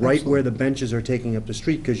 It's right where the benches are taking up the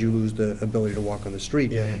street, because you lose the ability to walk on the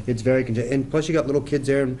street. Yeah. It's very congested, and plus you got little kids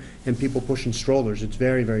there and people pushing strollers. It's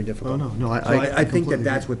very, very difficult. Oh, no, So I I think completely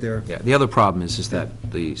that's agree. what they're. Yeah, the other problem is that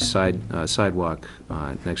the sidewalk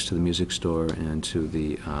next to the music store and to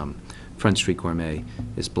the Front Street Gourmet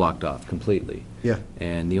is blocked off completely. Yeah.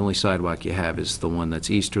 And the only sidewalk you have is the one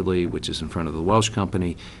that's easterly, which is in front of the Welsh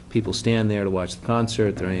Company. People stand there to watch the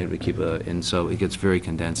concert, they're unable to keep and so it gets very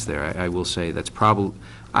condensed there. I will say that's probably,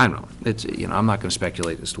 I don't know, it's, I'm not going to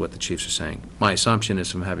speculate as to what the chiefs are saying. My assumption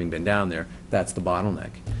is, from having been down there, that's the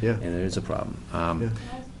bottleneck. Yeah. And it is a problem. Can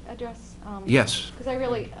I address? Yes. Because I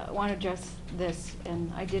really want to address this,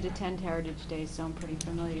 and I did attend Heritage Days, so I'm pretty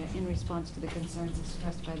familiar in response to the concerns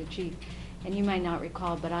expressed by the chief. And you might not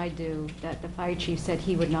recall, but I do, that the fire chief said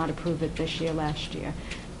he would not approve it this year, last year.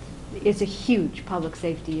 It's a huge public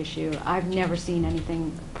safety issue. I've never seen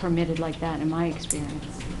anything permitted like that in my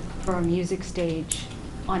experience for a music stage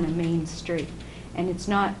on a main street. And it's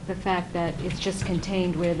not the fact that it's just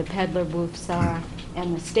contained where the peddler booths are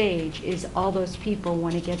and the stage, is all those people,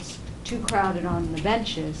 when it gets too crowded on the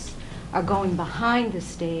benches, are going behind the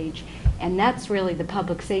stage And that's really the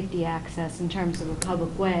public safety access in terms of a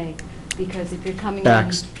public way, because if you're coming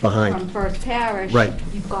Backs in behind. from First Parish, Right.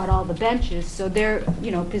 you've got all the benches, so they're,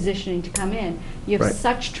 positioning to come in. You have Right.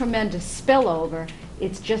 such tremendous spillover,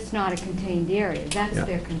 it's just not a contained area. That's Yeah.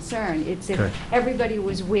 their concern. It's if Okay. everybody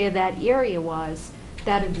was where that area was,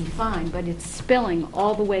 that'd be fine, but it's spilling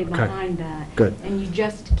all the way behind that. Good. And you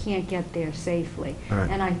just can't get there safely. All right.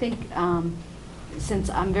 And I think, since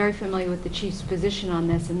I'm very familiar with the chief's position on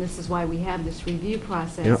this, and this is why we have this review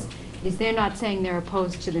process, Yep. is they're not saying they're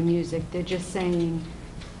opposed to the music, they're just saying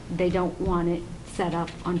they don't want it set up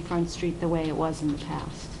on Front Street the way it was in the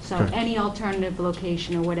past. So Okay. any alternative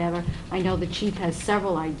location or whatever, I know the chief has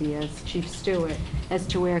several ideas, Chief Sctuate, as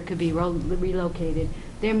to where it could be relocated.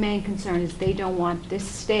 Their main concern is they don't want this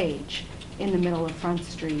stage in the middle of Front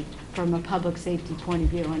Street from a public safety point of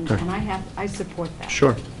view, and Okay. and I support that.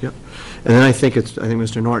 Sure, yep. And then I think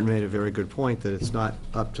Mr. Norton made a very good point, that it's not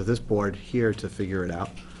up to this board here to figure it out,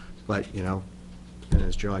 but, and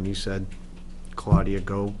as John, you said, Claudia,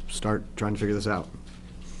 go start trying to figure this out.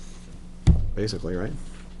 Basically, right?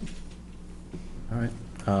 All right.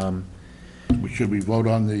 Should we vote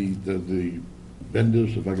on the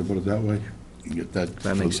vendors, if I can put it that way? And get that.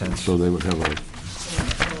 That makes sense. So they would have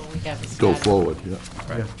We have a go status. forward, yeah.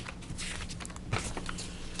 Right.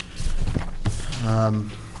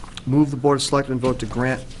 Move the Board of Selectmen vote to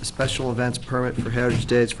grant a special events permit for Heritage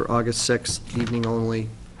Days for August 6th, evening only,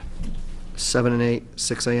 7 and 8,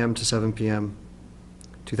 6 a.m. to 7 p.m.,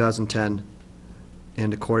 2010,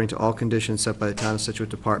 and according to all conditions set by the Town of Scituate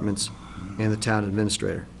departments and the town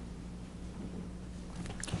administrator.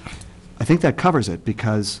 I think that covers it,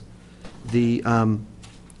 because the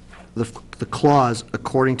clause,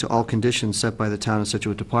 according to all conditions set by the Town of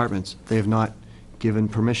Scituate departments, they have not given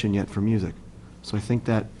permission yet for music. So I think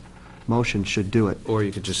that motion should do it. Or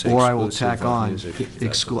you could just say Or I will exclusive tack of on, music, if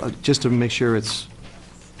that's- just to make sure it's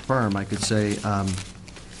firm, I could say,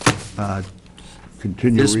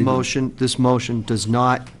 Continue this reading. motion does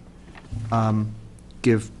not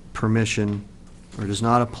give permission, or does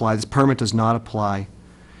not apply, this permit does not apply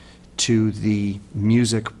to the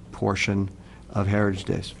music portion of Heritage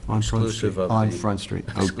Days. On Front Street. Exclusive of On the- Front Street.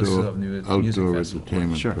 Exclusive of music Outdoor festival.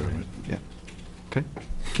 entertainment Sure. permit. Yeah. Okay.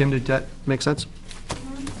 Kim, did that make sense?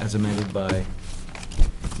 As amended by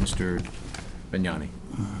Mr. Vignani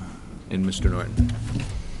and Mr. Norton.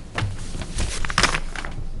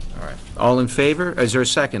 All right. All in favor? Is there a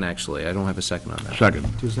second, actually? I don't have a second on that.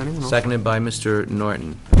 Second. Does anyone else? Seconded by Mr.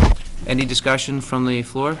 Norton. Any discussion from the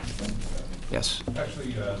floor? Yes.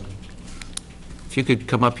 Actually, If you could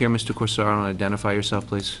come up here, Mr. Corsaro, and identify yourself,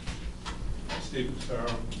 please. Steve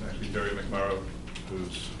Corsaro, actually Jerry McMorrow,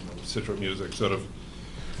 who's Scituate Music, sort of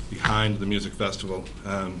behind the music festival.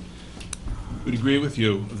 Would agree with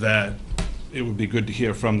you that it would be good to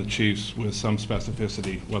hear from the chiefs with some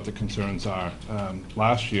specificity what the concerns are.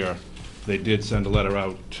 Last year, they did send a letter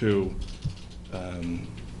out to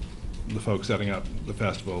the folks setting up the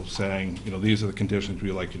festival saying, these are the conditions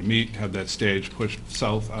we'd like you to meet, have that stage pushed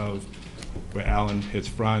south of where Allen hits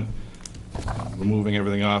front, removing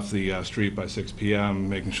everything off the street by 6 p.m.,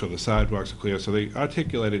 making sure the sidewalks are clear. So they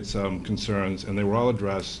articulated some concerns, and they were all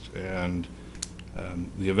addressed, and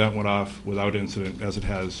the event went off without incident, as it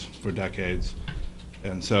has for decades.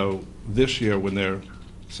 And so this year, when they're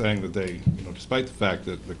saying that they, despite the fact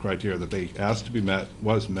that the criteria that they asked to be met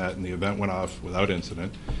was met, and the event went off without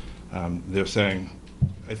incident, they're saying,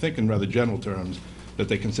 I think in rather general terms, that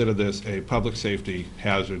they consider this a public safety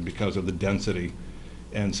hazard because of the density.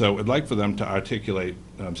 And so I'd like for them to articulate,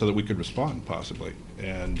 so that we could respond possibly,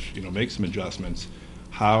 and make some adjustments,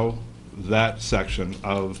 how that section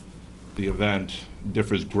of the event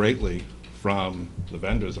differs greatly from the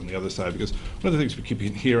vendors on the other side. Because one of the things we keep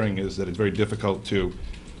hearing is that it's very difficult to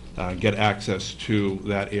get access to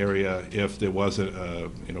that area if there was a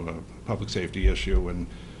public safety issue,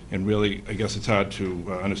 and really, I guess it's hard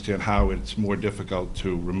to understand how it's more difficult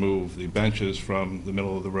to remove the benches from the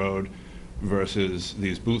middle of the road versus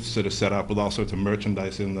these booths that are set up with all sorts of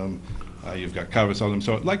merchandise in them. You've got covers on them.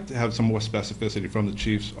 So I'd like to have some more specificity from the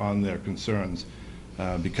chiefs on their concerns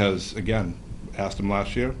because, again, asked them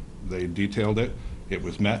last year, they detailed it. It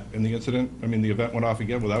was met in the incident. I mean, the event went off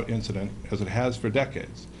again without incident, as it has for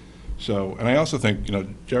decades. So, and I also think,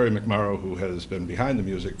 Jerry McMorrow, who has been behind the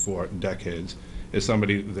music for decades, is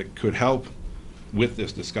somebody that could help with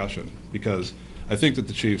this discussion, because I think that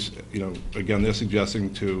the chiefs, again, they're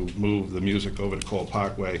suggesting to move the music over to Cole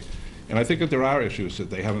Parkway, and I think that there are issues that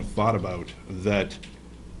they haven't thought about that,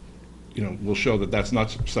 will show that that's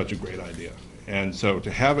not such a great idea. And so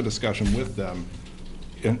to have a discussion with them,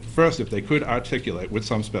 and first, if they could articulate with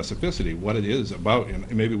some specificity what it is about, and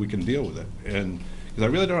maybe we can deal with it. And,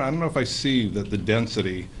 because I don't know if I see that the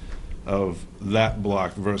density of that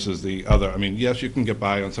block versus the other. I mean, yes, you can get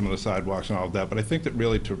by on some of the sidewalks and all of that, but I think that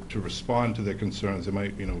really to respond to their concerns, it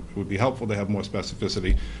might, it would be helpful to have more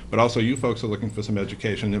specificity. But also, you folks are looking for some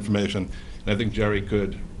education and information, and I think Jerry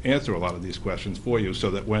could answer a lot of these questions for you so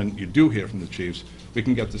that when you do hear from the chiefs, we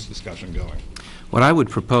can get this discussion going. What I would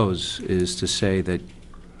propose is to say that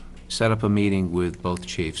set up a meeting with both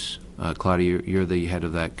chiefs. Claudia, you're the head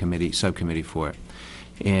of that committee, subcommittee for it.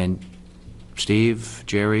 And Steve,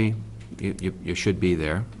 Jerry, you should be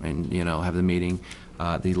there and, have the meeting.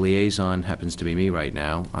 The liaison happens to be me right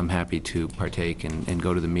now. I'm happy to partake and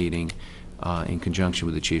go to the meeting in conjunction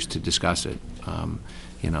with the chiefs to discuss it,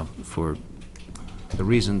 for the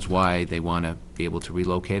reasons why they want to be able to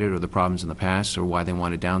relocate it or the problems in the past or why they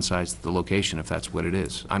want to downsize the location if that's what it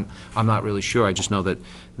is. I'm not really sure. I just know that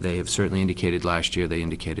they have certainly indicated last year,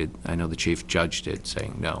 I know the chief judged it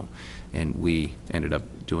saying no, and we ended up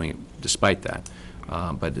doing it despite that.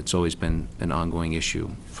 But it's always been an ongoing issue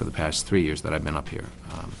for the past 3 years that I've been up here.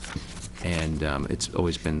 It's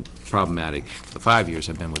always been problematic the 5 years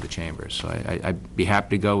I've been with the chambers. So I'd be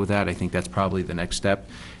happy to go with that. I think that's probably the next step.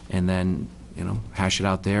 And then, hash it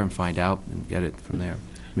out there and find out and get it from there.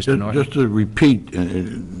 Mr. Norton? Just to repeat,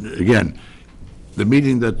 again, the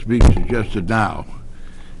meeting that's being suggested now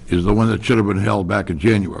is the one that should have been held back in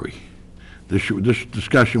January. This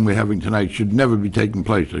discussion we're having tonight should never be taking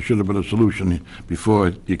place. There should have been a solution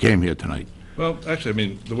before you came here tonight. Well, actually, I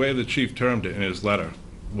mean, the way the chief termed it in his letter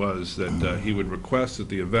was that he would request that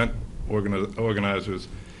the event organizers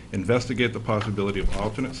investigate the possibility of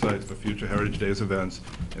alternate sites for future Heritage Days events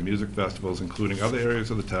and music festivals, including other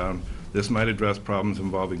areas of the town. This might address problems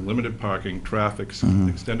involving limited parking, traffic,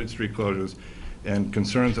 extended street closures, and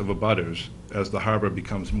concerns of abutters as the harbor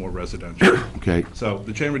becomes more residential. Okay. So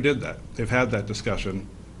the chamber did that. They've had that discussion,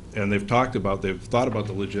 and they've thought about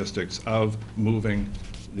the logistics of moving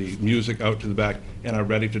the music out to the back and are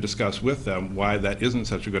ready to discuss with them why that isn't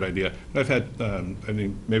such a good idea. And I've had,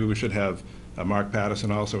 maybe we should have Mark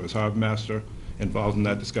Patterson also as harbor master involved in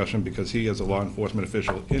that discussion because he is a law enforcement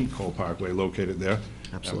official in Cole Parkway located there.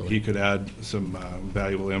 Absolutely. He could add some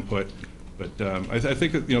valuable input. But I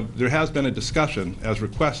think that, there has been a discussion as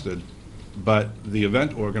requested, but the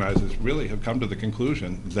event organizers really have come to the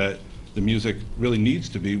conclusion that the music really needs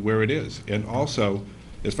to be where it is. And also,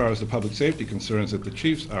 as far as the public safety concerns that the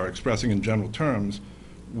chiefs are expressing in general terms,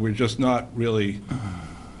 we're just not really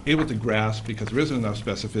able to grasp because there isn't enough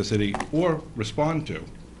specificity or respond to.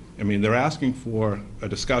 I mean, they're asking for a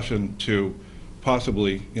discussion to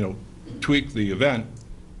possibly, tweak the event,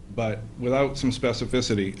 but without some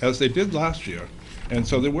specificity, as they did last year. And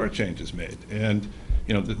so there were changes made. And,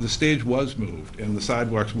 the stage was moved, and the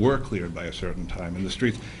sidewalks were cleared by a certain time, and the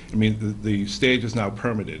streets, the stage is now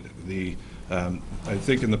permitted. I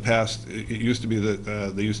think in the past, it used to be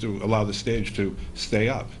that they used to allow the stage to stay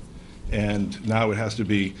up. And now it has to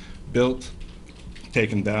be built,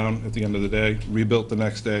 taken down at the end of the day, rebuilt the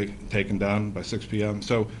next day, taken down by 6 p.m.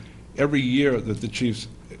 So every year that the chiefs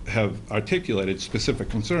have articulated specific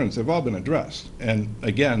concerns, they've all been addressed. And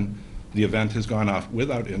again, the event has gone off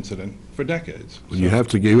without incident for decades. Well, you have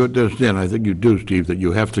to get, you understand, I think you do, Steve, that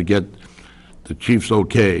you have to get the chief's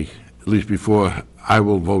okay, at least before I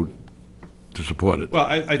will vote to support it. Well,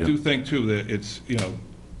 I do think, too, that it's,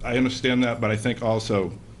 I understand that, but I think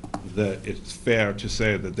also that it's fair to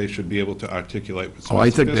say that they should be able to articulate with some I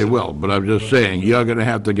think they specificity. will, but I'm just saying, you're going to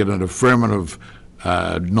have to get an affirmative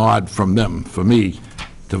nod from them, for me,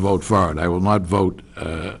 to vote for it. I will not vote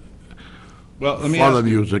Well, let me for the ask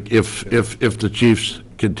you- music if the chiefs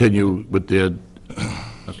continue with their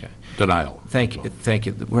Okay. denial. Thank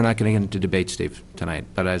you. We're not going to get into debate, Steve, tonight,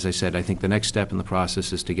 but as I said, I think the next step in the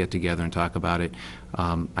process is to get together and talk about it.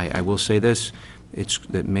 I will say this,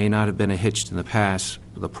 it may not have been a hitch in the past,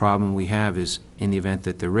 but the problem we have is, in the event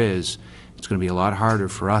that there is, it's going to be a lot harder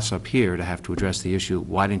for us up here to have to address the issue,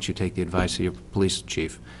 why didn't you take the advice of your police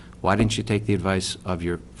chief? Why didn't you take the advice of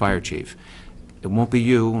your fire chief? It won't be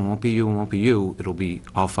you, it won't be you, it won't be you, it'll be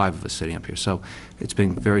all 5 of us sitting up here. So it's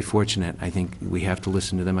been very fortunate. I think we have to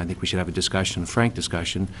listen to them. I think we should have a discussion, a frank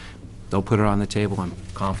discussion. They'll put it on the table. I'm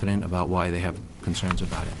confident about why they have concerns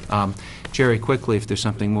about it. Jerry, quickly, if there's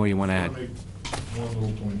something more you want to add. I'll make one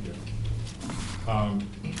little point here.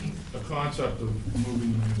 The concept of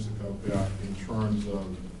moving the music out back in terms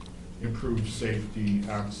of improved safety,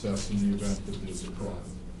 access in the event that there's a problem.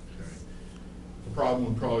 The problem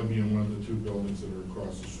would probably be in one of the 2 buildings that are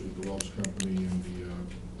across the street, the Welch Company and the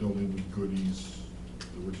building with Goodies,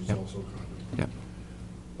 which is also condo. Yep.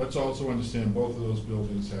 Let's also understand both of those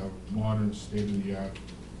buildings have modern, state-of-the-art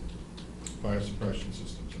fire suppression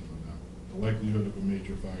systems in them now. The likelihood of a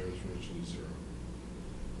major fire is virtually zero.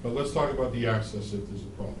 But let's talk about the access if there's a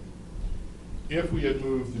problem. If we had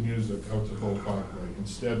moved the music out to Cole Parkway,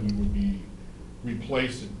 instead we would be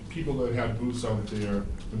replacing, people that had booths out there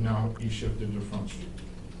would now be shifted to Front Street.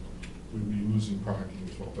 We'd be losing parking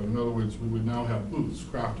as well. But in other words, we would now have booths,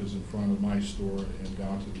 crafters in front of my store and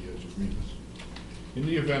down to the edge of Remus. In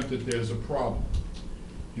the event that there's a problem,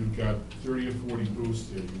 you've got 30 or 40 booths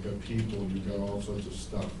there, you've got people, you've got all sorts of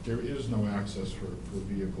stuff. There is no access for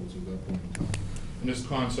vehicles at that point in time. And this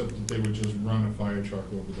concept that they would just run a fire truck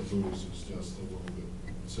over the booths is just a little bit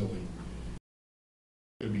silly.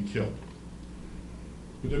 It would be killed.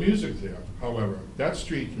 With the music there, however, that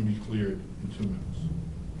street can be cleared in 2 minutes.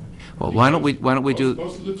 Well, why don't we do,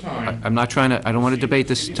 Most of the time. I'm not trying to, I don't want to debate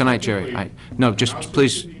this tonight, Jerry. No, just,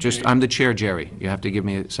 please, I'm the chair, Jerry. You have to give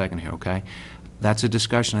me a second here, okay? That's a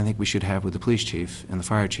discussion I think we should have with the police chief and the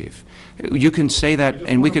fire chief. You can say that,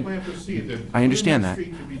 and we could, I understand that. The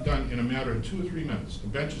street can be done in a matter of 2 or 3 minutes. The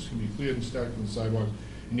benches can be cleared and stacked on the sidewalks,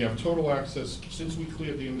 and you have total access. Since we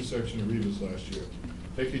cleared the intersection of Rivas last year,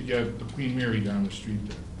 they could get the Queen Mary down the street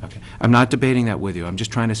there. Okay. I'm not debating that with you. I'm just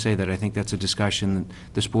trying to say that I think that's a discussion.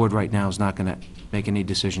 This board right now is not going to make any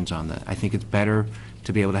decisions on that. I think it's better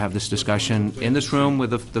to be able to have this discussion in this room with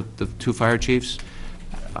the two fire chiefs,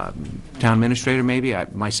 town administrator maybe,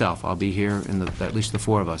 myself. I'll be here, and at least the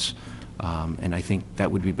four of us. And I think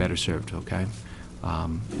that would be better served, okay?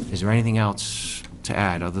 Is there anything else to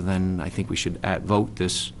add, other than I think we should vote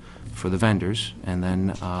this for the vendors, and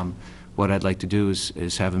then what I'd like to do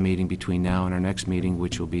is have a meeting between now and our next meeting,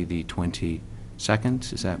 which will be the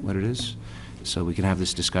 22nd. Is that what it is? So we can have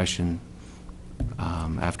this discussion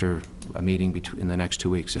after a meeting in the next 2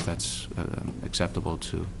 weeks, if that's acceptable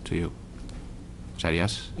to you. Is that a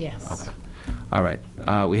yes? Yes. Okay. All right.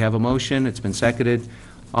 We have a motion. It's been seconded.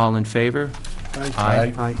 All in favor?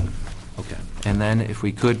 Aye. Aye. Okay. And then if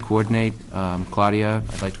we could coordinate, Claudia,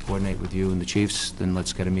 I'd like to coordinate with you and the chiefs, then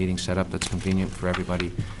let's get a meeting set up that's convenient for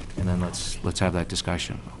everybody, and then let's have that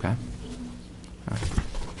discussion, okay? All right.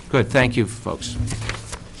 Good, thank you, folks.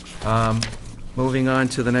 Moving on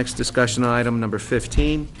to the next discussion item, number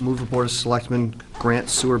 15. Move the Board of Selectmen grant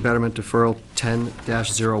sewer betterment deferral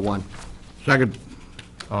 10-01. Second.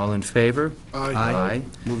 All in favor? Aye.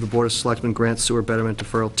 Move the Board of Selectmen grant sewer betterment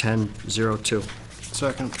deferral 10-02.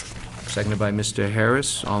 Second. Seconded by Mr.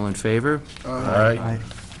 Harris. All in favor? Aye.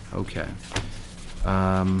 Okay.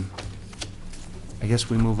 I guess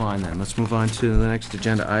we move on then. Let's move on to the next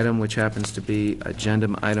agenda item, which happens to be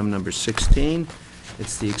agenda item number 16.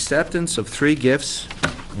 It's the acceptance of 3 gifts,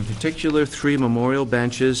 in particular 3 memorial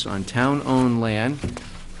benches on town-owned land.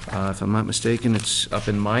 If I'm not mistaken, it's up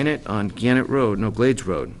in Minot on Glades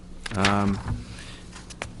Road.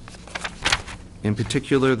 In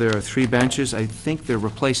particular, there are 3 benches. I think they're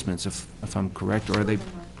replacements, if I'm correct, or are they?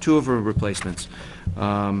 2 of them are replacements.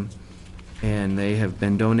 And they have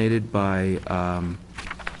been donated by,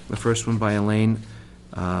 the first one by Elaine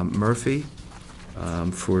Murphy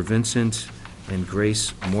for Vincent and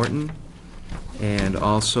Grace Morton. And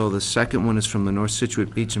also the second one is from the North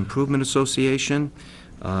Scituate Beach Improvement Association.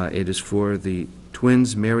 It is for the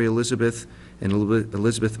twins Mary Elizabeth and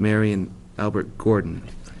Elizabeth Mary and Albert Gordon.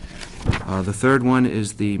 The third one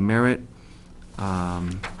is the merit, the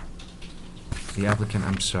applicant,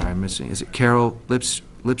 I'm sorry, I'm missing, is it Carol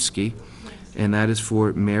Lipsky? And that is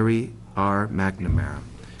for Mary R. McNamara,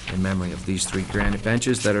 in memory of these 3 granite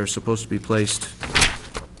benches that are supposed to be placed,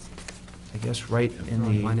 I guess, right in the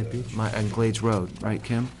Minot Beach? on Glades Road, right,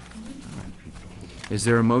 Kim? All right. Is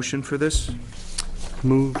there a motion for this?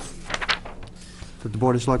 Move that the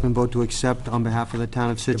Board of Selectmen vote to accept, on behalf of the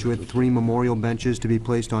town of Scituate, 3 memorial benches to be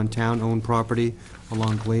placed on town-owned property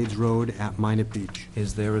along Glades Road at Minot Beach.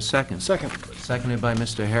 Is there a second? Second. Seconded by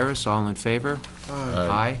Mr. Harris. All in favor?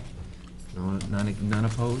 Aye. No, none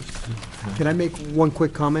opposed? Can I make one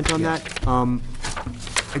quick comment on that?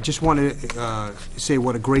 I just want to say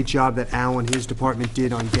what a great job that Al and his department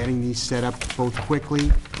did on getting these set up both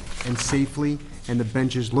quickly and safely, and the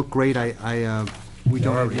benches look great. We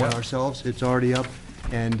donated one ourselves. It's already up,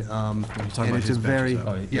 and it's a very,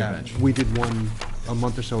 we did one a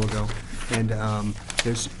month or so ago. And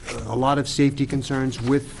there's a lot of safety concerns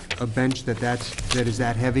with a bench that is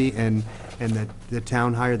that heavy, and that the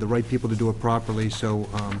town hired the right people to do it properly, so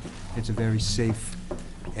it's a very safe,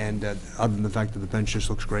 and other than the fact that the bench just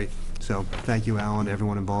looks great. So thank you, Alan, and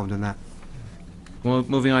everyone involved in that. Well,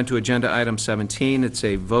 moving on to agenda item 17, it's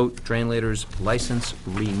a vote drain laters license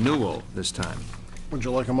renewal this time. Would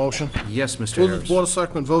you like a motion? Yes, Mr. Will the Harris. Board of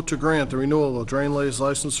Selectmen vote to grant the renewal of drain layers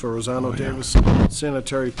license for Rosano Davis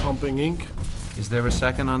Sanitary Pumping, Inc.? Is there a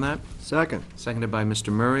second on that? Second. Seconded by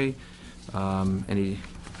Mr. Murray. Any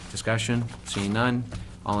discussion? Seeing none.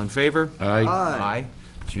 All in favor? Aye. Aye.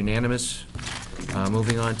 It's unanimous.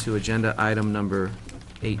 Moving on to agenda item number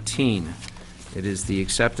 18. It is the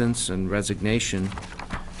acceptance and resignation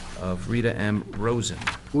of Rita M. Rosen.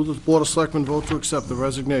 Will the Board of Selectmen vote to accept the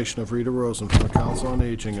resignation of Rita Rosen from the Council on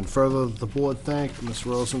Aging, and further, the Board thank Ms.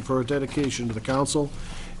 Rosen for her dedication to the council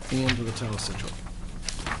and to the town of Scituate.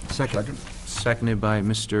 Second. Seconded by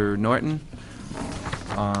Mr. Norton.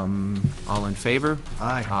 All in favor?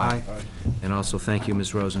 Aye. Aye. And also thank you,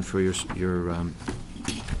 Ms. Rosen, for your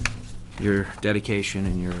dedication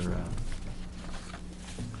and your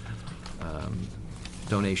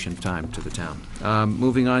donation time to the town.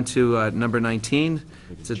 Moving on to number 19,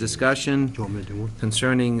 it's a discussion Do you want me to do one?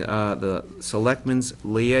 concerning the Selectmen's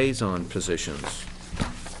liaison positions.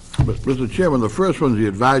 Mr. Chairman, the first one's the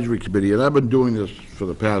advisory committee, and I've been doing this for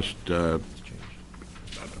the past,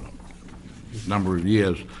 number of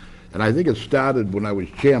years, and I think it started when I was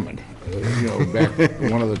chairman, back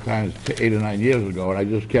one of the times 8 or 9 years ago, and I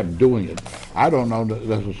just kept doing it. I don't know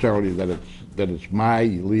necessarily that it's my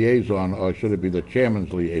liaison, or should it be the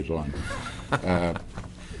chairman's liaison?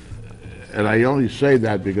 And I only say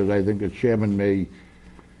that because I think the chairman may,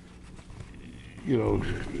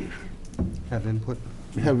 Have input?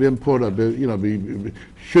 have input, or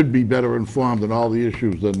should be better informed on all the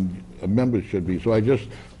issues than members should be. So I just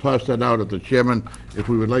tossed that out at the chairman. If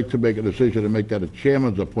we would like to make a decision to make that a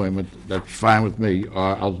chairman's appointment, that's fine with me,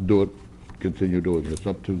 or I'll do it, continue doing it. It's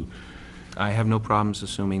up to, I have no problems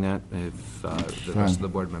assuming that if the rest of the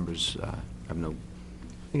board members have no.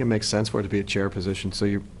 I think it makes sense for it to be a chair position,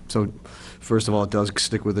 so first of all, it does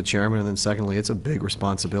stick with the chairman, and then secondly, it's a big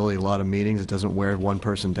responsibility, a lot of meetings, it doesn't wear one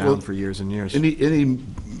person down Well, for years and years. any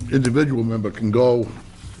individual member can go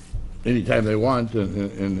anytime they want,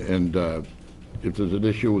 and if there's an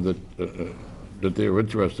issue that they're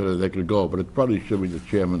interested in, they could go, but it probably should be the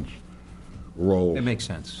chairman's role. It makes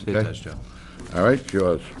sense. It Okay. does, Joe. All right,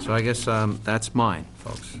 yours. So I guess that's mine,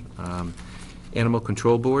 folks. Animal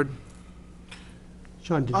Control Board,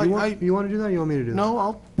 Sean, did you want to do that, or you want me to do that?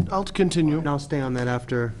 No, I'll continue. And I'll stay on that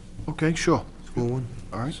after Okay, sure. school one.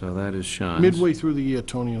 All right. so that is Sean's. Midway through the year,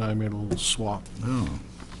 Tony and I made a little swap. Oh,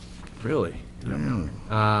 Really?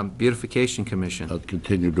 yeah. Beautification Commission. I'll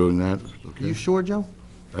continue doing that. Are you sure, Joe?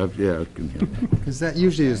 Yeah, I can. Because that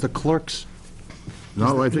usually is the clerk's.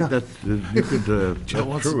 No, I think that's, you could, Joe that's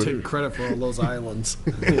wants to true. take credit for all those islands.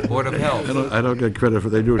 Board of Health. I don't get credit for,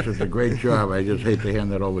 they do such a great job, I just hate to hand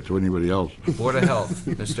that over to anybody else. Board of Health.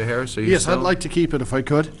 Mr. Harris, are you Yes, still? I'd like to keep it if I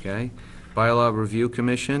could. Okay. Bylaw Review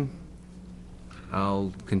Commission.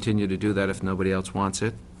 I'll continue to do that if nobody else wants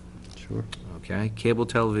it. Sure. Okay. Cable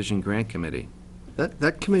Television Grant Committee.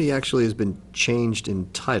 That committee actually has been changed in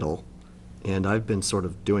title, and I've been sort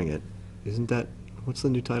of doing it. Isn't that, what's the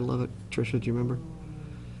new title of it? Tricia, do you remember?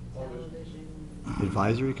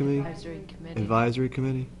 Advisory Committee? Advisory Committee. Advisory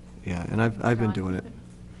Committee? Yeah, and I've been doing it.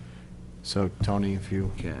 So, Tony, if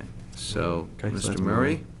you... Okay. So, Okay, so Mr. that's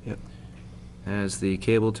Murray Yep. has the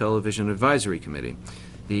Cable Television Advisory Committee.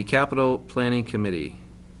 The Capital Planning Committee.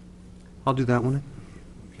 I'll do that one.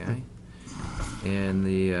 Okay. And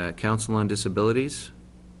the Council on Disabilities.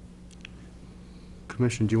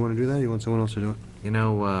 Commission, do you want to do that, or you want someone else to do it? You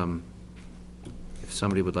know, if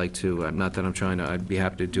somebody would like to, not that I'm trying to, I'd be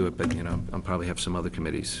happy to do it, but, I'll probably have some other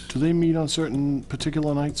committees. Do they meet on certain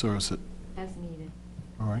particular nights, or is it, As needed.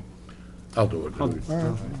 all right? I'll do it. All right.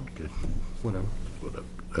 Okay. Whatever.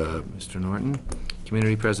 Mr. Norton.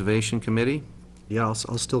 Community Preservation Committee. Yeah, I'll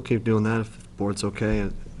still keep doing that if the board's okay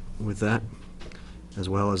with that, as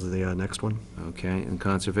well as the next one. Okay, and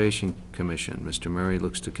Conservation Commission. Mr. Murray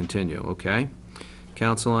looks to continue, okay.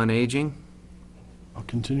 Council on Aging. I'll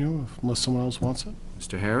continue unless someone else wants it.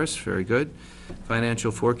 Mr. Harris, very good.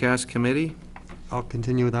 Financial Forecast Committee. I'll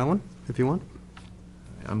continue with that one, if you want.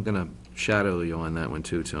 I'm going to shadow you on that one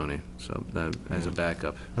too, Tony, so that as a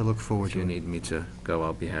backup. I look forward If to you it. need me to go,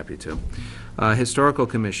 I'll be happy to. Historical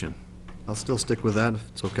Commission. I'll still stick with that if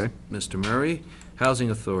it's okay. Mr. Murray.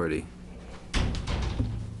 Housing Authority.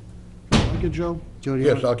 Like it, Joe? Joe, do you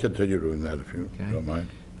Yes, want- I'll continue doing that if you Okay. don't mind.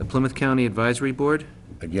 The Plymouth County Advisory Board.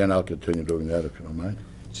 Again, I'll continue doing that if you don't mind.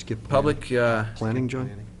 Skip. Public, Planning, John?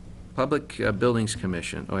 Public Buildings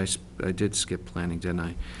Commission. Oh, I did skip planning, didn't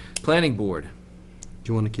I? Planning Board. Do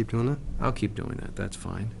you want to keep doing that? I'll keep doing that, that's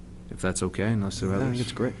fine, if that's okay, unless there are I think others.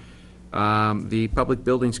 it's great. The Public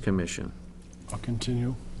Buildings Commission. I'll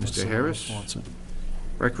continue. unless Mr. someone Harris? else wants it.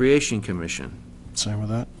 Recreation Commission. Same with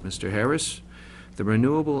that. Mr. Harris. The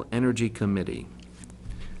Renewable Energy Committee.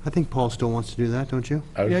 I think Paul still wants to do that, don't you?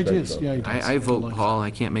 I would Yeah, he say does, so. yeah, he does. I vote Paul. I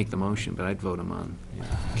can't make the motion, but I'd vote him on.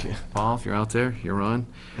 Paul, if you're out there, you're on.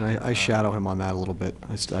 And I shadow him on that a little bit.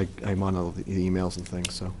 I'm on all the emails and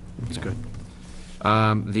things, so it's good.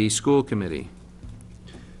 The School Committee.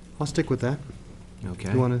 I'll stick with that.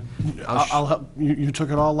 Okay. You want to? I'll help, you took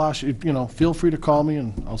it all last, you know, feel free to call me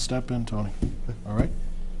and I'll step in, Tony. All right?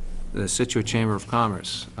 The Scituate Chamber of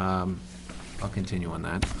Commerce. I'll continue on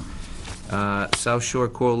that. South Shore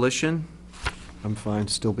Coalition. I'm fine,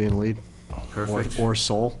 still being lead. Perfect. Or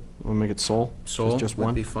Soul. We'll make it Soul. Soul Just would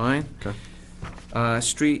one. be fine. Okay.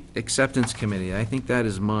 Street Acceptance Committee. I think that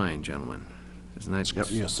is mine, gentlemen. Isn't that? Yep,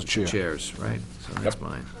 yes, the chair. Chairs, right? So that's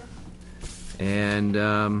mine. And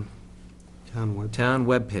Town Town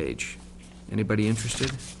Webpage. Anybody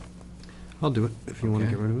interested? I'll do it, if you want to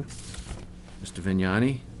Okay. get rid of it. Mr.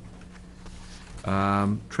 Vignani.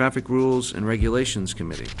 Traffic Rules and Regulations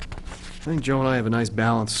Committee. I think Joe and I have a nice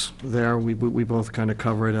balance there. We both kind of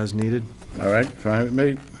cover it as needed. All right, fine with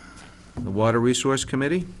me. The Water Resource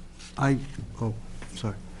Committee. Oh,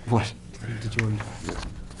 sorry. What? Did you want,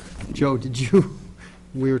 Joe, did you,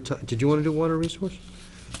 did you want to do water resource?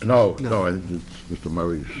 No, No. I think it's Mr.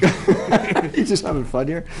 Murray's. You just having fun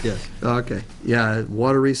here? Yes. Okay, yeah,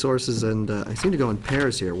 water resources and, I seem to go in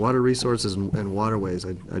pairs here. Water resources and waterways,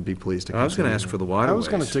 I'd be pleased to. I was going to ask for the waterways. I was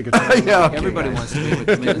going to take a. Yeah, okay, Everybody guys. wants to be with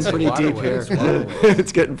the It's getting pretty deep here.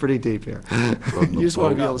 It's getting pretty deep here. You just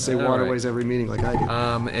want to be able to say All right. waterways every meeting like I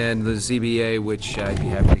do. And the ZBA, which I'd be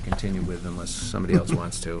happy to continue with unless somebody else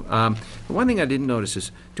wants to. The one thing I didn't notice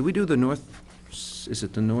is, do we do the is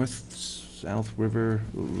it the North-South River?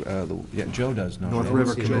 Yeah, Joe does know. North right?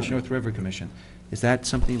 River Commission. North River Commission. Is that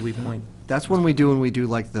something we point That's when we do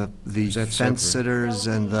like the Is that fence separate? sitters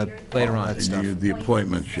and the. later on? that stuff. The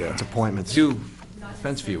appointments, yeah. It's appointments. To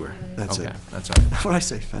fence viewer. That's it. Okay, that's all right. What did I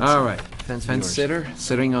say? Fence. All right. Fence Fence viewers. sitter,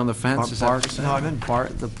 sitting on the fence, is that what you're No, I saying?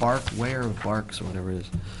 meant the bark wear of barks or whatever it is.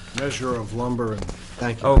 Measure of lumber and.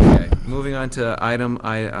 Thank you. Okay, moving on to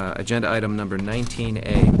agenda item number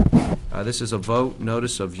 19A. This is a vote,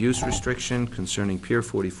 notice of use restriction concerning Pier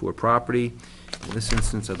 44 property. In this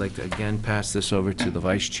instance, I'd like to again pass this over to the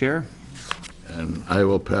vice chair. And I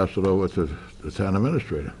will pass it over to the town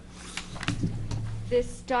administrator.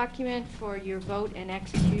 This document for your vote and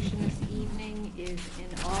execution this evening is in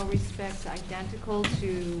all respects identical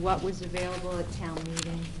to what was available at town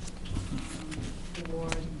meeting for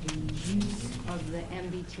the use of the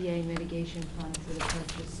MBTA mitigation fund for the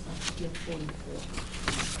purchase of Pier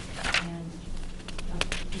 44. And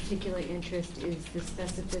of particular interest is the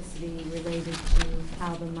specificity related to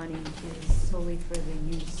how the money is solely for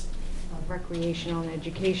the use of recreational and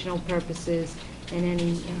educational purposes and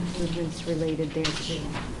any improvements related thereto.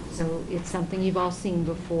 So it's something you've all seen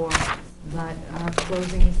before, but our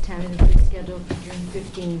closing is tentatively scheduled for June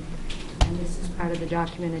 15th, and this is part of the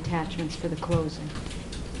document attachments for the closing.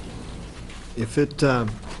 If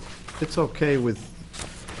it's okay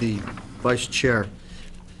with the vice chair,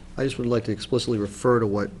 I just would like to explicitly refer to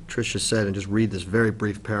what Tricia said and just read this very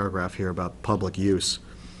brief paragraph here about public use,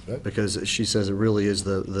 because she says it really is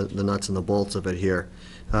the nuts and the bolts of it here.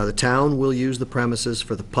 The town will use the premises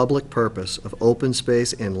for the public purpose of open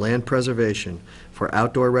space and land preservation for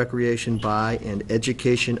outdoor recreation by and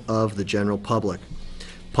education of the general public.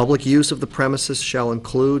 Public use of the premises shall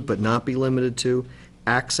include, but not be limited to,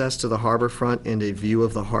 access to the harbor front and a view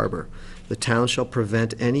of the harbor. The town shall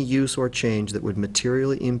prevent any use or change that would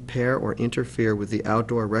materially impair or interfere with the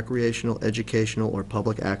outdoor recreational, educational, or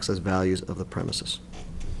public access values of the premises.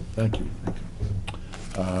 Thank you.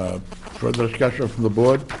 Further discussion from the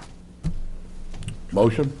board?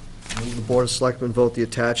 Motion? Move the Board of Selectmen vote the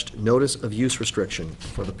attached notice of use restriction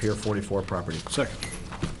for the Pier 44 property. Second.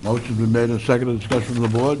 Motion's been made and seconded. Discussion from the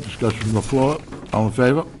board, discussion from the floor. All in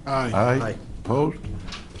favor? Aye. Aye. Opposed?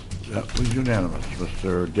 That was unanimous.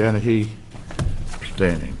 Mr. Danahy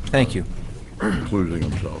abstaining, Thank you. recusing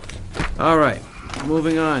himself. All right,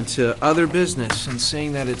 moving on to other business, and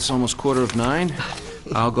seeing that it's almost 8:45,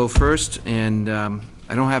 I'll go first, and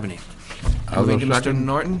I don't have any. I'll go Moving to Mr. second.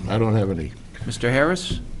 Norton? I don't have any. Mr.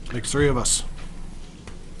 Harris? Makes three of us.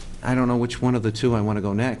 I don't know which one of the two I want to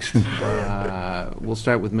go next. We'll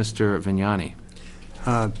start with Mr. Vignani.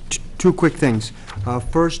 Two quick things.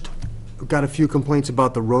 First, we've got a few complaints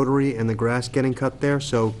about the rotary and the grass getting cut there,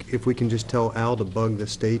 so if we can just tell Al to bug the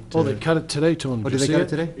state. Oh, they cut it today to him. Oh, Did did you they see cut it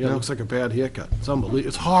today? Yeah, it No. looks like a bad haircut. It's unbelievable.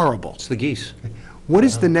 It's horrible. It's the geese. What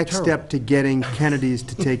is the next Terrible. step to getting Kennedy's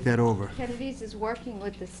to take that over? Kennedy's is working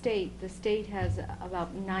with the state. The state has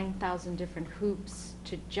about 9,000 different hoops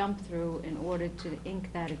to jump through in order to ink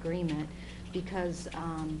that agreement. because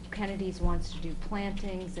Kennedy's wants to do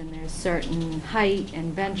plantings, and there's certain height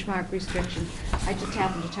and benchmark restrictions. I just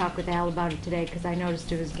happened to talk with Al about it today, because I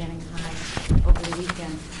noticed it was getting high over the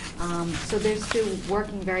weekend. So they're still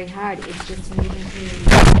working very hard, it's just meeting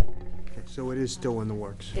community. So it is still in the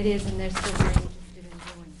works. It is, and they're still very interested in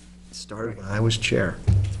doing it. Started when I was chair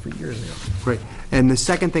 3 years ago. Great. And the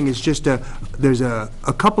second thing is just, there's a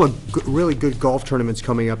couple of really good golf tournaments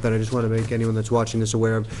coming up that I just want to make anyone that's watching this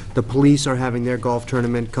aware of. The police are having their golf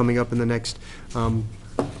tournament coming up in the next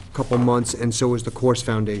couple months, and so is the Course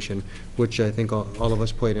Foundation, which I think all of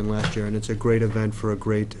us played in last year, and it's a great event for a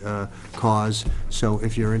great cause. So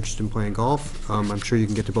if you're interested in playing golf, I'm sure you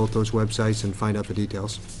can get to both those websites and find out the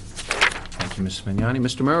details. Thank you, Mr. Vignani.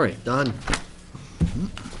 Mr. Murray? Done.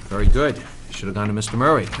 Very good. Should have gone to Mr.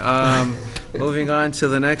 Murray. Moving on to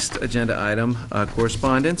the next agenda item,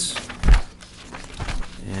 correspondence.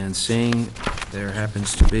 And seeing there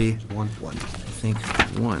happens to be One. I think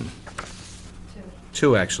one.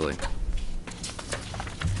 Two, actually.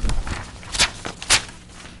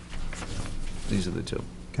 These are the two.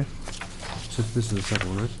 Okay. So this is the second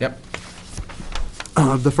one, right? Yep.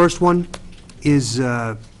 The first one is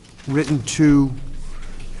written to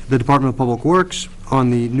the Department of Public Works on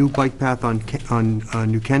the new bike path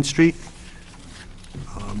on New Kent Street.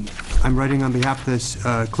 I'm writing on behalf of this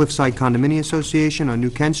Cliffside Condominium Association on New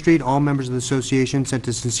Kent Street. All members of the association sent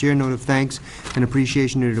a sincere note of thanks and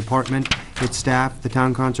appreciation to the department, its staff, the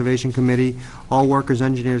Town Conservation Committee, all workers,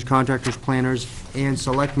 engineers, contractors, planners, and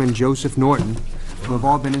Selectman Joseph Norton, who have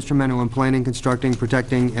all been instrumental in planning, constructing,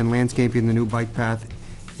 protecting, and landscaping the new bike path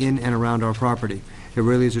in and around our property. It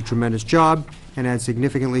really is a tremendous job and adds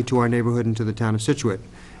significantly to our neighborhood and to the town of Scituate.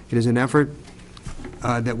 It is an effort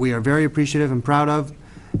that we are very appreciative and proud of,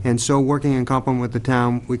 and so, working in complement with the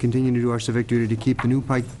town, we continue to do our civic duty to keep the new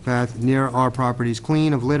bike path near our properties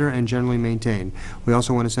clean of litter and generally maintained. We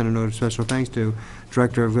also want to send a note of special thanks to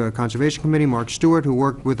Director of Conservation Committee, Mark Stewart, who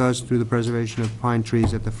worked with us through the preservation of pine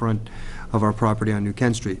trees at the front of our property on New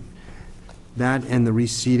Kent Street. That and the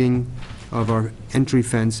reseeding of our entry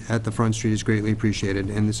fence at the front street is greatly appreciated,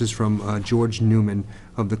 and this is from George Newman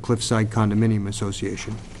of the Cliffside Condominium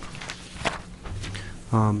Association.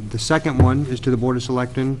 The second one is to the Board of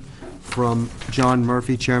Selectmen from John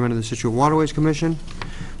Murphy, Chairman of the Scituate Waterways Commission.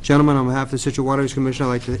 Gentlemen, on behalf of the Scituate Waterways Commission, I'd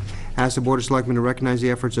like to ask the Board of Selectmen to recognize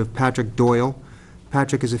the efforts of Patrick Doyle.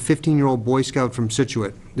 Patrick is a 15-year-old Boy Scout from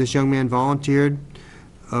Scituate. This young man volunteered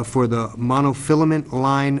for the Monofilament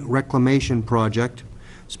Line Reclamation Project,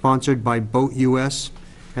 sponsored by Boat US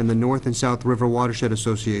and the North and South River Watershed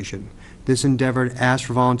Association. This endeavor asked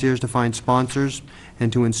for volunteers to find sponsors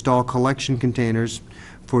and to install collection containers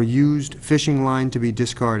for used fishing line to be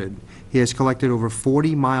discarded. He has collected over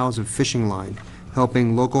 40 miles of fishing line,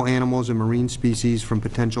 helping local animals and marine species from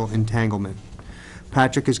potential entanglement.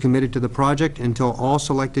 Patrick is committed to the project until all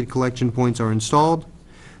selected collection points are installed.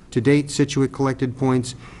 To date, Scituate collected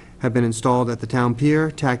points have been installed at the Town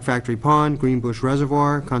Pier, Tack Factory Pond, Greenbush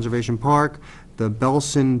Reservoir, Conservation Park, the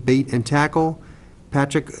Belson Bait and Tackle.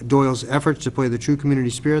 Patrick Doyle's efforts display the true community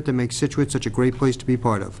spirit that makes Scituate such a great place to be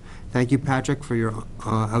part of. Thank you, Patrick, for your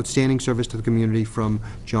outstanding service to the community, from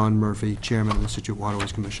John Murphy, Chairman of the Scituate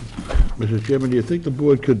Waterways Commission. Mr. Chairman, do you think the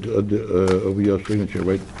board could, over your signature,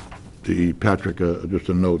 write the Patrick just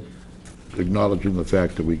a note acknowledging the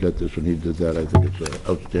fact that we got this and he did that? I think it's an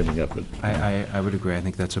outstanding effort. I would agree. I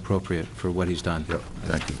think that's appropriate for what he's done. Yep,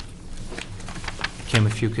 thank you. Kim,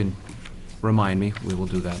 if you can remind me, we will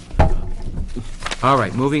do that. All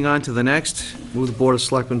right, moving on to the next. Move the Board of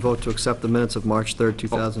Selectmen vote to accept the minutes of March 3rd,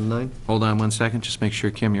 2009. Hold on one second, just make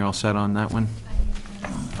sure, Kim, you're all set on that one?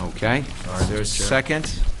 Okay. Is there a second?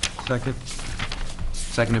 Second.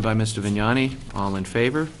 Seconded by Mr. Vignani. All in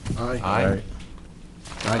favor? Aye.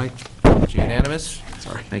 Aye. It's unanimous?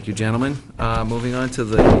 Sorry. Thank you, gentlemen. Moving on to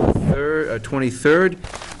the 23rd.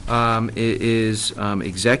 It is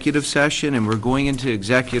executive session, and we're going into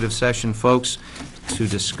executive session, folks, to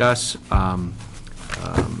discuss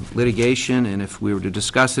litigation, and if we were to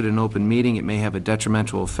discuss it in open meeting, it may have a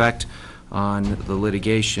detrimental effect on the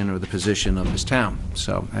litigation or the position of this town.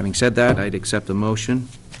 So, having said that, I'd accept the motion.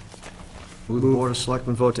 Move the Board of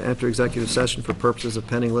Selectmen vote to enter executive session for purposes of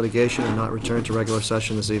pending litigation and not return to regular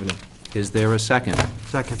session this evening. Is there a second?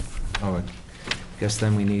 Second. All right. Guess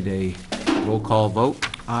then we need a roll call vote.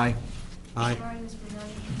 Aye. Aye.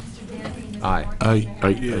 Aye. Aye,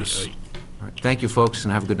 yes. All right. Thank you, folks,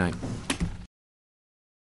 and have a good night.